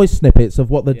voice snippets of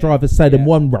what the Yeah, driver said in yeah,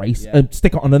 one race yeah. and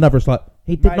stick it on another. It's like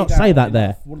he did Made not say out that in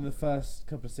there. One of the first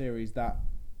couple of series that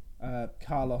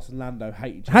Carlos and Lando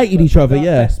hated Hated each other, They're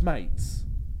yeah. best mates.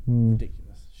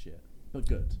 Ridiculous shit, but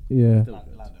good. yeah, Still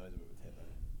good. Lando is a bit of a tip,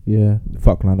 though. yeah,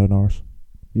 Fuck Lando Norris.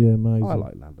 yeah, amazing. I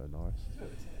like Lando Norris.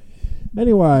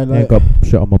 Anyway, Yeah, like, got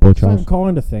shit on my boy same Charles.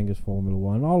 kind of thing as Formula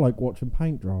One. I like watching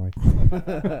paint dry.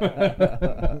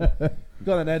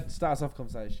 Go on then, Ed. Start us off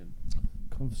conversation.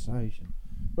 Conversation.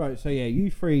 Right, so yeah,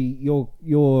 you three,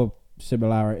 your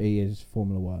similarity is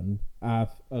Formula One. Us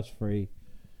three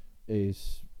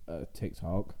is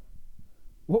TikTok.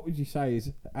 What would you say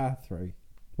is our three?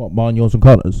 What, mine, yours, and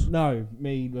Connor's? No,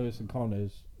 me, Lewis, and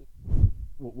Connors.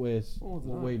 What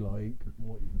we like,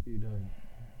 what you doing?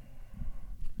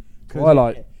 What I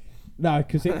like. No,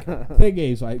 because thing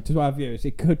is, like, to our viewers,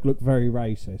 it could look very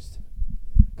racist.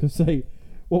 Because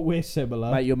what we're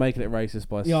similar. Mate, you're making it racist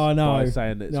by Yeah, I know. by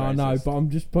saying it's No, racist. I know, but I'm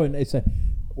just putting it's a.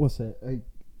 What's it?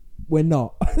 We're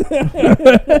not.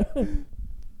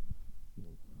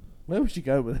 Where would you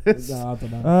go with this? No, I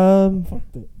don't know.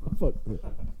 Fucked Fuck it.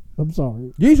 I'm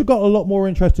sorry. You've got a lot more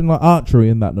interest in like archery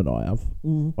in that than I have.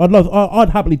 Mm. I'd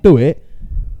happily do it,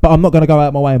 but I'm not going to go out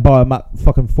of my way and buy a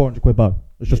fucking 400 quid bow.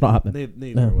 It's just not happening.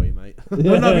 Neither are we, mate. Well,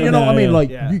 no, but you know what I mean? Like,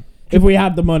 Yeah. If we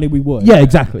had the money, we would. yeah,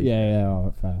 exactly. Yeah, all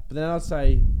right, fair. But then I'd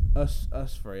say us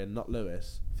three and not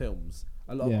Lewis films.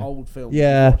 A lot Yeah. of old films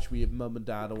Yeah. you watch with your mum and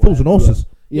dad or Fools and whatever. horses,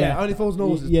 Yeah, only Fools and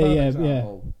Horses. Yeah, perfect yeah,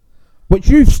 example. which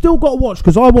you've still got to watch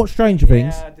because I watch Stranger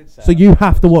Things, Yeah, I did say so that. you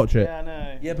have to watch it. Yeah, I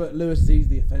know. Yeah, but Lewis sees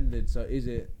the offended, so is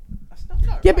it? That's not, no,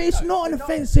 Yeah, but no, it's no, not an they're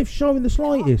offensive show in the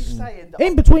can't be slightest. saying that In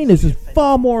I'm Between Us is offended.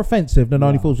 far more offensive than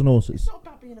Only No. Fools and Horses. It's not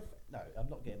about being no, I'm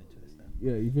not getting into this now.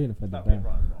 Yeah, you've been offended. About being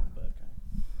right and wrong, but okay.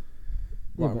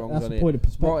 Yeah, Right but and wrong's that's only the point of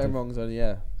perspective. right and wrong's only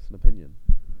it's an opinion.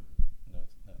 No,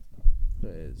 it's not.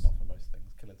 It is. Not for most things.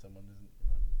 Killing someone isn't.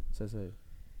 Says who?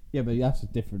 Yeah, but that's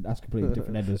a completely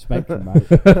different end of the spectrum, mate.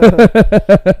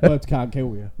 Words can't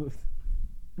kill you.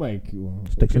 Wait, well,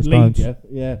 Sticks it and could lead stones.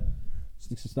 you. Yeah.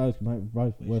 Sticks and stones can make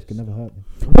both. Words can never hurt me.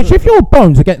 Which, if your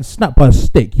bones are getting snapped by a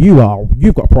stick, you've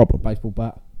got a problem. Baseball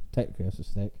bat. Technically, that's a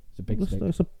stick. It's a big stick.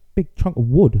 It's a big chunk of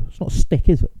wood. It's not a stick,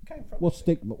 is it? Came from. What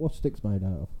stick's made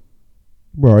out of?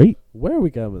 Right. Where are we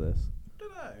going with this? I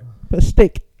don't know. But a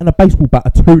stick and a baseball bat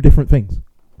are two different things.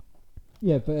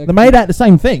 Yeah, but They're made out of the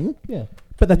same thing, Yeah,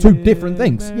 but they're two different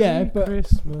things. Yeah, but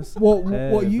Christmas.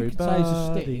 what you could say is a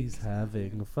Everybody's stick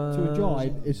having fun. to a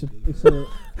giant. It's a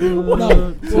no. What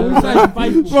we say is a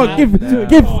baseball Right, bat give to a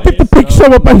give giant. the big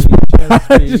show a baseball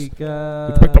bat. Just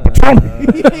Expect a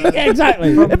patron. Yeah,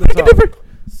 exactly. From They're the fucking top. different.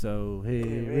 So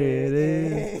here it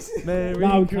is. Merry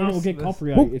No, we can't. We'll get Christmas.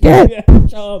 copyrighted. Well, yeah.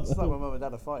 Shut up. It's like my mum and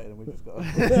dad are fighting, and we just got.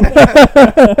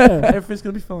 Everything's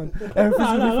gonna be fine. Everything's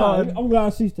gonna be fine. I'm gonna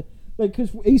ask you,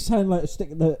 because he's saying like a stick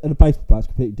and a baseball bat's a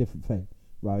completely different thing,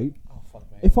 right? Oh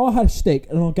fuck me. If I had a stick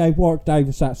and I gave Warwick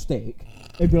Davis that stick,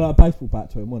 it'd be like a baseball bat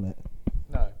to him, wouldn't it?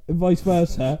 No. And vice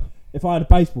versa, if I had a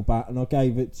baseball bat and I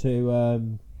gave it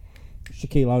to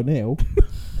Shaquille O'Neal,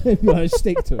 it'd be like a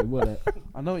stick to him, wouldn't it?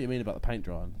 I know what you mean about the paint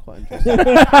drying. Quite interesting. Do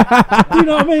you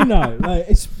know what I mean? No, like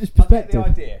it's I get perspective. the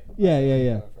idea.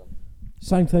 Yeah.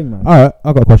 Same thing, man. All right,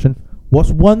 I've got a question. What's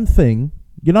one thing,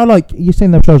 like you've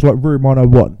seen them shows like Room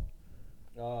 101?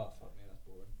 Oh fuck me, that's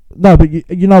boring. No,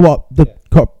 but you know what? The Yeah.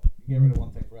 cop. Get rid of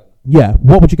one thing forever. Yeah,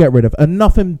 what would you get rid of? And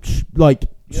nothing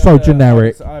so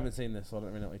generic. I haven't seen this, so I don't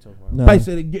really know what you're talking about. No.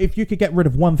 Basically, if you could get rid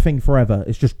of one thing forever,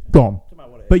 it's just gone. Doesn't matter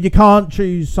what it is. But you can't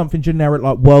choose something generic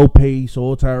like world peace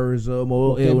or terrorism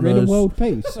or Get rid of illness. world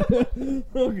peace.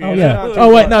 Oh yeah.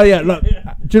 Oh wait, no, yeah. Look, do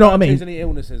you know what I mean? Choose any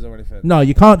illnesses or anything? No,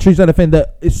 you can't choose anything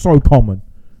that is so common.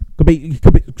 It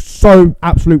could be so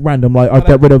absolute random. Like I'd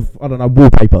get rid of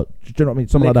wallpaper. Do you know what I mean?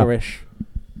 Something like that. Licorice.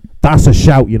 That's a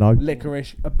shout, you know.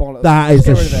 Licorice. A bonnet. That is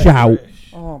Get a rid of it. shout.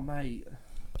 Oh mate,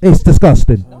 It's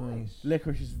disgusting.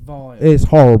 licorice is vile. It's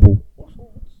horrible.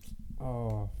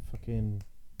 Oh, fucking.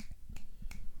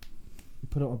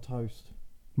 Put it on toast.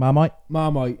 Marmite.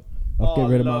 Marmite. I'll get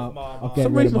rid of Marmite. I'll For get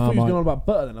some rid of reason I thought you was going on Marmite. about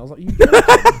butter then. I was like, you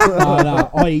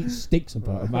No, I eat sticks of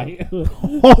butter, mate.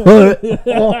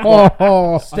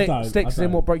 sticks I in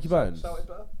don't. what break your bones? Salted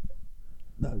butter?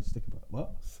 No, stick of butter.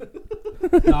 What?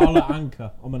 No, I like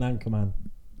Anchor. I'm an Anchor man.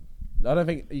 I don't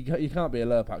think you can't be a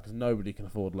Lurpak because nobody can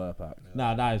afford Lurpak.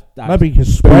 No, that's Maybe you can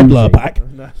spread bougie.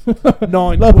 Lurpak.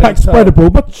 Nine Lurpak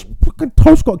spreadable, but fucking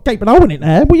toast got a gaping hole in it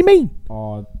there. What do you mean?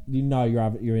 Oh, you know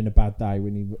you're in a bad day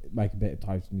when you make a bit of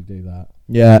toast and you do that.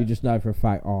 Yeah. You just know for a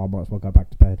fact, I might as well go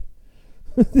back to bed.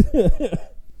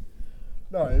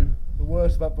 No, the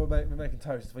worst about making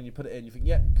toast is when you put it in, you think,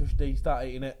 yeah, cush D, start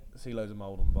eating it, see loads of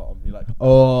mould on the bottom. You're like,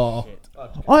 Oh. shit.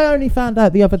 I only found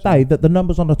out the other day that the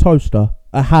numbers on the toaster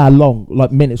are how long,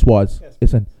 like minutes wise. Yes.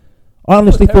 It's in. I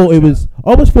honestly thought it was. I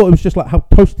always thought it was just like how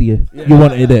toasty you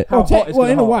wanted it. How hot it's well,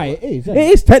 gonna in a hot. way, it is. Isn't It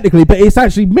is technically, but it's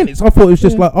actually minutes. I thought it was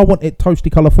just like I want it toasty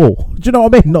colour 4. Do you know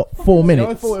what I mean? Not 4 I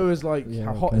minutes. thought it was like Yeah,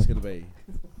 how hot okay. it's going to be.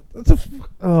 That's a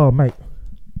oh mate.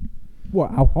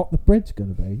 What? How hot the bread's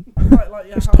gonna be?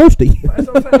 Yeah, It's how, toasty. That's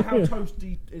what I'm saying. How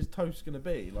toasty is toast going to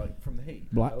be? Like from the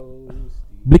heat? Black.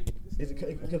 Blick. Is it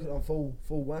cooking on full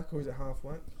whack or is it half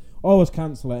whack? I always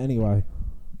cancel it anyway.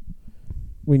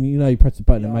 When you press the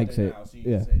button, it makes it.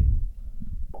 Yeah.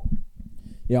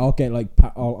 Yeah, I'll get like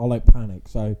I'll like panic.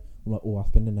 So I'm like, oh,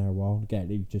 I've been in there a while. Again,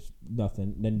 it's just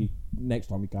nothing. Then next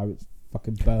time you go, it's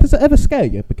fucking burnt. Does it ever scare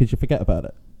you because you forget about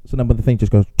it? So then when the thing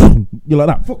just goes, you're like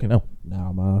that. Fucking hell.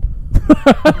 Nah, man.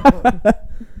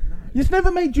 It's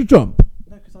never made you jump.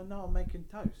 No, because I know I'm making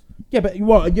toast. Yeah, but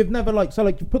you've never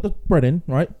you've put the bread in,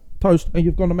 right? Toast, and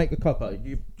you've gone to make a cuppa. Do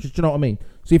you know what I mean?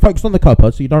 So you focused on the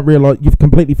cuppa, so you don't realise you've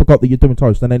completely forgot that you're doing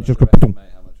toast, and then it just goes. Mate,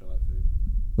 how much I like food.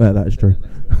 Yeah, that is true.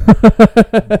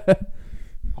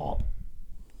 Hop.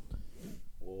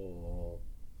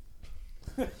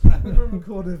 We've been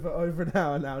recording for over an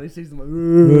hour now, and he sees them like.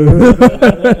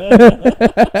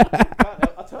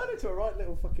 I turned into a right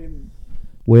little fucking.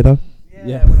 Weirdo.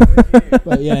 Yeah. When I'm with you.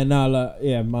 But yeah, no, look,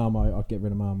 yeah, Marmite. I'll get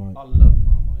rid of Marmite. I love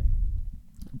Marmite.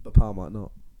 But Parmite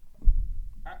not.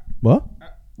 What?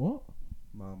 What?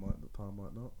 Marmite, but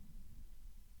Parmite not.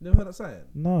 Never heard that saying?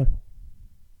 No.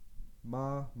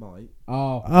 Marmite.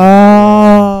 Oh,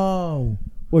 Oh.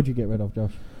 what'd you get rid of,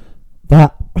 Josh?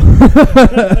 That.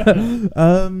 Licorice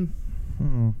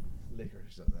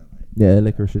up there, mate. Yeah,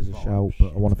 licorice is a shout,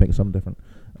 but I want to think of something different.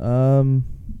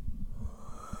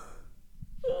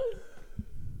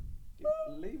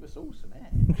 Leave us all some air.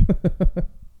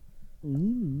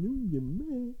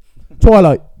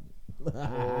 Twilight.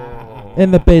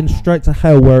 In the bin, straight to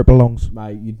hell where it belongs.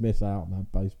 Mate, you'd miss out on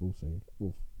that baseball scene.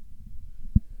 Oof.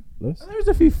 Lewis? There's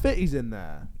a few fitties in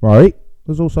there. Right.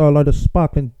 There's also a load of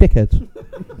sparkling dickheads.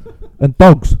 And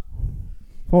dogs. If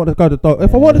I wanted to go to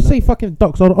if I wanted to see fucking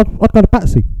dogs, I'd go to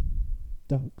Patsy.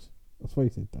 Ducks. That's what you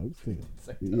said, ducks, didn't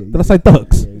you? Did I say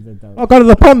ducks? Yeah, you said ducks. I'll go to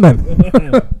the pond then.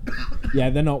 Yeah,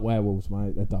 they're not werewolves,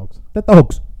 mate. They're dogs. They're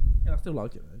dogs. Yeah, I still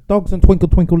like it though. Dogs and twinkle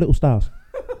twinkle little stars.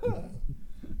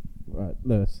 Right,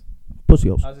 Lewis. Pussy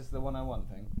holes. Is this the 101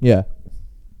 thing? Yeah.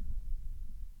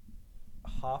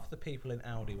 Half the people in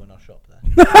Audi when I shop there.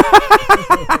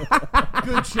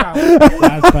 Good shout.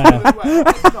 That's fair.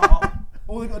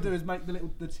 All they got to do is make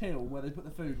the till where they put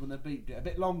the food when they beeped it a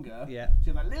bit longer. Yeah.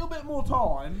 So you have a little bit more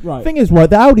time. Right. Thing is, right,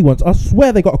 the Audi ones, I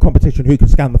swear they got a competition who can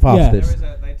scan the fastest.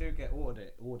 They do get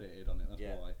audited on it.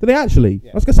 That's why. Do they actually?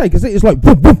 Yeah. I was going to say, because it's like,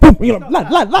 boom, boom, boom. You're like,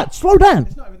 lad, slow down.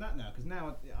 It's not even that now because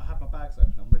now I have my bags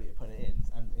open. I'm ready to put it in,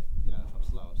 and if I'm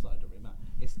slow, I'm slow. It doesn't really matter.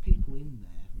 It's the people in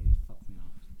there really fuck me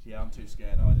off. Yeah, I'm too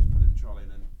scared. I just put it in the trolley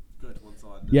and then go to one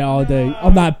side. Yeah, I do.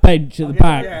 On that bench at the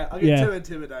back. Yeah, I get too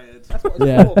intimidated. That's what it's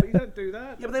Yeah. for. But you don't do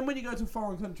that. Yeah, but then when you go to a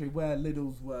foreign country where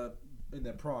Lidl's were in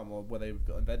their prime or where they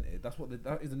got invented,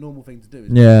 that is a normal thing to do.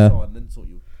 Is Yeah. go inside and then sort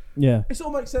you. Yeah. It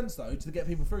sort of makes sense though to get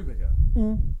people through quicker.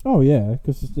 Oh, yeah,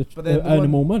 because it's But then the earning one-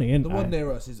 more money, isn't The it? one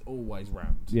near us is always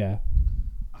rammed. Yeah.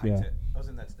 I hate Yeah. it. I was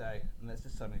in there today, and there's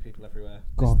just so many people everywhere.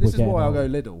 God, This we're is why I'll go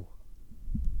getting Lidl.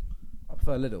 I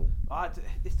prefer Lidl.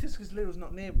 It's just because Lidl's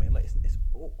not near me. Like it's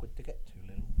awkward to get to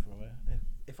Lidl from where.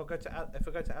 If I go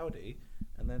to Audi,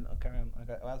 and then I carry on, I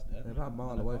go to Asda. They're about a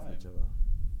mile away from each other.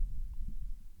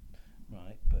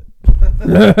 Right, but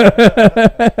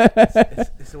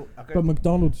it's all. I go, But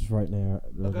McDonald's is right there. I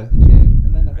go to the gym,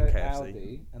 and then I go And to KFC.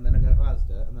 Audi, and then I go to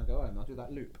Asda, and then I go home. I'll do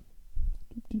that loop.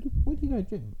 Where do you go,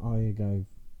 gym? Oh, you go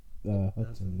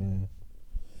Hudson,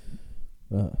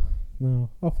 yeah. No,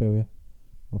 I feel you.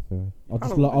 I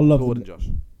love Gordon, the, Josh.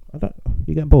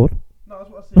 You getting bored? No, that's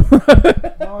what I see.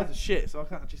 My eyes are shit, so I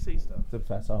can't actually see stuff.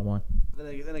 That's all mine. Then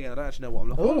again, I don't actually know what I'm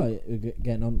looking Oh, at. like, we're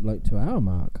getting on like 2 hour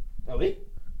mark. Are we?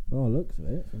 Oh, looks of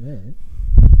it from here.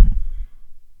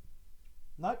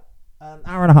 No. An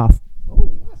hour and a half.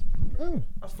 Oh,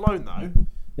 That's flown though.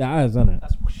 Yeah, it is, isn't it?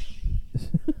 that's whoosh.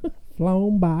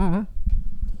 Flown by.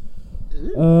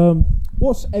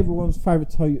 What's everyone's favourite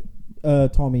time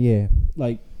of year?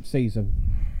 Like, season?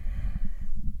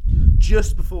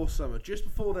 Just before summer, just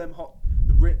before them hot.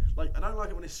 Like I don't like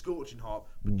it when it's scorching hot,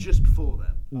 but just before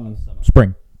them.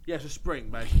 Spring. Yeah, so spring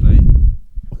basically.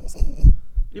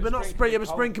 Yeah, but not spring. Yeah, but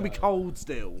spring can be cold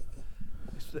still.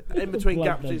 It's in between Blood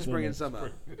gaps between knows spring when and it's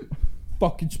summer,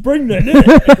 Fucking spring then, isn't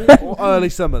it? or early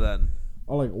summer then.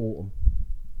 I like autumn.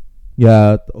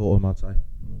 Yeah, autumn, I'd say.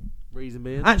 Reason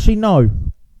being. Actually, no.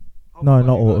 No, not You've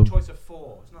got autumn. a choice of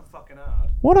 4. It's not fucking hard.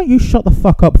 Why don't you shut the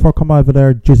fuck up before I come over there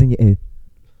and jizz in your ear?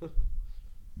 Is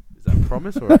that a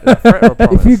promise or a threat or a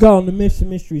promise? If you go on the Mr.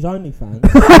 Mysteries OnlyFans,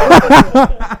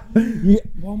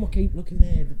 why am I keep looking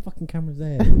there? The fucking camera's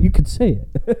there. You can see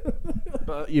it.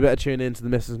 But you better tune in to the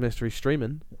Mrs. Mystery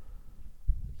streaming.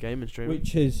 Gaming streaming.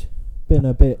 Which has been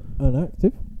a bit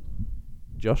inactive.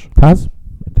 Josh. Taz.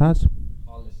 Taz.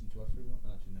 I'll listen to everyone.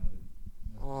 Actually, no, I didn't.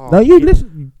 Oh, No, you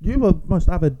listen. You were most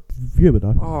avid viewer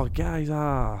though. Oh, guy's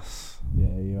ass. Yeah,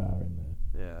 you are in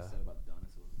there. Yeah. Said about the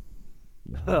dinosaurs.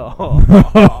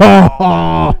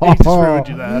 Oh, he just ruined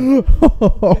you there.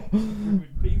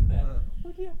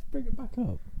 Why do you have to bring it back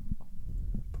up?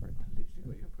 Literally got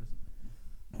your present.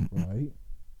 Right.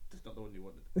 Just not the one you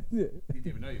wanted. You didn't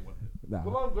even know you wanted it. Nah.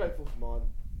 Well, I'm grateful for mine.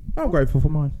 I'm grateful for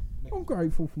mine. I'm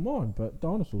grateful for mine, but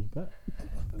dinosaurs better.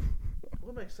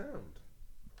 What makes sound?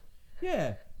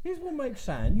 Yeah, here's what makes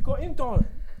sound. You got him done.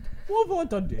 What have I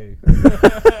done to you?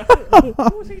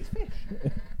 What's eats fish?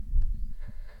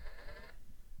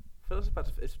 Feels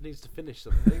about to, it needs to finish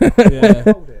something. Yeah.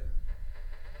 Hold it.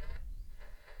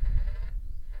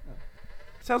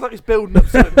 Sounds like it's building up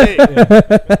something big.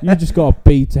 You just got a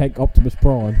B-Tech Optimus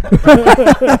Prime. No,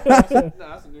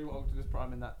 that's a new Optimus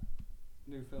Prime in that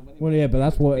new film anyway. Well, yeah, but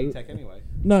that's what. B-Tech anyway.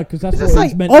 No, because that's Does it what say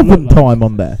he's meant to oven look like. time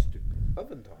on there?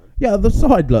 Oven time. Yeah, the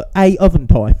side look. A oven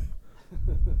time.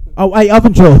 Oh, a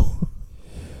oven chore.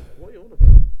 What are you on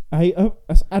about? Hey,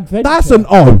 that's adventure. That's an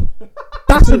O.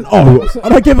 That's an O. I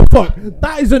don't give a fuck.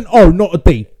 That is an O, not a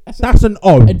D. That's an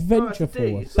O. Adventure No, it's a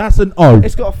D. Force. That's an O.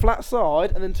 It's got a flat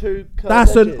side and then two curved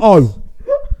That's an edges. O.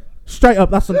 Straight up,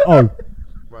 that's an O. Right,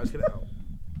 let's get it out.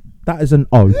 That is an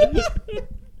O.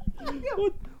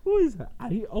 What is that?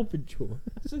 Hey, Adventure.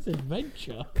 That's an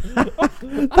adventure.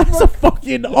 That's a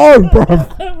fucking O, bro.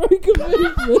 Very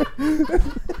convincing.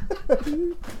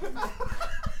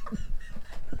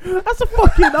 That's a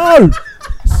fucking O.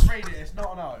 Read it, it's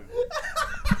not an O.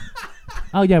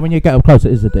 Oh yeah, when you get up close,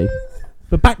 it is a D.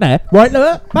 But back there, right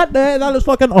there, back there, that looks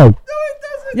like an O. No, it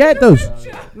doesn't. Yeah, it does.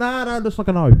 Nah, that looks like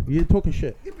an O. You're talking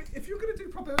shit. Yeah, but if you're going to do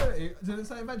probability, does it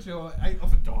say adventure or 8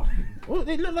 of a die? Well,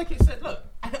 it looked like it said, look,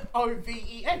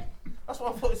 OVEN. That's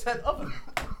what I thought it said, oven.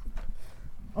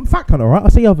 I'm fat kind of right. I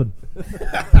see oven.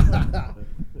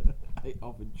 Hey,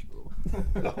 Adventure.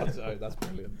 That's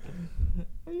brilliant.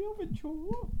 Hey, Adventure.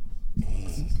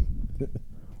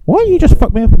 Why don't you just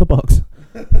fuck me up with the box?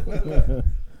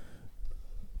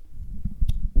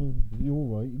 You're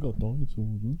alright, you got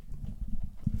dinosaurs. Huh?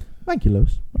 Thank you,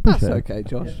 Lewis. I That's appreciate it. okay,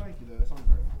 Josh. Thank you, Lewis. I'm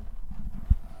grateful.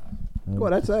 Go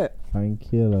on, that's it.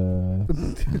 Thank you,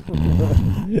 Lewis.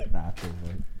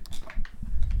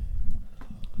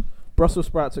 Brussels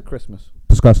sprouts at Christmas.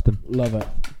 Disgusting. Love it.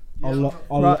 Right, no,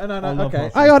 I love okay.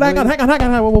 Brussels. Hang on.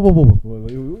 Whoa, whoa, whoa,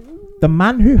 whoa. The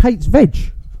man who hates veg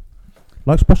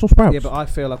likes Brussels sprouts. Yeah, but I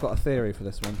feel I've got a theory for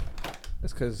this one.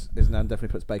 It's because his nan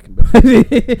definitely puts bacon bits.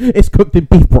 It's cooked in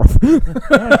beef broth.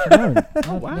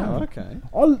 Oh, wow, okay.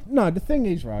 No, the thing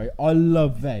is, right, I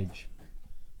love veg.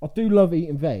 I do love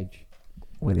eating veg.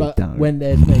 But when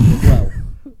there's meat as well.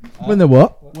 When they're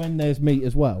what? When there's meat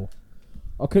as well.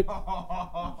 I could.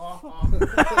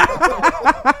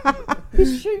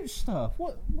 He shoots stuff.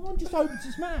 What? One just opens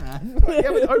his mouth. You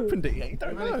haven't opened it yet. You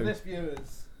don't know. This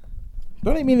viewers.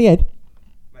 Don't hit me in the head.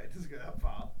 Mate, it doesn't go that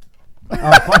far.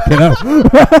 Oh, fucking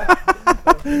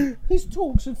hell. His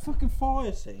talks of fucking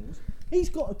fire things. He's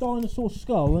got a dinosaur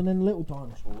skull and then little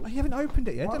dinosaurs. You haven't opened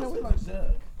it yet. I don't know what like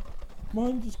Zerg.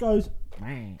 Mine just goes.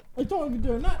 I don't even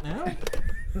doing that now.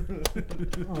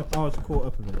 I was caught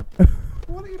up a bit.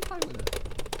 What are you playing with it?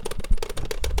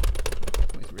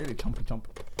 Oh, it's really chompy chomp.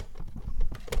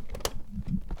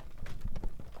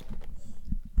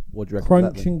 What do you reckon?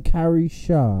 Crunch and carry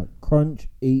shark. Crunch,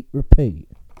 eat, repeat.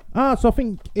 Ah, so I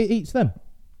think it eats them.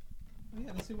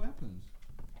 Yeah, let's see what happens.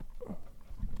 What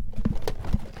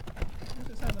does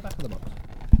it say on the back of the box?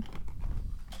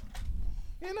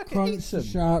 Yeah, look, it Crunch eats them.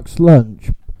 shark's lunch.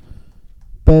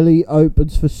 Belly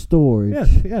opens for storage.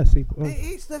 Yeah, see. It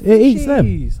eats the It eats them.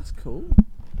 fishies. That's cool.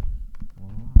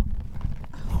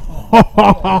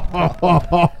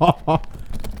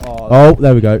 Oh,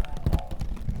 there we go.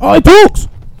 Oh, it talks!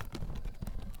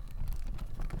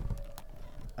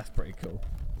 That's pretty cool.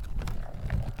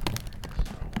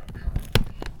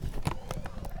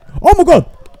 Oh my god!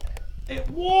 It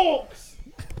walks.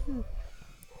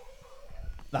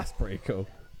 That's pretty cool.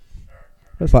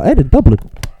 That's like Ed in Dublin.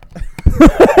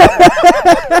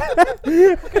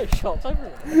 Getting shots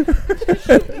everywhere.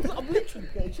 I'm literally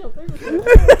getting shots everywhere.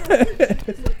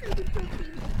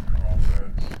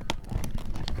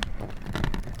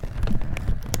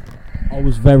 I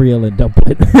was very ill in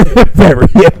Dublin. Very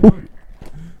ill.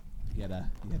 You get a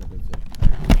bit of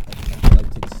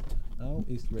floated oh,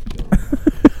 he's Richard.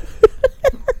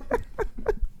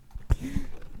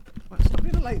 Right, stop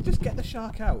being late. Just get the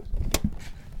shark out.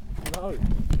 No.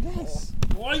 Yes.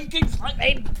 Why you keep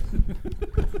slipping?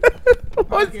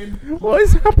 What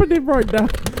is happening right now?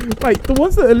 Mate, the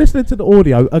ones that are listening to the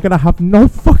audio are going to have no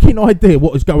fucking idea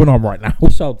what is going on right now.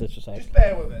 Solve this for a second. Just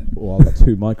bear with it. Oh, I've got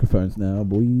 2 microphones now,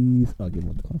 boys. I'll give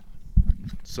one to Con.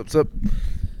 Sup.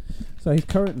 So he's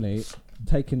currently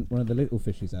taken one of the little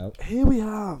fishies out. Here we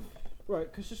are.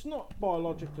 Right, because it's not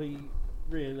biologically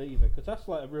real either, because that's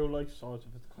like a real life size of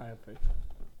a clownfish.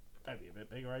 Maybe a bit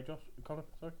bigger, eh, Josh? Connor,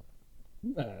 sorry?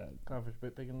 Clownfish a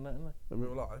bit bigger than that, isn't they? In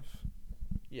real life?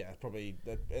 Yeah, probably.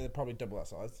 They're probably double that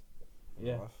size. in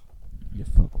real Yeah. life. You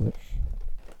fuckwit.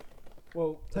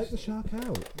 Well, Take the shark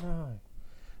out. no.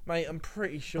 Mate, I'm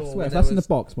pretty sure. I swear, when if there that's in the was-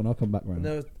 box when I come back round. when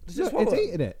there was- does it Look, swallow it's it?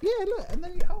 eating it. Yeah, look, and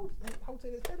then it holds it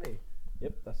in its belly.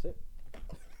 Yep, that's it.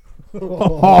 Mate,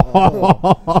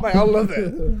 I love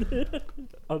it.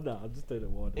 Oh no, I'm just doing it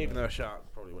wide. Even though a shark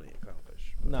probably wouldn't eat a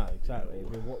clownfish. No, exactly. I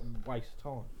mean, what a waste of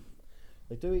time.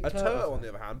 They do eat A turtles, turtle, on though.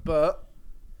 the other hand, but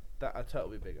a turtle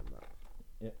will be bigger than that.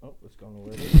 Yeah. Oh, it's gone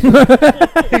already.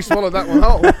 He swallowed that one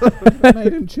whole.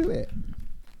 Made him chew it.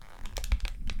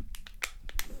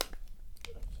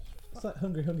 It's like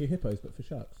Hungry Hippos, but for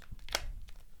sharks.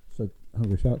 So,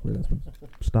 Hungry Shark, really, that's what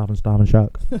Starving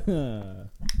shark.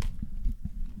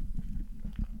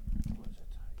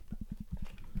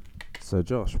 So,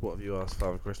 Josh, what have you asked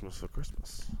Father Christmas for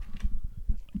Christmas?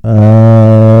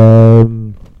 I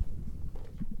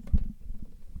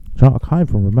can't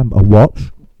even remember. A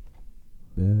watch.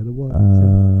 Better watch.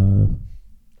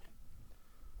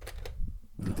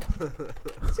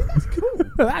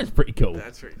 That's pretty cool.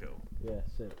 That's pretty cool. Yeah,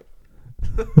 sick.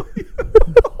 I'm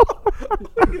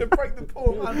gonna break the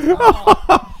poor man's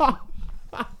heart.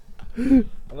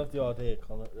 I love the idea,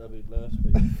 Connor. I mean, last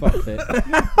week. Fuck it.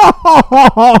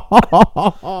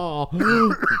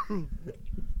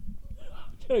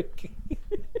 Joking.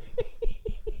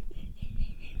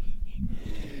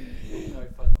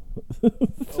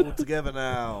 All together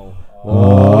now.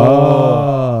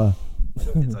 Oh.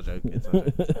 Inside joke. Inside joke.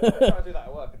 I do that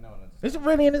at work and no one understands. Is it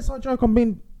really an inside joke?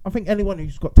 I think anyone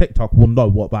who's got TikTok will know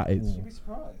what that is. You'd be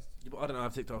surprised. Yeah, but I don't know. I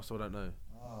have TikTok, so I don't know.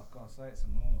 Oh, God, say it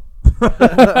some more.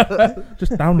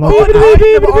 Just download. I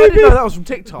didn't know that was from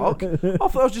TikTok. I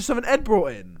thought that was just something Ed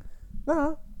brought in.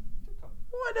 Nah. Oh,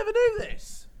 I never knew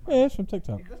this. Yeah, it's from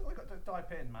TikTok. You've got to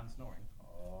type in man snoring.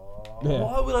 Yeah.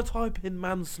 Why would I type in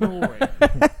man snoring?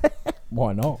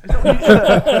 Why not?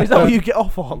 Is that what you get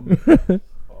off on?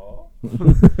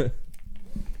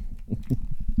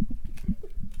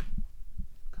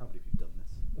 Can't believe you've done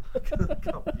this.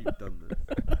 Can't believe you've done this.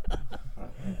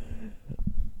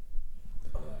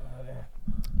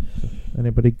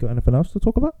 Anybody got anything else to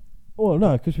talk about? Well,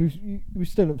 no, because we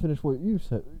still haven't finished what you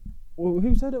said. Well,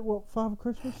 who said it? What, Father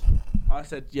Christmas? I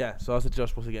said, yeah. So I said,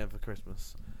 Josh, what's he getting for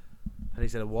Christmas? And he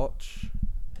said a watch.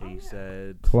 He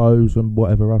said, Clothes and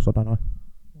whatever else, I don't know.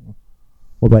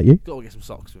 What about you? got to get some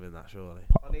socks within that, surely.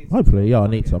 I need Hopefully, yeah, I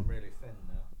I'm need getting some. really thin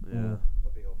now. Yeah.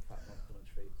 Got big old fat monster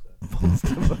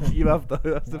munch feet. So. You have though.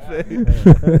 That's the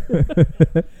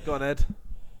thing. Go on, Ed.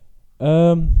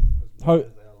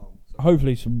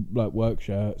 Hopefully some like work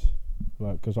shirts,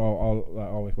 like because I'll like,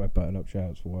 always wear button up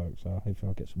shirts for work, so hopefully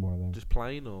I'll get some more of them. Just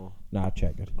plain or? Nah,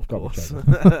 checkered. Of Got my course.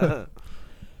 checkered.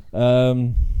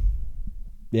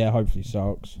 Yeah, hopefully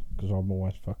socks because I'm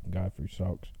always fucking going through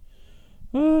socks.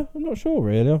 I'm not sure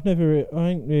really. I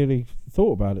ain't really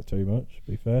thought about it too much.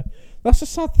 To be fair, that's a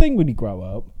sad thing when you grow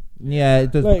up. Yeah,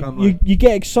 it does Like, become you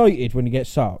get excited when you get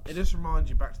socks. It just reminds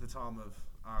you back to the time of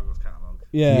Argos catalogue.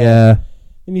 Yeah.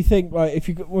 And you think like if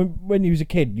you got, when you was a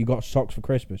kid, you got socks for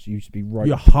Christmas. You used to be right.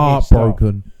 You're pissed off.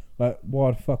 heartbroken. Like,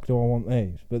 why the fuck do I want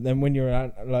these? But then when you're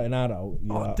like an adult,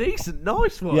 you're Oh, like, decent,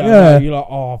 nice one. yeah, Yeah. you're like,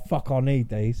 oh fuck, I need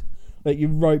these. Like you're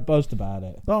right buzzed about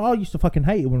it. Oh, I used to fucking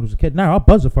hate it when I was a kid. Now I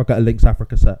buzz if I get a Lynx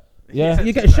Africa set. Yeah,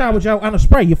 You get a shower gel and a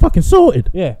spray, you're fucking sorted.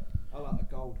 yeah, I like the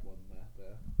gold one there.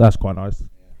 That's quite nice. Do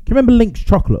you remember Lynx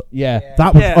chocolate? yeah.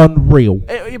 That was Yeah. unreal.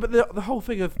 Yeah, but the whole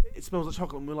thing of it smells like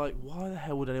chocolate, and we're like, why the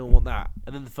hell would anyone want that?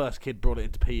 And then the first kid brought it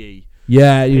into PE.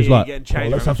 Yeah, he was PE like, getting oh,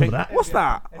 changed. let's have some of that. What's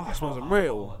that? Oh, it smells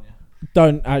unreal.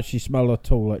 Don't actually smell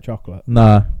at all like chocolate.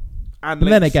 Nah. And But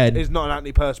then Lynx again- is not an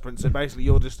antiperspirant, so basically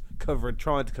you're just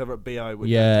trying to cover up BO. Which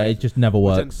Yeah, it just never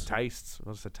which works. then tastes. I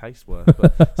was say taste worse,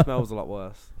 but smells a lot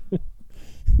worse.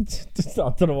 Just, I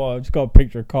don't know why. I just got a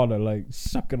picture of Connor like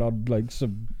sucking on like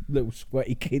some little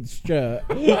sweaty kid's shirt.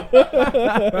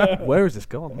 Where is this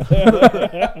gone?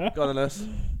 Go on, Ellis.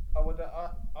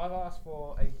 I've asked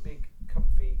for a big,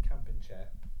 comfy camping chair.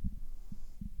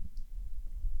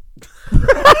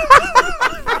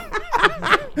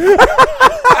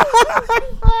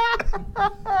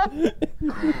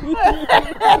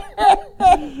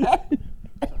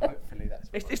 Hopefully that's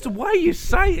It's the way you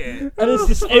say it. And it's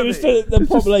just, it was the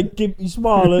proper like gimpy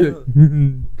smile.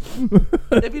 And,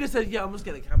 If you just said, yeah, I'm just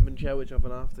getting a camping chair, which I've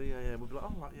been after, yeah, we'd be like,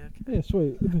 oh, right, yeah, okay. yeah,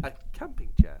 sweet. A camping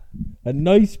chair. A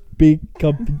nice big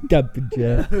camping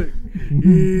chair. It's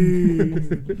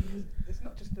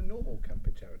not just a normal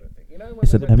camping chair, I don't think. You know, when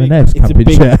It's an there's a big- M&S It's a camping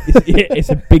big, chair. it's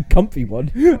a big comfy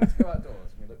one. We went to go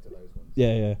outdoors and we looked at those ones.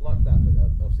 Yeah. Like that, but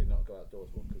obviously not go outdoors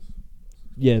one because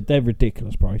Yeah, they're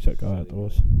ridiculous price that go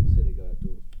outdoors. silly go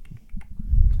outdoors.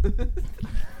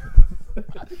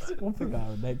 One thing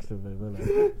out next to me, isn't it?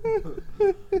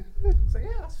 So yeah,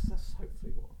 that's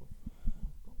hopefully what.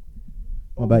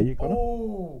 What about you, Connor?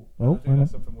 Oh, Oh, I do know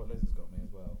something what Liz has got me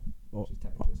as well. What? Which is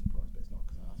technically a surprise, but it's not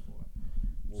because I asked for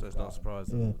it. So it's not a surprise.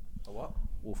 Yeah. A what?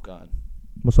 Wolfgarten.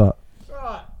 What's that?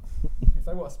 Right. If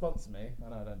they want to sponsor me, I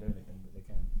know I don't do anything, but they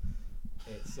can.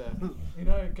 It's you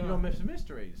know, You're on Myths and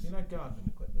Mysteries. you know gardening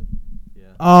equipment.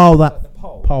 Yeah. Oh, Like that the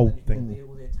pole pole and you thing. put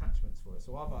all the attachments for it.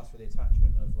 So I've asked for the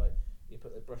attachment of like you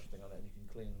put the brush thing on it and you can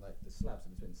clean like the slabs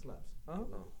in between the slabs. Oh.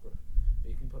 But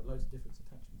you can put loads of different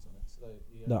attachments on it. So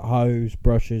you Like hose,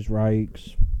 brushes,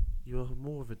 rakes. You're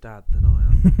more of a dad than I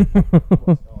am. Oh, it's going to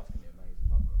be amazing.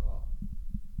 Oh.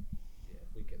 Yeah, if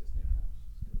we get this new house,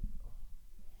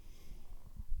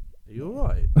 Are you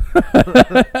alright? I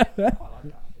like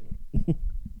that.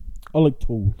 I like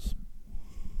tools.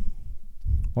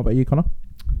 What about you, Connor?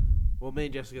 Well, me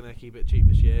and Jess are going to keep it cheap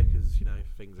this year because, you know,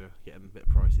 things are getting a bit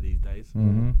pricey these days.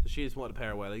 Mm-hmm. So she just wanted a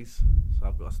pair of wellies. So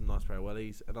I've got some nice pair of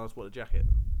wellies. And I just want a jacket.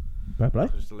 Fair play.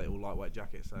 Just a little lightweight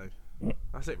jacket. So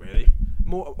that's it, really.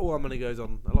 All our money goes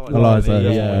on Eliza. Eliza,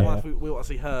 really. yeah. We want to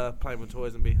see her playing with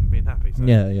toys and being happy. So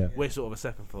Yeah. we're sort of a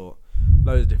second thought.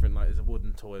 Loads of different, like, there's a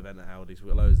wooden toy event at Aldi's.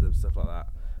 We've got loads of them, stuff like that.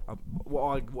 What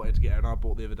I wanted to get her and I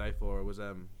bought the other day for her was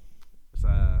it's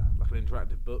like an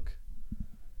interactive book.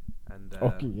 And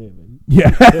yeah, man.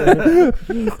 Yeah.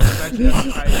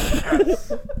 it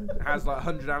has like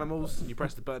 100 animals. And you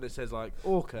press the button, it says like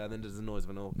orca, and then does the noise of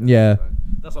an orca. Yeah. So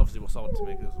that's obviously what sold it to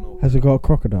me because it was an orca. Has it got a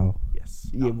crocodile? Yes.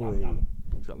 Yeah, boy.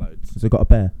 It's got loads. Has it got a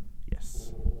bear?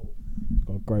 Yes. It's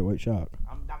got a great white shark.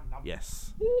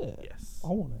 Yes. Yeah. Yes. I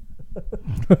want it.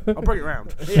 I'll bring it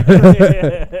round.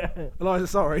 Eliza,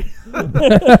 sorry.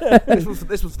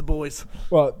 this was the boys.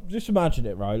 Well, just imagine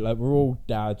it, right? Like, we're all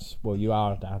dads. Well, you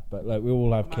are a dad, but, like, we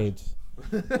all have kids.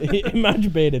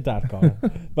 Imagine being a dad, Connor.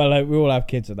 But, like, we all have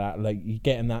kids of that. Like, you're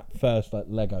getting that first, like,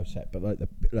 Lego set, but, like,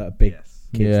 a big Yes.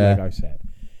 kids Yeah. Lego set.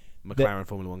 McLaren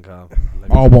Formula 1 car.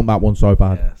 I want that one so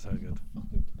bad. Yeah, so good.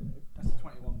 That's the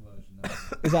 21 version. Though.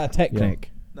 Is that a Technic?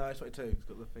 No, it's 22. It's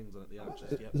got the things on it. The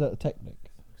arches. Yeah. Is that a Technic?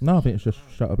 No, I think it's just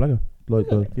shut up Lego. Like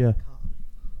yeah.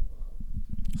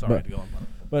 Sorry But- to go on.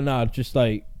 But no, just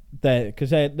like they're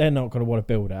not going to want to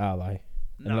build it, are they?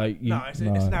 No, And, like, no, it's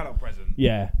an adult present.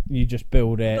 Yeah, you just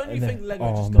build it. Don't you and think then, Lego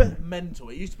oh, just man. got mental?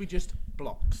 It used to be just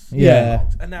blocks. Yeah.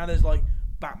 Blocks. And now there's like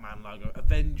Batman logo,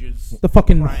 Avengers. The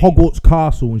fucking Ukraine. Hogwarts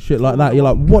castle and shit like that. You're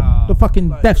like, what? The fucking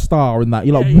Like- Death Star and that.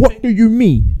 You're Yeah, like, you what think- do you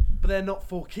mean? But they're not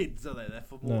for kids, are they? They're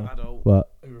for more No. adult.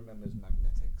 What? Who remembers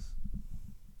magnetics?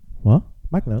 What?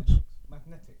 Magnets?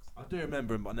 Magnetics. I do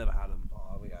remember them, but I never had them.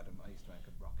 Oh, we had them. I used to make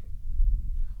a rocket.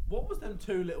 What was them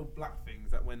two little black things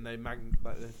that when they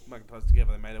magnetised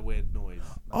together, they made a weird noise?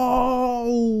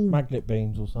 Oh. Magnet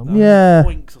beams or something. Yeah.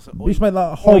 Oinks or something. We used to make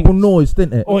that horrible Oinks. noise,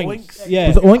 didn't it? Oinks. Yeah.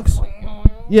 Was it oinks?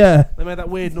 Yeah. They made that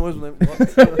weird noise when they.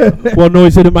 What? What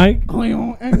noise did it make?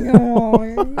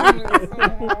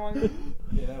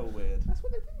 Yeah, they were weird.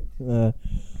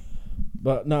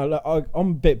 But no, look,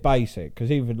 I'm a bit basic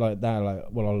because even like that, like,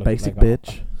 well, I love Basic Lego.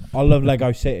 bitch. I love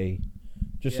Lego City.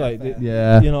 Just Yeah, like fair.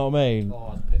 Yeah. you know what I mean. Oh,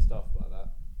 I was pissed off by that.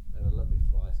 They had a lovely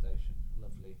fire station,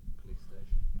 lovely police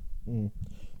station.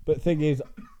 But the thing is,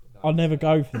 I never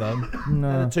go for them.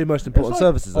 No. Two most important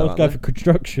services. I always go for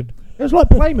construction. It was like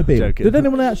Playmobil. Joking. Did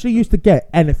anyone actually used to get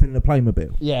anything in the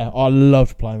Playmobil? Yeah, I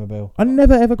loved Playmobil. I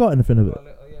never ever got anything of it.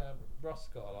 Yeah, Ross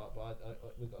got a lot, but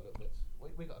we got a little bit.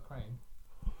 We got a crane.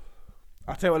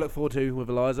 I'll tell you what I look forward to with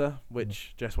Eliza,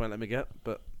 which Jess won't let me get,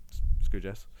 but screw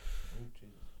Jess.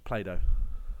 Play-Doh.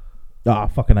 Ah,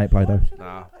 fucking hate Play-Doh.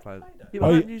 Nah, Play-Doh.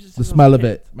 The smell of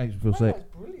it makes me feel sick.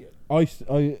 Brilliant. I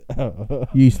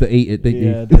You used to eat it, didn't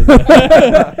yeah, you? did.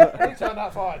 It turned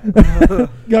out fine.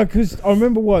 Yeah, because I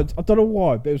remember once, I don't know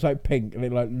why, but it was like pink and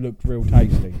it like looked real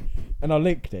tasty, and I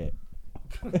licked it,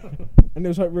 and it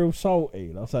was like real salty,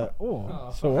 and I was like, oh,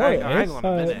 it's alright. hang on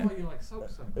a minute. Oh, you like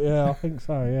salsa? Yeah, I think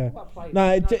so. Yeah. What about Play-Doh? No,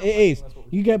 No, it not is. Play-Doh, that's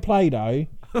what we You get Play-Doh.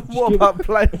 What about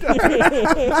Play-Doh?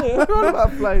 What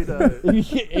about Play-Doh?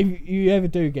 If you ever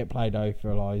do get Play-Doh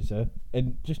for Eliza,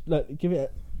 and just give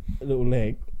it a little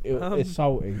lick, it's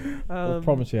salty. I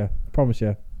promise you.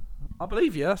 I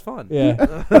believe you. That's fine.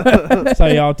 Yeah. So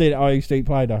yeah, I did. I used to eat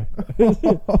Play-Doh.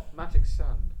 Magic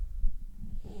Sand.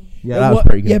 Yeah, that was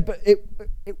pretty good. Yeah, but it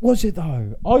was it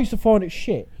though. I used to find it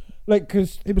shit. Like,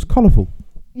 cause It was colourful.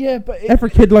 yeah, but Every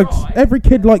kid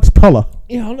likes colour.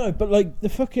 yeah, I know. But like the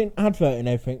fucking advert and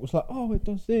everything was like, oh, it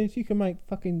does this. You can make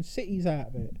fucking cities out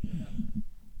of it.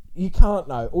 You can't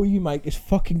though. All you make is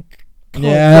fucking.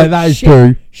 Yeah, that is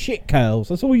true. Shit curls.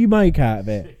 That's all you make out of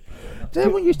it.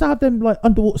 Then we used to have them like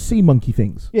underwater sea monkey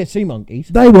things. Yeah, sea monkeys.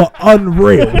 They were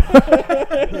unreal. Hold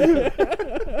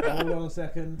on a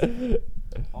second.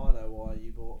 I know why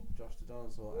you bought Josh the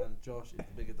dinosaur, and Josh is the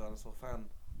bigger dinosaur fan.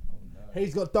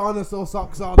 He's got dinosaur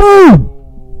socks on.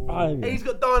 Boom! He's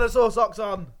got dinosaur socks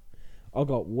on. I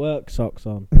got work socks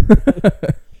on.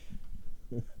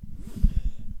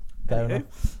 Fair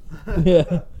enough.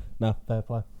 Yeah. No, fair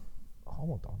play. I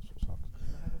want dinosaur socks.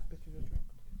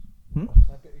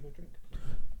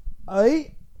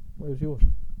 Hey, where's yours? I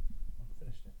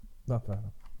finished it. No, fair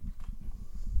enough.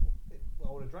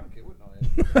 I would have drank it, wouldn't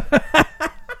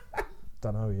I?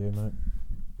 Don't know you, mate.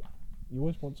 You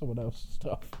always want someone else's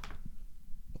stuff.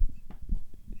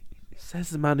 Says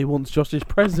the man who wants Josh's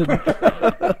present.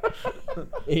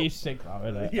 He's sick though,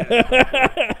 isn't it?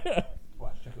 Yeah.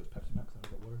 Well, check out Pepsi Max. I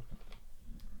got worried.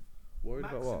 Worried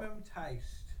about what? Maximum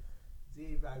taste, 0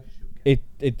 sugar.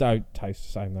 It don't taste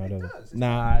the same though, does it? does. It's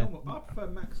Nah. normal. I prefer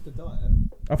Max to Diet.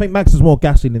 I think Max is more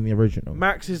gassy than the original.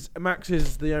 Max is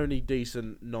the only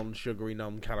decent non-sugary,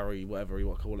 non-calorie, whatever you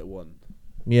want to call it one.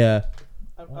 Yeah.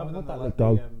 Other than that, like like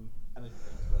dog. the energy drinks,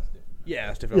 that's different. Yeah,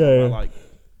 that's different. Yeah, I yeah. like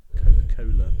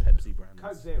Coca-Cola, Pepsi brands.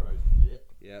 Coke Zeros.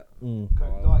 Yeah,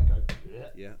 Coke Diet Coke.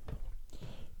 yeah,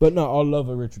 But no, I love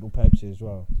original Pepsi as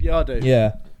well. yeah. I do.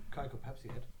 Yeah. Coke or Pepsi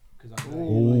head. Because I'm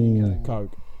Ooh.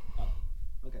 Coke.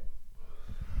 Okay.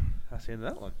 That's the end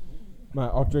of that one.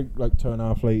 Mate, I drink like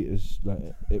 2.5 litres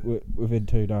within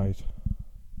 2 days.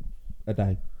 A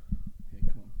day.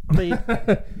 I mean,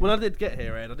 when I did get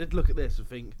here, Ed, I did look at this and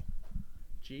think,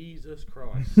 Jesus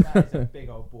Christ. That is a big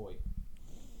old boy.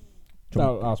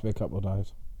 That'll last me a couple of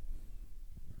days.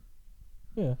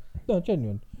 Yeah, no,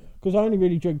 genuine. Because I only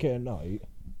really drink it at night.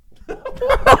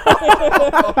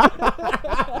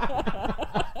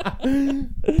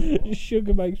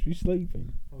 Sugar makes me sleepy.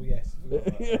 Oh yes.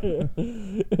 That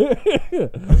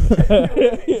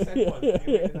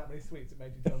many sweets it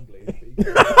made your tongue bleed.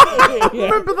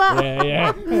 Remember that? Yeah,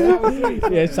 yeah.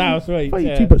 Yeah, sour sweet. Wait,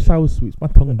 Yeah. too much sour sweets. My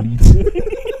tongue bleeds.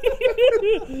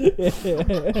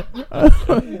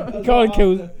 Can't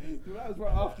kill. That was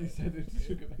right after you said it.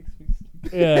 Sugar makes me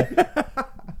sleep. Yeah.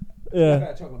 Yeah.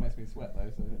 That chocolate makes me sweat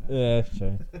though. So Yeah, that's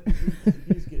true. you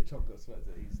used to get chocolate sweats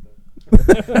at Easter.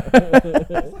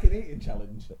 It's like an eating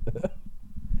challenge.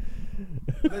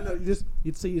 Then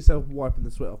you'd see yourself wiping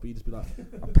the sweat off, but you'd just be like,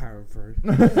 I'm powering through.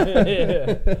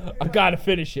 I gotta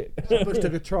finish it. So much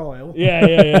took a trial.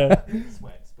 Yeah.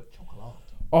 Sweats, but chocolate.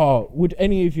 Oh, would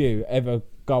any of you ever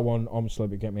go on I'm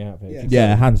Celebrity Get Me Out of Here? Yeah.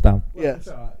 Yeah, hands down. Well, Yes.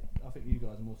 I think you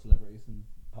guys are more celebrities than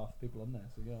half the people on there.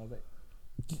 So yeah, I bet.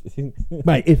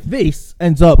 Mate, if this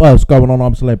ends up us going on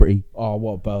I'm Celebrity, Oh,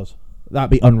 what a buzz. that'd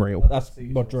be unreal. That's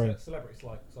my dream. Celebrity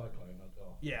cyclone. Oh.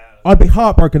 Yeah. I'd be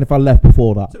heartbroken if I left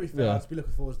before that. To be fair, Yeah. I'd be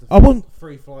looking forward to I wouldn't-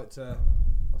 free flight to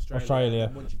Australia. Australia.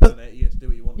 And once you've done it, you get to do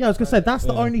what you want. Yeah, I was going to say, that's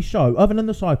the Yeah. only show, other than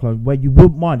the Cyclone, where you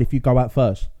wouldn't mind if you go out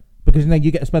first. Because then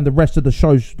you get to spend the rest of the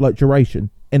show's like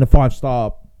duration in a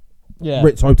 5-star Yeah.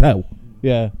 Ritz hotel.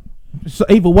 Yeah. So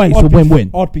either way, it's a I'd be win-win.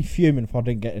 I'd be fuming if I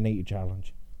didn't get an eating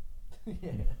challenge.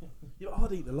 You know,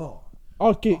 I'd eat a lot.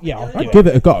 I'd give I'd give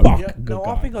it a go. Yeah, no, Good I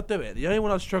guy. think I'd do it. The only one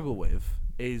I'd struggle with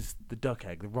is the duck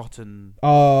egg, the rotten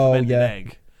Oh, fermented yeah.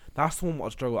 egg. That's the one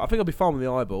I'd struggle. I think I'd be fine with the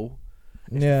eyeball.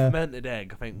 It's Yeah. the fermented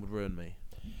egg, I think, would ruin me.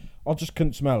 I just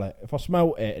couldn't smell it. If I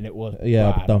smelt it and it was Yeah,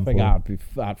 I'd be bad, done I think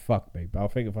for. that'd fuck me. But I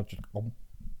think if I just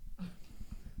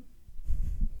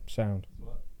sound,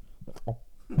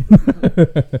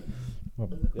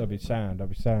 that'd be sound.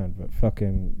 But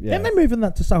fucking yeah. Then they're moving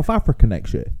that to South Africa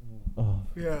next year. Oh.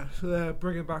 Yeah, so they're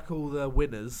bringing back all the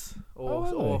winners or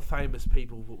Oh, or really? famous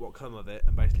people, what come of it,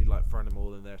 and basically like throwing them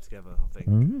all in there together, I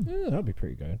think. Yeah, that'd be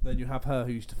pretty good. Then you have her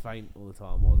who used to faint all the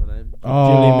time. What was her name?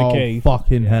 Oh, McKee.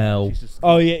 fucking Yeah, hell. She's just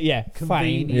Oh yeah.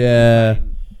 convenient. Yeah.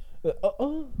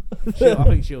 I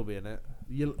think she'll be in it.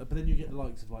 But then you get the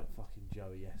likes of like fucking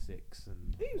Joey Essex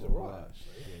and He was all alright, that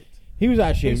shit. He was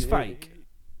actually. He's fake.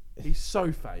 He's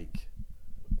so fake.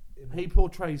 He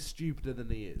portrays stupider than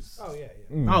he is. Oh yeah.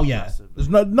 Mm. Oh, yeah. Massively. There's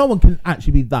no one can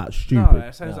actually be that No, stupid.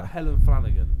 it sounds like Helen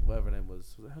Flanagan, whatever her name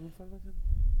was. Was it Helen Flanagan?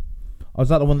 Oh, is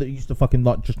that the one that used to fucking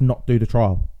like just not do the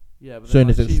trial? Yeah, but As soon then,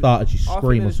 as it started, she I think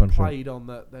screamed they or just some shit. played on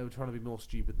that they were trying to be more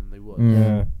stupid than they were. Mm.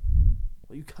 Yeah.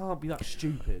 Like, You can't be that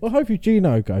stupid. Well, hopefully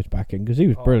Gino goes back in because he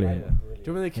was brilliant. Do you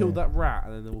remember when they killed that rat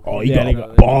and then they all Oh, called he it- got they a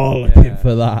got- bollocking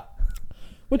for that.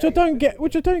 Which I don't get.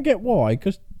 Which I don't get why,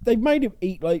 because they made him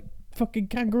eat like fucking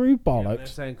kangaroo Yeah, but they're bollocks.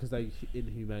 saying because they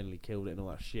inhumanely killed it and all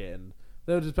that shit, and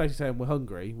they were just basically saying we're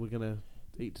hungry, we're gonna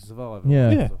eat to survive. and all Yeah.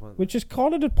 that Yeah, stuff, weren't they? which is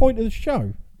kind of the point of the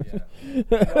show.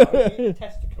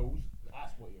 Testicles.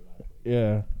 That's what you're allowed to eat.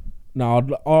 Yeah. No,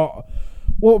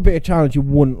 what would be a challenge you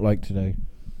wouldn't like to do?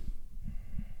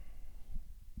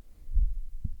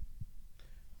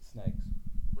 Snakes.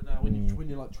 When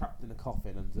you're like trapped in a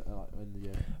coffin and in the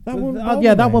That wouldn't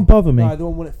Yeah, bother that me. won't bother me. no, the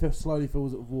one when it slowly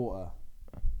fills it with water.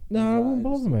 No, it wouldn't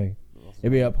bother me.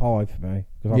 It'd be up high for me.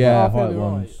 'cause I'm Yeah, not- height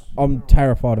ones. I'm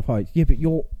terrified of heights. Yeah, but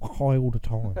you're high all the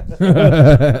time.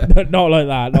 Not like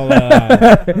that. Not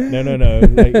like that. No.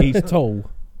 Like, he's tall,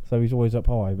 so he's always up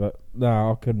high. But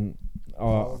no, I couldn't.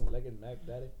 Leg and neck,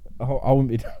 daddy. I wouldn't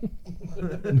be.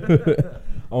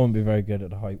 I wouldn't be very good at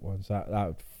the height ones. That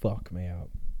would fuck me up.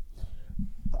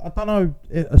 I don't know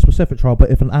a specific trial, but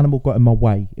if an animal got in my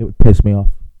way, it would piss me off.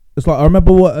 It's like I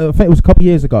remember I think it was a couple of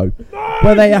years ago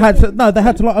where they had to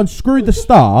like unscrew the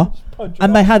star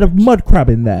and they had a mud crab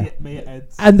in there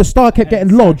and the star kept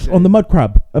getting lodged on the mud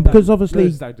crab and because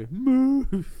obviously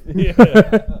move.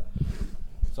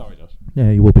 Sorry, Josh.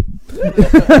 yeah you will be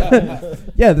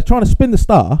yeah they're trying to spin the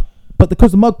star but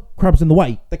because the mud crab's in the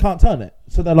way they can't turn it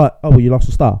so they're like oh well you lost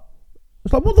the star.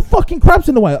 It's like, what the fucking crab's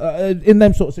in the way? In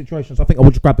them sort of situations, I think I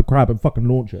would just grab the crab and fucking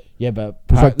launch it. Yeah, but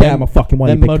It's like, get out of my fucking way,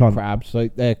 you them big mud cunt. crabs,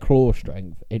 like their claw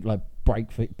strength, it like break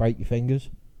your fingers.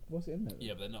 What's it in there?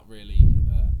 Yeah, but they're not really.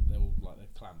 They're all like they're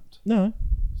clamped. No,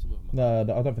 Some of them. Are.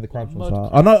 No, I don't think the crabs Mud ones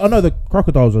are. I know the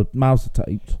crocodiles are mouths are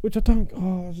taped. which I don't.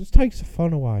 Oh, it just takes the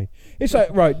fun away. It's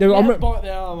like right. There, I'm, Bite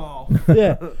their arm off.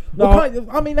 yeah. No,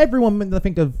 I mean, everyone when they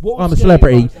think of What I'm a would scare you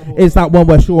celebrity most of all? is that one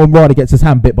where Sean Riley gets his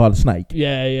hand bit by the snake.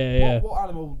 yeah. What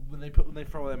animal when they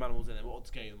throw them animals in it? What would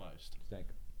scare you the most?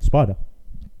 Spider.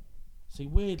 See,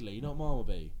 weirdly, not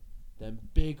Marmaby. Them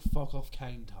big fuck off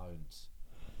cane toads.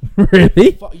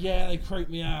 Really? Yeah, they creep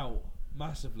me out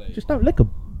massively. Just don't lick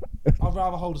them. I'd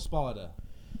rather hold a spider.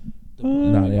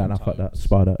 No, yeah, no, fuck that.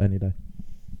 Spider any day.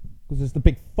 Because there's the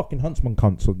big fucking huntsman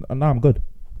cunts, and now I'm good.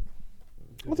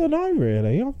 I don't know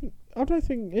really. I don't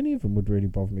think any of them would really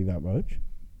bother me that much.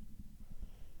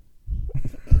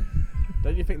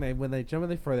 Don't you think when they throw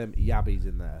them yabbies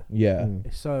in there, Yeah.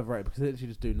 it's so overrated because they literally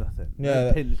just do nothing.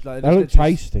 Yeah, They pinch, like, They just look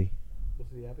literally tasty.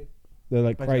 What's the yabby? They're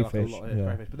like Basically crayfish. Like a lot, yeah.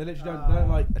 crayfish. But they literally don't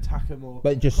like attack them or.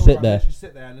 But just come sit around, there. They just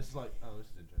sit there and it's like, oh, this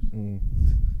is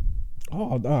interesting.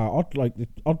 Oh no, I'd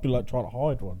be like trying to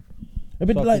hide one. It'd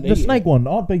be So I like can the eat snake it. one.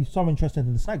 I'd be so interested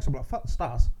in the snakes. I'm like, fuck the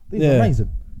stars. These Yeah. are amazing.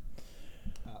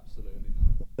 Absolutely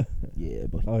not. Yeah,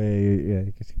 but Oh yeah.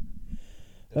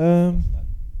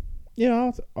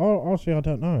 Yeah, honestly, I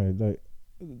don't know. Like,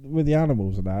 with the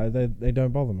animals and that, they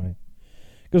don't bother me.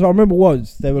 Because I remember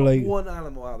once they were like, One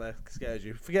animal out there scares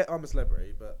you. Forget I'm a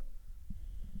celebrity, but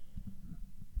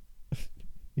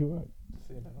you're right.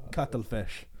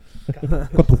 cuttlefish.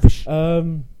 cuttlefish. I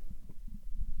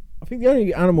think the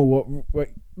only animal what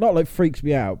not like freaks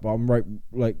me out, but I'm right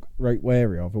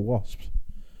wary of are wasps.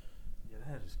 Yeah,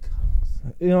 they're just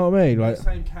cunts. You know what I mean? Like Like the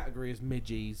same category as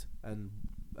midges and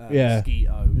Yeah.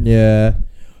 mosquitoes. Yeah.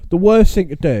 the worst thing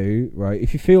to do, right?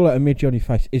 If you feel like a midgie on your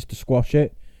face, is to squash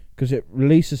it because it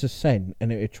releases a scent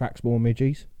and it attracts more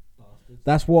midgies.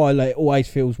 That's why like it always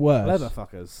feels worse.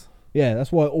 Leatherfuckers. Yeah,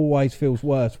 that's why it always feels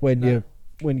worse when you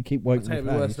keep I'll waiting. tell you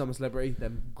your the worst face. I'm a celebrity.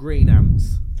 Them green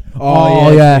ants.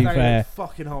 Oh, To yeah. be They fair. look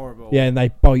fucking horrible. Yeah, and they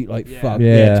bite like Yeah. fuck.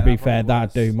 Yeah. Yeah, to be That fair, probably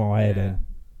that'd do was- my head yeah. in.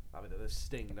 I mean, they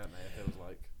sting, don't they? It feels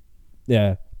like.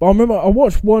 Yeah. But I remember I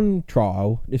watched one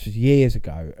trial, this was years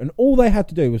ago, and all they had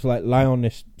to do was like lay on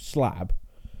this slab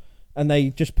and they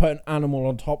just put an animal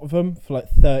on top of them for like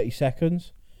 30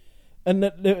 seconds. And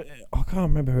I can't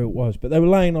remember who it was, but they were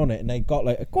laying on it and they got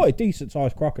like quite a decent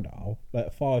sized crocodile, like a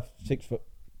 5-6 foot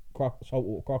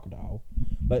saltwater crocodile,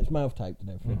 like its mouth taped and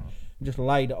everything, and just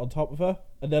laid it on top of her.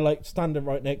 And they're like standing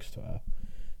right next to her.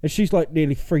 And she's like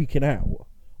nearly freaking out.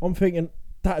 I'm thinking,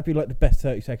 that'd be like the best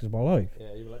 30 seconds of my life.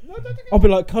 Yeah, you were like, no, don't take it. I'll be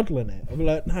like cuddling it. I'll be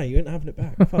like, no, you ain't having it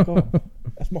back. Fuck off.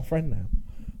 That's my friend now.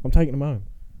 I'm taking him home.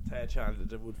 Tell you a challenge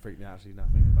that would freak me out actually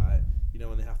nothing about it. You know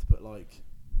when they have to put like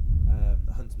a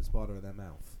huntsman spider in their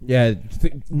mouth. Yeah.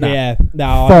 Yeah.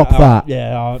 No. Fuck that.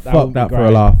 Yeah. Fuck wouldn't be that for great.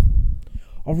 a laugh.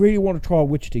 I really want to try a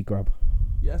witchetty grub.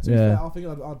 Yeah, to be Yeah. fair, I think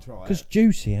I'd try Because it.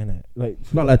 juicy, isn't it? Like,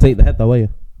 Not allowed to eat the head though, are you?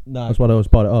 no. That's why they always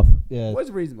bite it off. Yeah. What's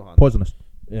the reason behind it? Poisonous.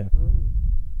 Yeah.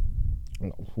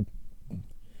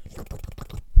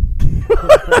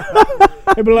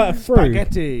 It'd be like a fruit.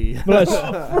 Spaghetti. It'd be like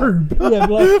fruit. Yeah, it'd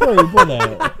be like fruit,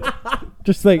 wouldn't it?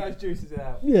 Just think, Those juices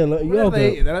out. yeah, like Whenever they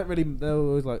eat yogurt. it, they don't really. They're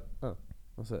always like, oh,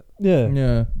 that's it. Yeah,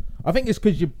 Yeah. I think it's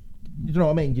because you know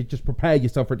what I mean. You just prepare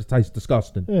yourself for it to taste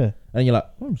disgusting, yeah. and you're like,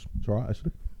 it's alright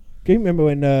actually. Can you remember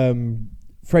when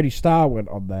Freddie Starr went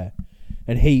on there,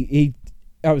 and he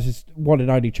that was his one and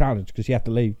only challenge because he had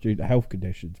to leave due to health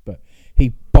conditions, but he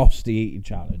bossed the eating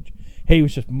challenge. He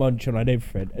was just munching on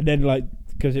everything, and then like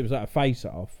because it was like a face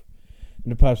off.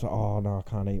 And the person, oh no, I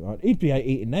can't eat. He'd be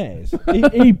eating theirs.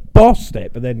 he bossed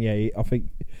it, but then I think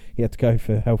he had to go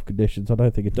for health conditions. I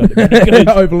don't think it done it any good.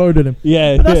 Overloaded him.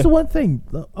 Yeah, But that's the one thing.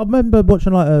 I remember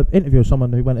watching like an interview of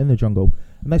someone who went in the jungle,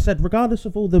 and they said regardless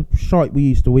of all the shite we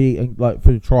used to eat, and like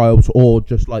for the trials, or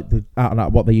just like the out and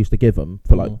out what they used to give them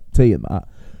for like tea and that,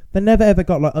 they never ever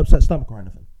got like upset stomach or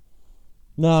anything.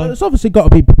 no, So it's obviously got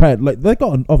to be prepared. Like they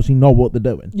got to obviously know what they're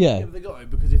doing. yeah, Yeah, but they got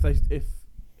it because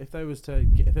if they was to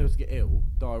get ill,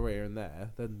 diarrhea in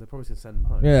there, then they're probably gonna send them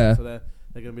home. Yeah. So they're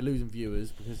gonna be losing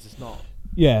viewers because it's not.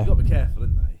 yeah. You got to be careful,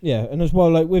 isn't they? Yeah, and as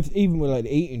well, like with even with like the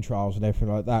eating trials and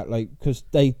everything like that, like because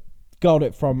they got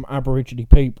it from Aborigine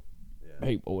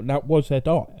people, and that was their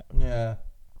diet, Yeah.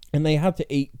 and they had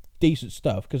to eat decent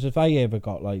stuff because if they ever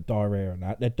got like diarrhea and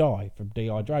that, they'd die from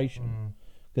dehydration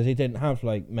because they didn't have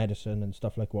like medicine and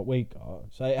stuff like what we got,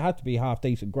 so it had to be half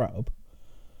decent grub.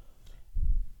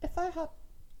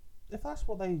 If that's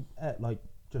what they ate, like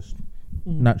just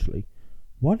naturally,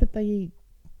 why did they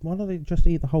just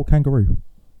eat the whole kangaroo?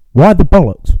 Why the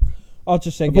bollocks? I was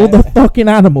just Of saying, all the fucking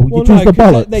animal, you choose the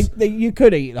 'cause bollocks. you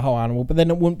could eat the whole animal, but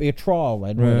then it wouldn't be a trial.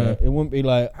 Then would Yeah. it? It wouldn't be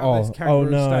like Have this oh kangaroo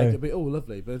steak, no. it'd be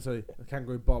lovely, but it's a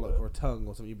kangaroo bollock or a tongue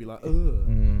or something. You'd be like, ugh.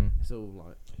 Mm. It's all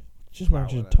like. Just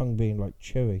imagine Wow, the tongue being like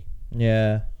chewy.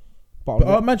 Yeah, But but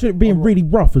I imagine it being really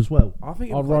rough as well. I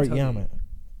think I'd write yam it.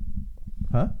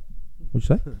 Huh? What'd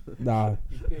you say? No,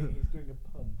 He's doing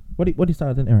a pun. What do you say? I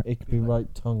didn't hear it. it could be right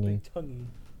tonguey. Tongue.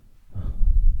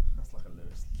 That's like a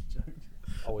Lewis joke.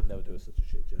 I would never do such a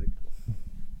shit joke.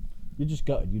 You just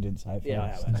gutted. You didn't say it.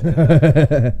 Yeah,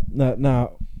 first.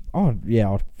 No.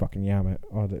 I'd fucking yam it.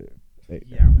 I'd eat.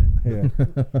 Yam it.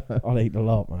 Yeah, I'd eat a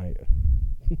lot, mate.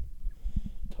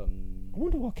 Tongue. I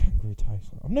wonder what kangaroo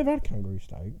tastes like. I've never had kangaroo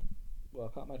steak. Well,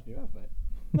 I can't imagine you have, mate.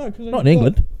 No, because Not in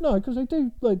England. No, because they do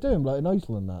like do them like in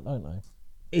Iceland, that don't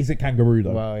they? Is it kangaroo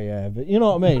though? Well, yeah, but you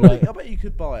know what I mean. Like, I bet you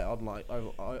could buy it on like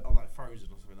frozen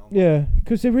or something. yeah,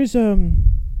 because there is You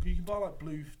can buy like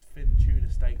bluefin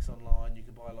tuna steaks online. You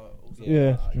can buy like all sorts Yeah.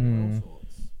 of that, you know, Mm. all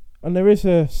sorts. and there is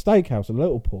a steakhouse in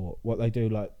Littleport. What they do,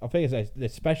 like I think it's their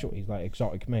specialties like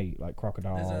exotic meat, like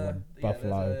crocodile and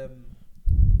buffalo.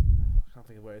 I can't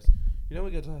think of where it's. You know,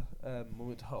 we go to when we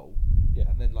went to Hull, Yeah.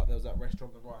 and then like there was that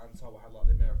restaurant on the right hand side that had like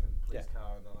the American police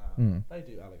car and all that. Mm.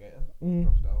 They do alligator, Mm.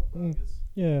 crocodile Mm. burgers.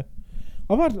 Yeah,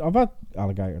 I've had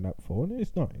alligator in that before, and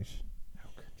it's nice. How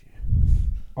could you?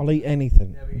 I'll eat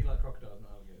anything. Yeah, but you like crocodiles,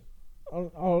 not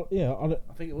alligators.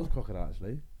 I think it was crocodile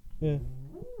actually. Yeah.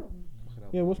 Crocodile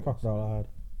Yeah, what's burgers. crocodile I had?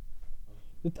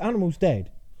 The animal's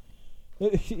dead.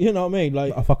 You know what I mean?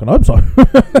 Like I fucking hope so.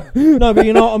 no, but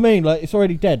you know what I mean? Like it's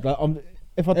already dead. Like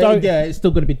if I don't, yeah, it's still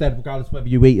going to be dead regardless of whether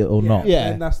you eat it or not. Yeah.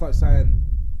 And that's like saying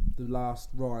the last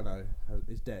rhino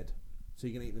is dead, so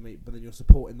you can eat the meat, but then you're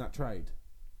supporting that trade.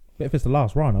 But if it's the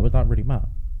last rhino, it don't really matter.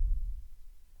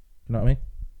 You know what I mean?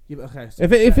 Yeah, but okay. So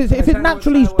If it say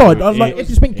naturally what- died, say I'm like what- if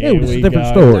it's been killed, Here it's a we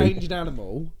different go. story. endangered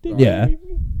animal. Yeah.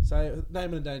 So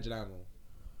name an endangered animal.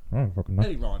 I don't fucking know.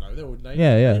 Any rhino, they're all endangered.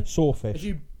 Yeah, yeah. sawfish. If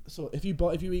you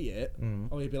eat it,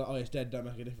 you'd be like, oh, it's dead, don't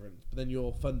make a difference. But then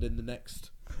you're funding the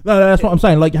next. No, that's what I'm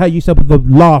saying. Like how you said with the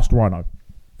last rhino. If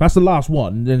that's the last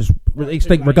one, then it's Right,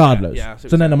 extinct too late, regardless. yeah, I see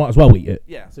what so then I you're might as well eat it.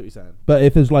 Yeah, I see what you're saying. But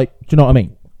if it's like, do you know what I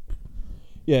mean?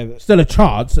 Yeah, but- Still a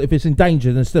chance. If it's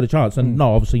endangered, then still a chance. And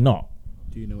no, obviously not.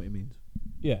 Do you know what it means?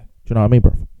 yeah. Do you know what I mean,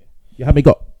 bro? You had me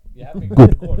got. Yeah,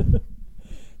 Good.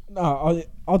 No,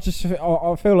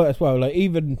 I feel like as well. Like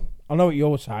even I know what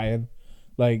you're saying,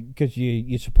 like because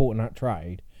you're supporting that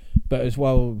trade, but as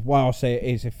well, why I say it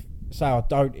is if say I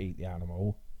don't eat the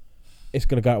animal, it's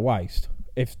gonna go to waste.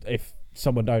 If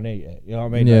someone don't eat it, you know what I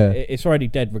mean? Yeah. Like, it's already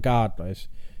dead regardless.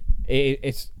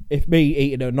 It's if me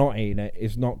eating it or not eating it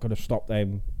is not gonna stop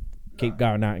them keep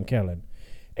going out and killing.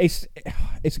 It's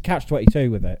a catch-22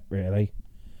 with it, really.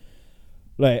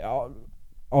 Like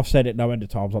I've said it no end of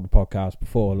times on the podcast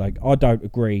before. Like I don't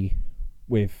agree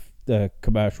with the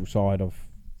commercial side of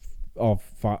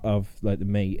like the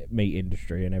meat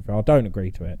industry and everything. I don't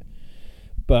agree to it.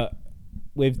 But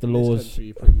with the In this laws, country,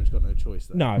 you've pretty much got no choice.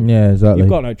 Then. no, Yeah, exactly. you've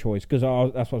got no choice because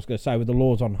that's what I was going to say with the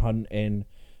laws on hunting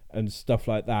and stuff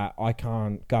like that, I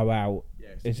can't go out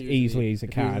So as if you- easily as I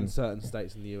if you was can. in certain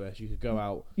states in the US, you could go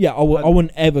out. Yeah, I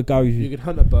wouldn't ever go. You could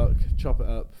hunt a buck, chop it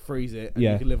up, freeze it, and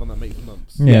Yeah. you could live on that meat for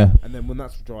months. Yeah. And then when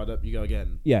that's dried up, you go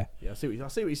again. Yeah, Yeah, I see what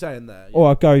you're saying there. Yeah.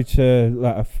 or I go to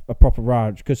like a proper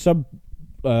ranch, because some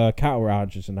cattle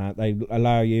ranches and that, they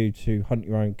allow you to hunt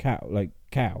your own cow, like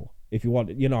cow, if you want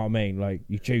it. You know what I mean? Like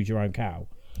you choose your own cow.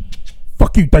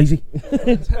 Fuck you, Daisy.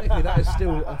 Technically, that is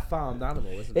still a farmed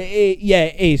animal, isn't it? Yeah,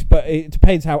 it is, but it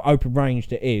depends how open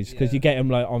ranged it is, because Yeah. you get them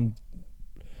like on,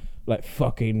 like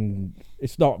fucking.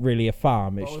 It's not really a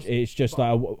farm. But I was- It's just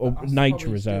but like a that's nature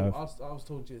probably reserve. Still, I was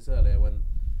talking to you this earlier when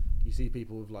you see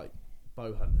people with like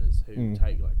bow hunters who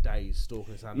take like days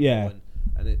stalking this animal, Yeah.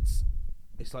 and it's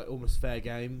like almost fair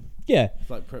game. Yeah, It's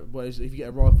like whereas if you get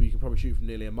a rifle, you can probably shoot from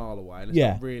nearly a mile away, and it's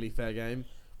Yeah. not really fair game.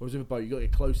 Whereas with a bow, you got to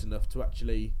get close enough to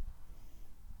actually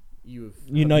you're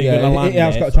You know Yeah, you're gonna it land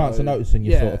has there, got a chance so- of noticing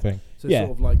you, Yeah. sort of thing. So Yeah.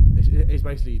 sort of like it's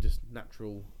basically just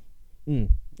natural. Yeah,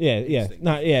 yeah, Instinct.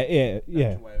 no, yeah.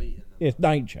 natural way of eating them. It's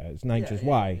nature. It's nature's Yeah,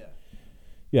 way.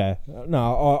 yeah. Yeah.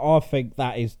 No, I think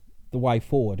that is the way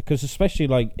forward, because especially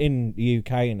like in the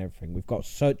UK and everything, we've got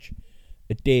such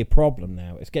a deer problem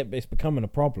now. It's becoming a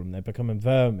problem. They're becoming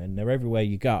vermin. They're everywhere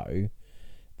you go.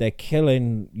 They're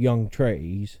killing young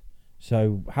trees,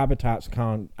 so habitats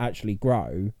can't actually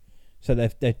grow. So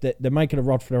they're making a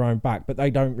rod for their own back, but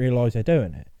they don't realise they're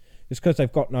doing it. It's because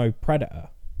they've got no predator.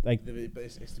 But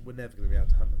we're never going to be able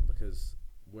to hunt them because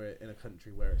we're in a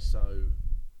country where it's so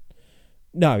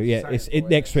No, yeah, it's Same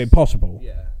next to way. impossible.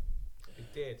 yeah.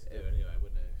 It'd be dear to do anyway,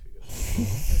 wouldn't it?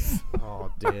 If you got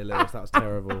Oh dear, Lewis, that was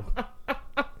terrible.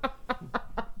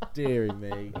 Deary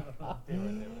me.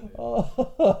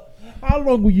 How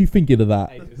long were you thinking of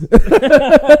that?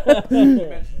 you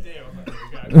mentioned deer, I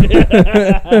thought,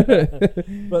 there we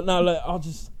go. But no, look,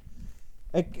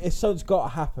 it's something's got to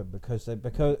happen, because they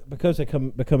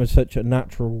becoming such a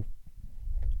natural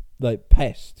like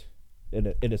pest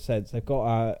in a sense. They've got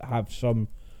to have some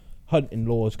hunting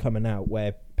laws coming out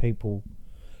where people,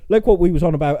 like what we was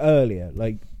on about earlier,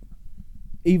 like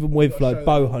even with like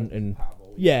bow hunting,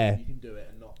 yeah, You can do it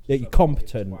and not. yeah, you're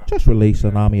competent. Just release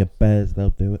an army of bears, they'll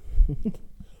do it.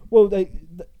 Well,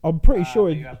 I'm pretty sure.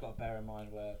 You have got to bear in mind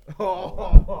where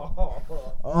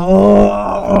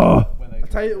Oh! when they I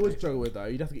tell you, what would struggle with though.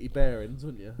 You'd have to get your bearings,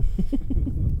 wouldn't you?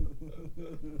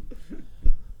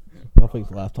 I think it's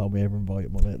the last time we ever invited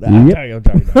him on it. Yep.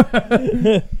 I'm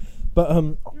joking. But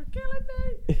you're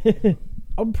killing me.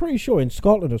 I'm pretty sure in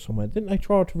Scotland or somewhere, didn't they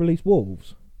try to release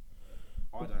wolves?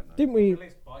 I don't know. Didn't we?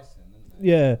 released bison, didn't they?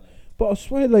 Yeah. But I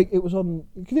swear, like, it was on.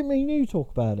 Didn't me and you talk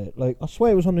about it? Like, I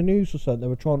swear it was on the news or something. They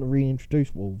were trying to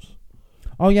reintroduce wolves.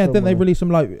 Oh yeah, didn't they Somewhere. release them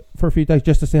like for a few days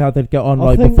just to see how they'd get on, I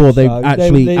like think before they so.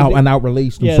 actually They- out and out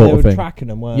released them, Yeah, sort they of were thing? tracking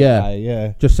them, weren't Yeah. they?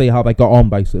 Yeah. Just see how they got on,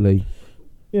 basically.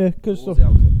 Yeah, because. What was the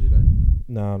outcome, do you know?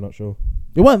 No, I'm not sure.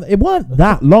 It weren't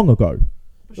that long ago.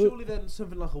 But surely then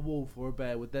something like a wolf or a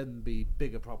bear would then be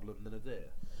bigger problem than a deer.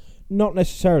 Not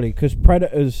necessarily, because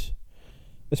predators,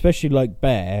 especially like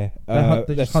bear, They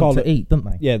they're just hunt solid. to eat, don't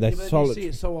they? Yeah, they're Yeah, but then you solid. see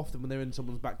it so often when they're in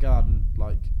someone's back garden,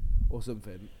 like, or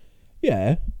something.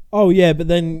 Yeah. Oh, yeah, but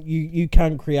then you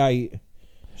can create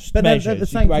But then measures. at the You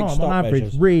same create time, on stock average,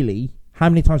 measures. really, how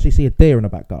many times do you see a deer in a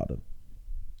back garden?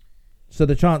 So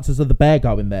the chances of the bear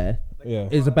going there Yeah.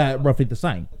 is about roughly the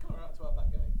same. They come around to our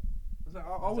back gate. So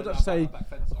I would actually say Back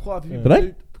fence on. quite a few Do people they?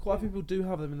 do. Quite a few people do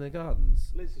have them in their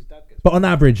gardens. Liz's dad gets But on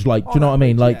average, like, do you know what I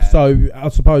mean? average, Like, yeah. so I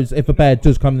suppose if a bear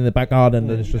does come in the back garden,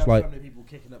 then it's You'd just have like, so many people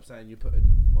kicking up saying you're putting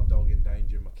my dog in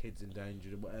danger, my kid's in danger,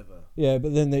 and whatever. Yeah,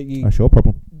 but then you, that's your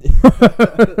problem.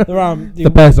 there are,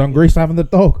 The bear's hungry, so having the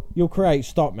dog. you'll create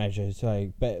stock measures,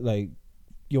 like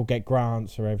you'll get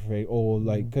grants or everything, or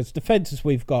like because the fences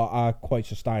we've got are quite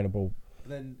sustainable. But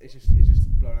then it's just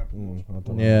blown out of proportion. I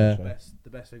don't know, Yeah. The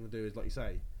best thing to do is, like you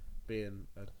say, being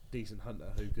a decent hunter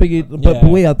who. But, can hunt. but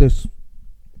we had this,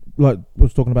 like, we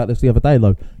was talking about this the other day,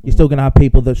 though. You're still going to have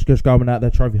people that's just going out there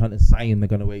trophy hunting saying they're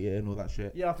going to eat it and all that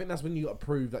shit. Yeah, I think that's when you got to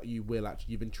prove that you will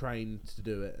actually. You've been trained to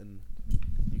do it, and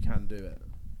you can do it.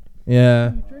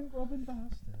 Yeah.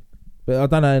 But I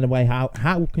don't know, in a way, how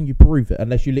can you prove it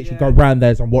unless you literally go round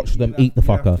there and watch them eat the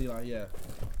fucker? Yeah.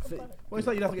 Well, it's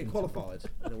like you'd have to get qualified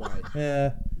in a way.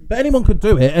 Yeah. But anyone could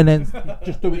do it and then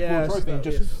just do it Yeah, for a trophy and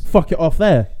so- just fuck it off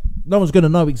there. No one's going to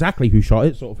know exactly who shot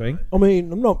it, sort of thing. I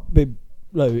mean, I'm not being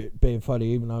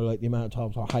funny, even though like the amount of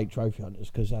times I hate trophy hunters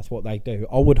because that's what they do.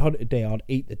 I would hunt a deer, I'd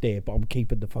eat the deer, but I'm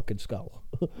keeping the fucking skull.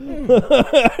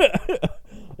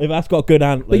 If that's got good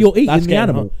antlers, But you're eating that's the getting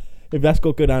animal. hung- if that's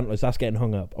got good antlers, that's getting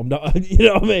hung up. I'm not, you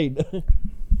know what I mean?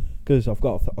 Because I've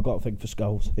got a thing for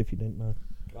skulls. If you didn't know.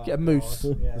 Get a moose,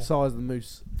 the size of the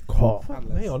moose. God, Fuck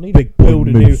me, I need Big to boy build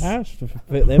a new moose. house to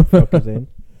fit them fuckers in.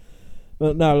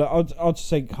 But no, look, I'd just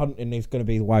think hunting is going to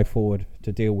be the way forward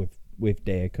to deal with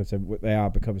deer because they are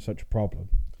becoming such a problem.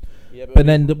 Yeah, But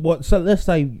then what? So let's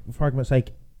say, for argument's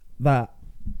sake, that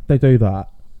they do that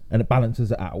and it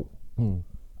balances it out.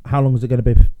 How long is it going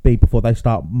to be before they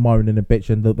start moaning and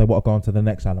bitching that they want to go on to the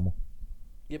next animal?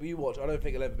 yeah, but you watch. I don't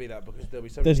think it'll ever be that because there'll be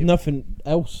so many There's people, nothing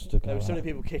else to go. there'll be so many at.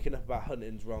 people kicking up about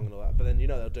hunting's wrong and all that. But then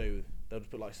they'll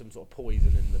just put like some sort of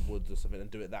poison in the woods or something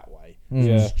and do it that way.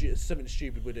 Yeah. Something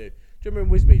stupid we do. Do you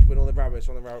remember in Wisbech when all the rabbits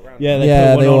were on the round? Yeah,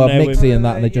 Yeah, put they one all on have there with- mixy and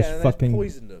that, and they just and fucking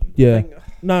poisoned them. Yeah. I think,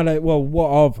 No, well, what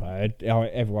I've heard,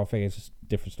 everyone thinks it's a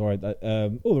different story. That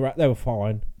all the they were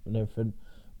fine and everything,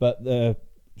 but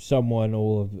someone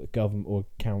or the government or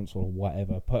council or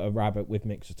whatever put a rabbit with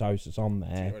myxotosis on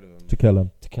get there rid of them. to kill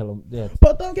them. to kill them. Yeah,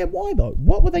 But don't get why though.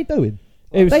 What were they doing?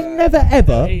 it was, They never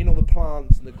ever. Eating all the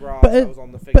plants and the grass But that was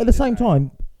on the thing. But at the same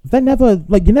time, they never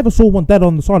you never saw one dead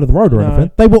on the side of the road or No.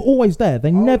 anything. They were always there.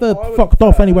 They never I would fucked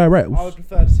off prefer- anywhere I would else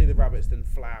prefer to see the rabbits than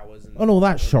flowers and and all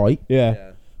that shite. yeah.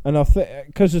 And I think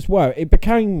because as well, it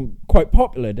became quite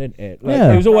popular, didn't it? Like,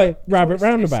 Yeah. it was always It's rabbit still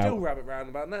roundabout. rabbit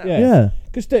roundabout now. Yeah. Yeah,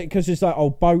 Because it's like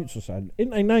old boats or something.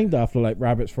 Isn't they named after like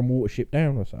rabbits from Watership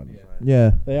Down or something?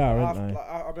 yeah. They are, aren't they?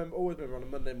 I always remember on a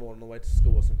Monday morning on the way to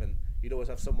school or something, you'd always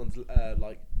have someone's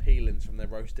like peelings from their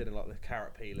roast dinner, like the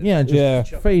carrot peelings. Yeah, and just Yeah.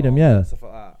 chuck feed them. on Yeah, and stuff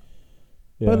like that.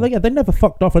 Yeah. but they never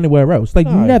fucked off anywhere else. They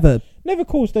No. never. Never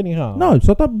caused any harm. No,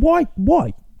 so why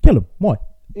kill them? Why?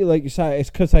 Like you say, it's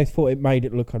because they thought it made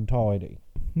it look untidy.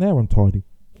 They're untidy.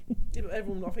 Yeah, but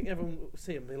I think everyone will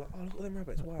see them. They're like, oh, look at them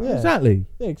rabbits! Wow. Yeah. Exactly.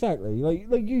 Yeah, exactly.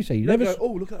 Like you say, you You never. never go,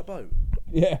 oh, look at that boat.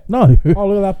 Yeah. No. Oh,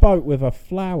 look at that boat with a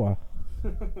flower.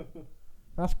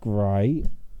 That's great.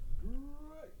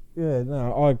 Yeah,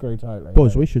 no, I agree totally.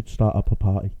 Boys, we should start up a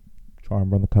party. Try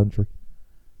and run the country.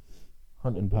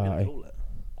 Hunting What are we gonna party. call it?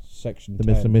 Section The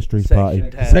 10. Mr. Mysteries Section party.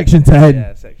 10. Section 10.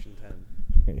 Yeah, section 10.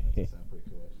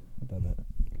 I don't know.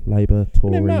 Labour,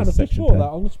 Isn't it mad? I Tories, just Section thought 10. that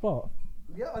on the spot.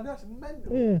 Yeah, I know it's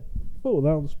mental. Yeah, thought that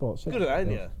on the spot. Good at that,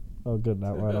 ain't you? Oh, good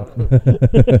that way.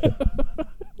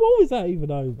 What was that even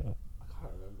over? I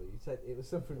can't remember. You said it was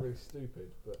something really stupid,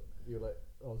 but you were like,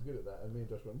 "I was good at that," and me and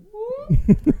Josh went,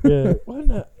 "What?" Yeah,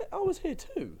 wasn't it? I was here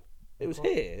too. It was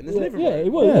here in this Yeah, living yeah, room.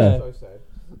 it was. Yeah. Yeah. So sad.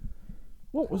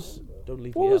 What was? Don't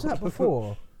leave What me was out. that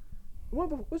before?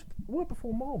 What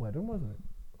before Marweddon, wasn't it?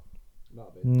 Not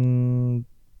a bit.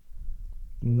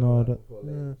 No, I don't, Before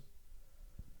Leeds.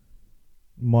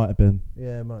 might have been.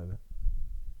 Yeah, it might have been.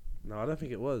 No, I don't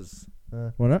think it was.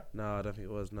 Why not? No, I don't think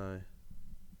it was. No.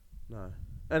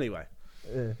 Anyway,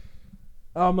 Yeah.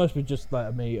 Oh, it must be just like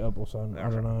a meet up or something. I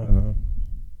don't know.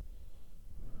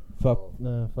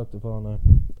 Fuck if I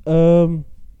know.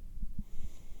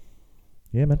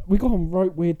 Yeah, man. We got on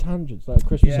right weird tangents, like a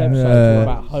Christmas Yeah. episode Yeah.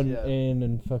 about hunting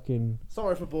and fucking.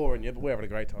 sorry for boring you, but we're having a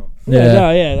great time.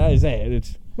 Yeah. That is it.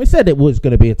 It's We said it was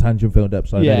going to be a tangent-filled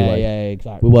episode anyway. yeah,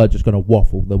 exactly. We were just going to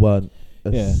waffle. There weren't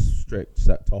a Yeah. strict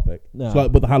set topic. No. So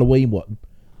like with the Halloween one,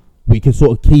 we could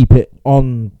sort of keep it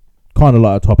on kind of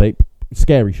like a topic,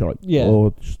 scary shite. Yeah.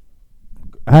 Or just,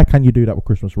 how can you do that with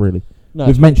Christmas, really? No,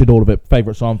 We've mentioned all of it.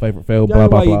 Favourite song, favourite film, the blah, only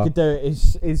blah, way blah. you could do it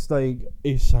is like,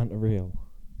 is Santa real?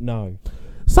 No.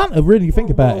 Santa, really, you think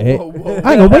about it. Whoa, whoa, whoa.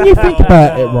 Hang on, when you think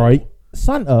about it, right,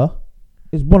 Santa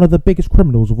is one of the biggest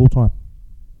criminals of all time.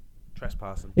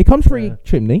 Trespassing. He comes through Yeah. your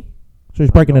chimney, so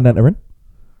he's breaking and entering.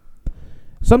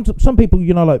 Some people,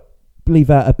 like, leave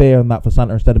out a beer and that for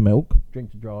Santa instead of milk.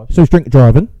 Drink to drive. So he's drink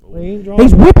driving.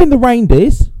 He's whipping the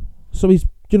reindeers, so he's, do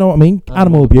you know what I mean?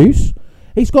 Animal abuse.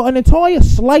 He's got an entire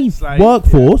slave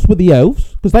workforce with the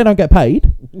elves, because they don't get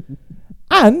paid.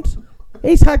 And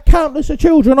he's had countless of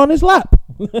children on his lap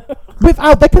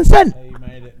without their consent. He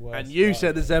made it worse. And you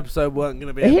said this episode weren't going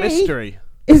to be a He- mystery.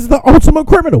 Is the ultimate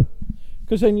criminal.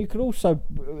 Because then you could also,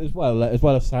 as well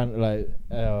as Santa, like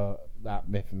that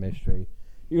myth and mystery,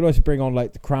 you could also bring on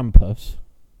like the Krampus.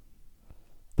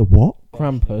 The what?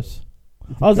 Krampus.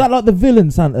 Oh, is that like the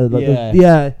villain Santa? Like Yeah.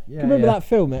 yeah. Do you remember that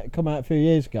film that come out a few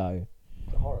years ago?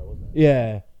 The horror, wasn't it?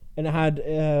 Yeah, and it had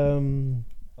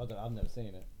I've never seen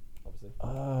it.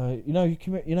 Obviously.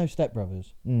 you know Step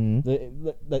Brothers, Mm.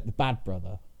 the bad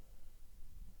brother.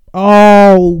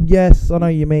 Oh yes, I know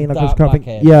what you mean. I just can't think.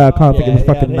 Blackhead. Yeah, I can't think of his it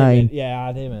had fucking him name. I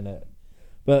had him in it,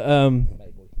 but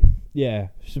yeah,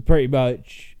 so pretty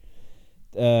much,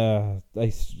 I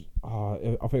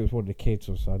think it was one of the kids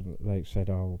or something. They said,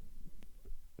 "Oh,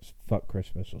 fuck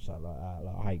Christmas" or something like that.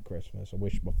 Like, I hate Christmas. I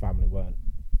wish my family weren't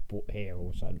here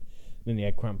or something. Then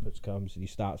the Krampus comes and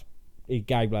he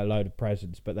gave like a load of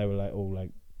presents, but they were like all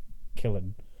like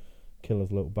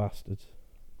killer's little bastards.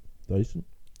 Decent.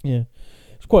 Yeah,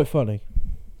 it's quite funny.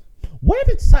 Where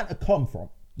did Santa come from?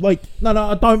 Like, no,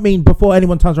 I don't mean before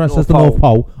anyone turns around and says the North North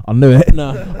Pole. I knew it. No,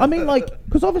 I mean, like,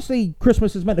 because obviously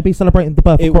Christmas is meant to be celebrating the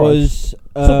birth it of Christ.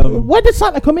 was. So where did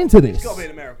Santa come into this? It's got to be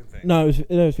an American thing. No, it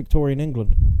was Victorian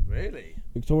England. Really?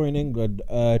 Victorian England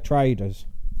traders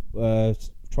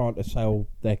trying to sell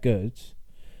their goods,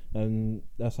 and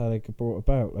that's how they could brought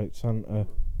about. Like Santa,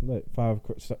 like Father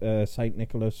Saint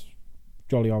Nicholas,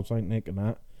 jolly old Saint Nick, and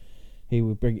that he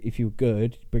would bring. If you were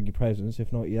good, bring your presents.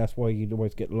 If not, that's why you'd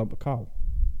always get a lump of coal.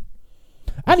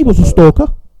 And he was a stalker.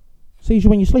 Sees you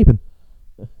when you're sleeping.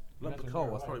 Lump of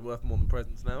coal, that's probably worth more than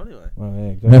presents now anyway. Well, yeah,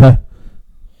 exactly.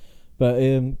 But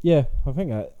yeah, I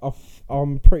think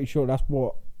I'm pretty sure that's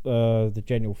what the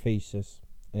general thesis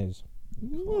is.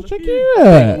 Well, check it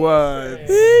out. Words.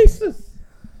 Thesis.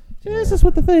 Jesus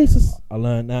with the thesis. I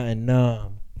learned that in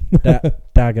Nam.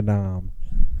 Dagenham.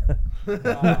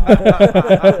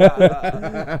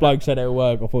 Bloke said it at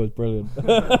work. I thought it was brilliant.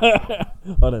 I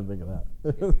didn't think of that.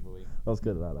 I was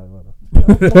good at that, though,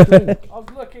 wasn't I? I was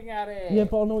looking at it. Yeah,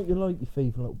 but I know what you like, you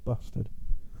thieving little bastard.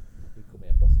 You call me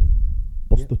a bastard.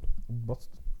 Busted.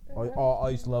 I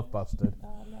used to love bastard.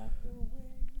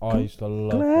 I used to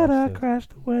love Glad I bastard. crashed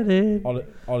the wedding.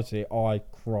 Honestly, I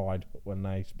cried when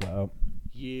they split up.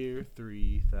 Year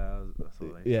 3000. That's all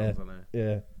they Yeah. songs I know.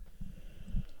 Yeah.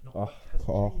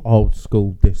 Oh, old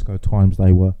school disco times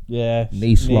they were. Yeah.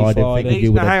 Knee sliding, thinking Knee,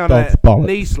 you were now hang a on dog's a minute. bollock.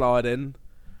 Knee sliding,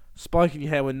 spiking your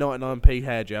hair with 99p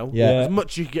hair gel. Yeah. As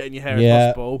much as you can get in your hair Yeah. as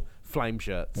possible. Flame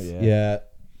shirts. Yeah.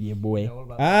 Yeah, boy.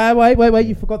 Ah, wait,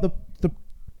 you forgot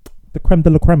the creme de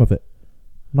la creme of it.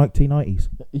 1990s.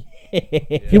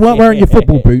 If you weren't wearing your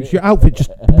football boots, your outfit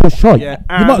just was shite. Yeah,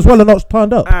 You might as well have not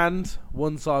turned up. And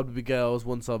one side would be girls,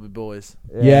 one side would be boys.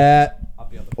 Yeah.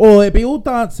 Or it'd be all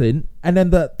dancing, and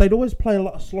then they'd always play a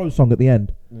lot of slow song at the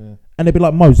end. Yeah. And it'd be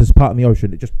like Moses part in the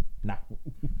ocean. It just, nah.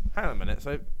 Hang on a minute.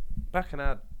 So, back in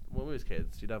our, when we was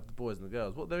kids, you'd have the boys and the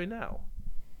girls. What are they doing now?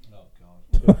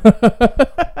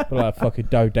 But like a fucking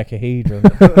dodecahedron.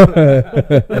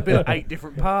 There'd be like 8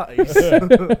 different parties.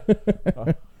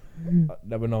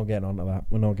 No, we're not getting onto that.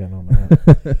 We're not getting onto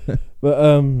that. But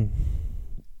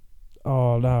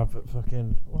oh no, but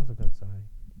fucking, what was I gonna say?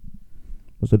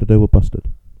 What's it to do with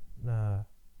Busted? Nah.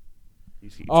 You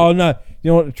see- Oh no,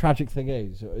 you know what the tragic thing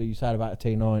is? You said about the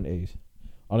T90s.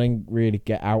 I didn't really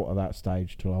get out of that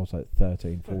stage till I was like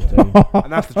 13, 14.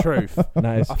 And that's the truth.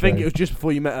 That is I think true. it was just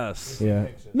before you met us. Yeah.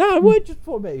 No, it weren't just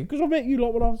before I met you, because I met you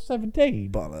like when I was 17.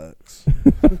 Bollocks.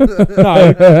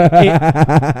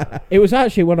 No, it was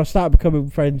actually when I started becoming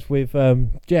friends with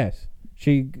Jess.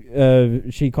 She kind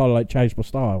of like changed my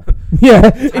style.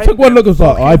 Yeah. He took one look and was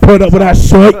like, I put up with that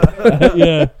shit.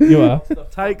 Yeah, you are.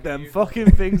 Take them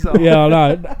fucking things off. Yeah, I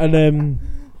know.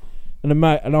 And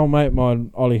an old mate of mine,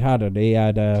 Ollie Haddon, he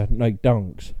had Nike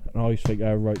Dunks, and I used to think they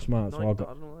were right smart, so I I don't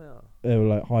got know what they are. they were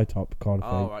like high top kind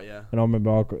of Oh, thing. right, yeah. And I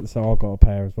remember I got a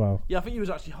pair as well. Yeah, I think you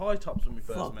was actually high tops when we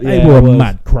first met. Yeah, They were it was.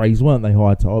 mad craze, weren't they,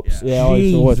 high tops? Yeah. Yeah, I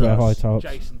used to always wear Jesus. high tops.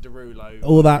 Jason Derulo.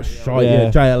 All that yeah. shite, yeah.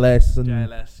 JLS and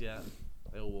JLS, yeah.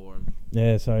 They all wore them.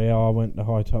 Yeah, so yeah, I went to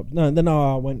high top. No, then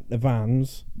I went to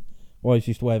Vans. I always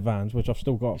used to wear Vans, which I've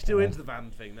still got. You're still into the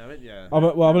van thing, though, aren't you? I've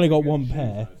only got one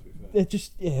pair. They're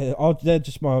just they're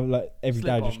just my like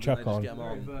everyday Slip-ons, just chuck and they on. just get 'em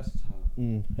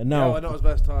on. And No, now, they're not as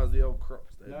versatile as the old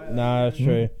Crocs. Dude. nah, that's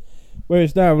true.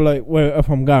 Whereas now, like, if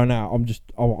I'm going out, I'll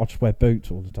just wear boots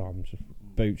all the time. Just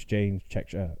boots, jeans, check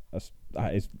shirt.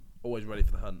 That is. Always ready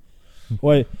for the hunt.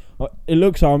 Well, it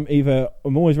looks I'm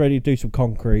always ready to do some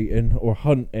concreting or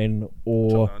hunting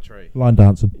or Chop down a tree. line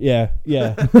dancing. yeah,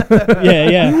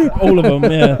 all of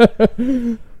them. Yeah,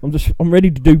 I'm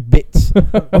ready to do bits.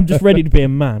 I'm just ready to be a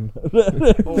man.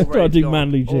 All Try to do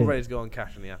manly all shit. ready to go on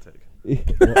cash in the attic.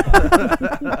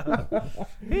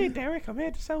 Here, Derek, I'm here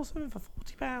to sell something for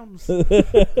 £40.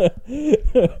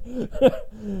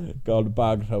 Got on the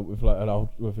bag up with like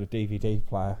with a DVD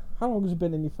player. How long has it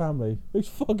been in your family? Who's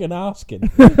fucking asking?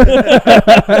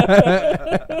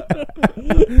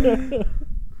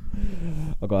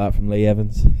 I got that from Lee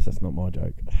Evans. That's not my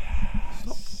joke.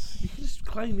 You can just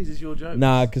claim these as your jokes.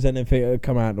 Nah, because then if it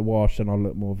come out in the wash, then I'll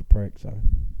look more of a prick. So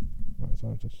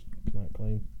I'll just come out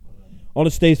clean.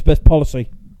 Honesty is the best policy.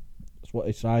 That's what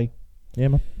they say. Yeah,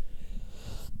 man.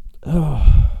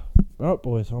 Right,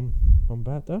 boys, I'm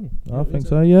about done. I think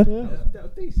so, yeah. That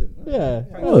was decent. Yeah,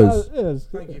 It was.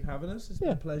 Thank you for having us. It's been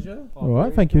Yeah. a pleasure. All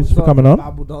right, thank you for coming on.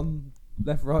 Babbled on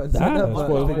left, right, and Nah, centre. that's but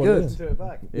what it's it been was. good. To it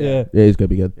back. Yeah. Yeah, he's going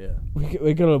to be good. Yeah.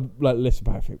 We're gonna like listen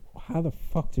back and think, how the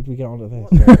fuck did we get onto this?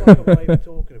 What are they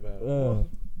talking about? Uh,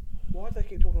 Why do they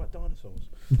keep talking about dinosaurs?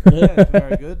 Yeah, it's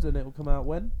very good, and it will come out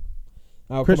when?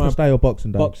 Oh, Christmas Day or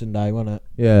Boxing Day? Boxing Day, wasn't it?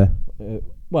 Yeah.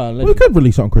 Well, We could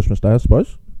release it on Christmas Day, I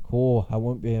suppose. I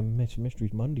won't be a Mr.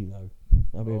 Mysteries Monday though.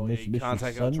 I'll be a Mr. you can't Mysteries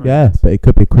take it on Sunday. Yeah, but it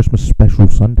could be a Christmas special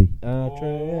Sunday.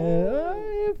 True.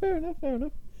 Yeah, fair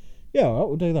enough. Yeah, all right,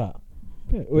 we'll do that.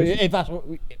 Yeah, well, if that's what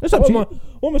It's up to you.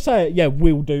 what am I saying? Yeah,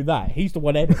 we'll do that. He's the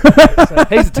one editing it, so-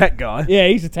 He's a tech guy. Yeah,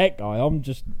 he's a tech guy. I'm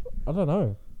just, I don't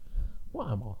know. What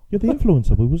am I? You're the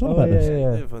influencer. We was on about this.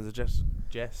 yeah. Everyone's a Jess.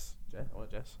 Jess.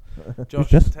 What Jess? Who's Josh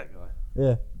Jess? is a tech guy.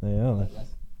 Yeah, yeah.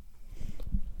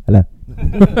 Hello.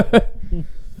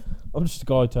 I'm just a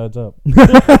guy who turns up.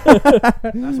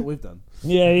 That's what we've done.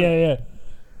 Yeah.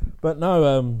 But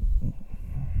no,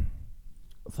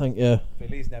 thank you.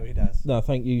 Phillies know he does. No,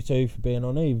 thank you too for being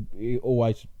on here. You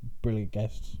always brilliant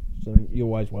guests, so you're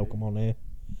always welcome on here.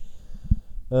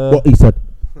 What he said.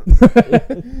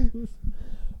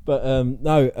 But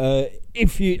no,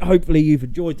 if you hopefully you've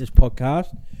enjoyed this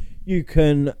podcast, you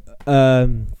can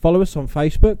follow us on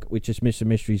Facebook, which is Mr.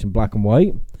 Mysteries in Black and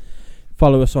White.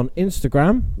 Follow us on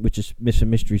Instagram, which is Mr.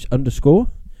 Mysteries _.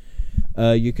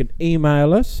 You can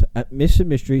email us at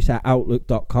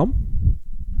mrmysteries@outlook.com.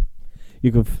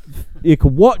 You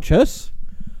can watch us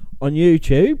on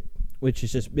YouTube, which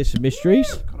is just Mr.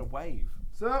 Mysteries. Got a wave.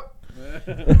 So.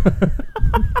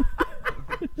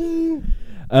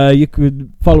 You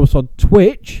could follow us on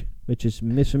Twitch, which is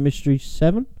Mr. Mysteries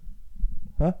 7.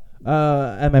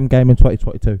 MM Gaming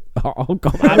 2022. Oh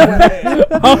God!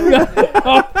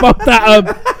 I'll fuck that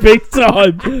up big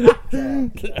time.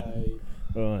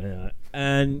 Right,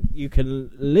 and you can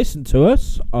listen to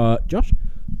us, Josh.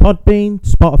 Podbean,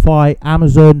 Spotify,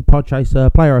 Amazon,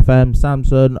 Podchaser, Player FM,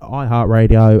 Samsung,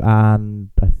 iHeartRadio, and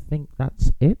I think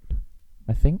that's it.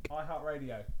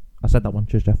 iHeartRadio. I said that one.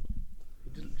 Cheers, Jeff.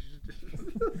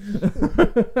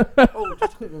 Oh,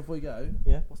 just quick before we go.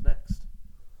 Yeah. What's next?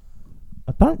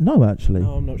 I don't know actually.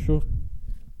 No, I'm not sure.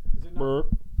 Is it not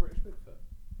British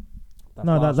Bigfoot?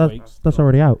 No, last week's. that's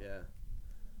already out.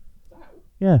 Yeah.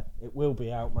 Yeah. It will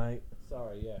be out, mate.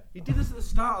 Sorry, yeah. You did this at the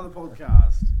start of the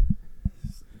podcast.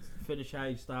 Finish how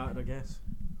you started, I guess.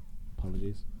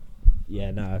 Apologies.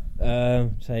 Yeah, no.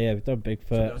 So yeah, we've done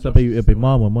Bigfoot. So it'd be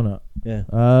my one, wouldn't it? Yeah.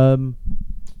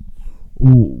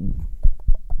 Ooh.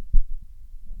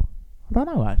 I don't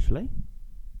know actually.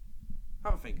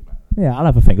 Have a think about it. Yeah, I'll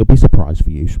have a think. It'll be a surprise for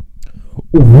you.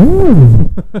 Ooh.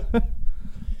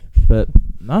 But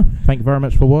no, thank you very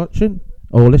much for watching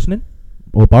or listening,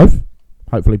 or both.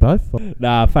 Hopefully both.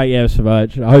 Nah, thank you so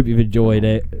much. I hope you've enjoyed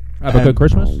it. Have a good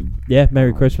Christmas. Yeah,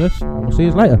 Merry Christmas. We'll see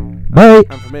you later. Bye.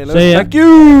 And from me, See ya. thank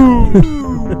you.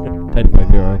 10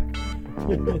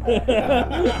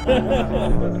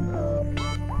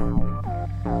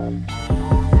 euro.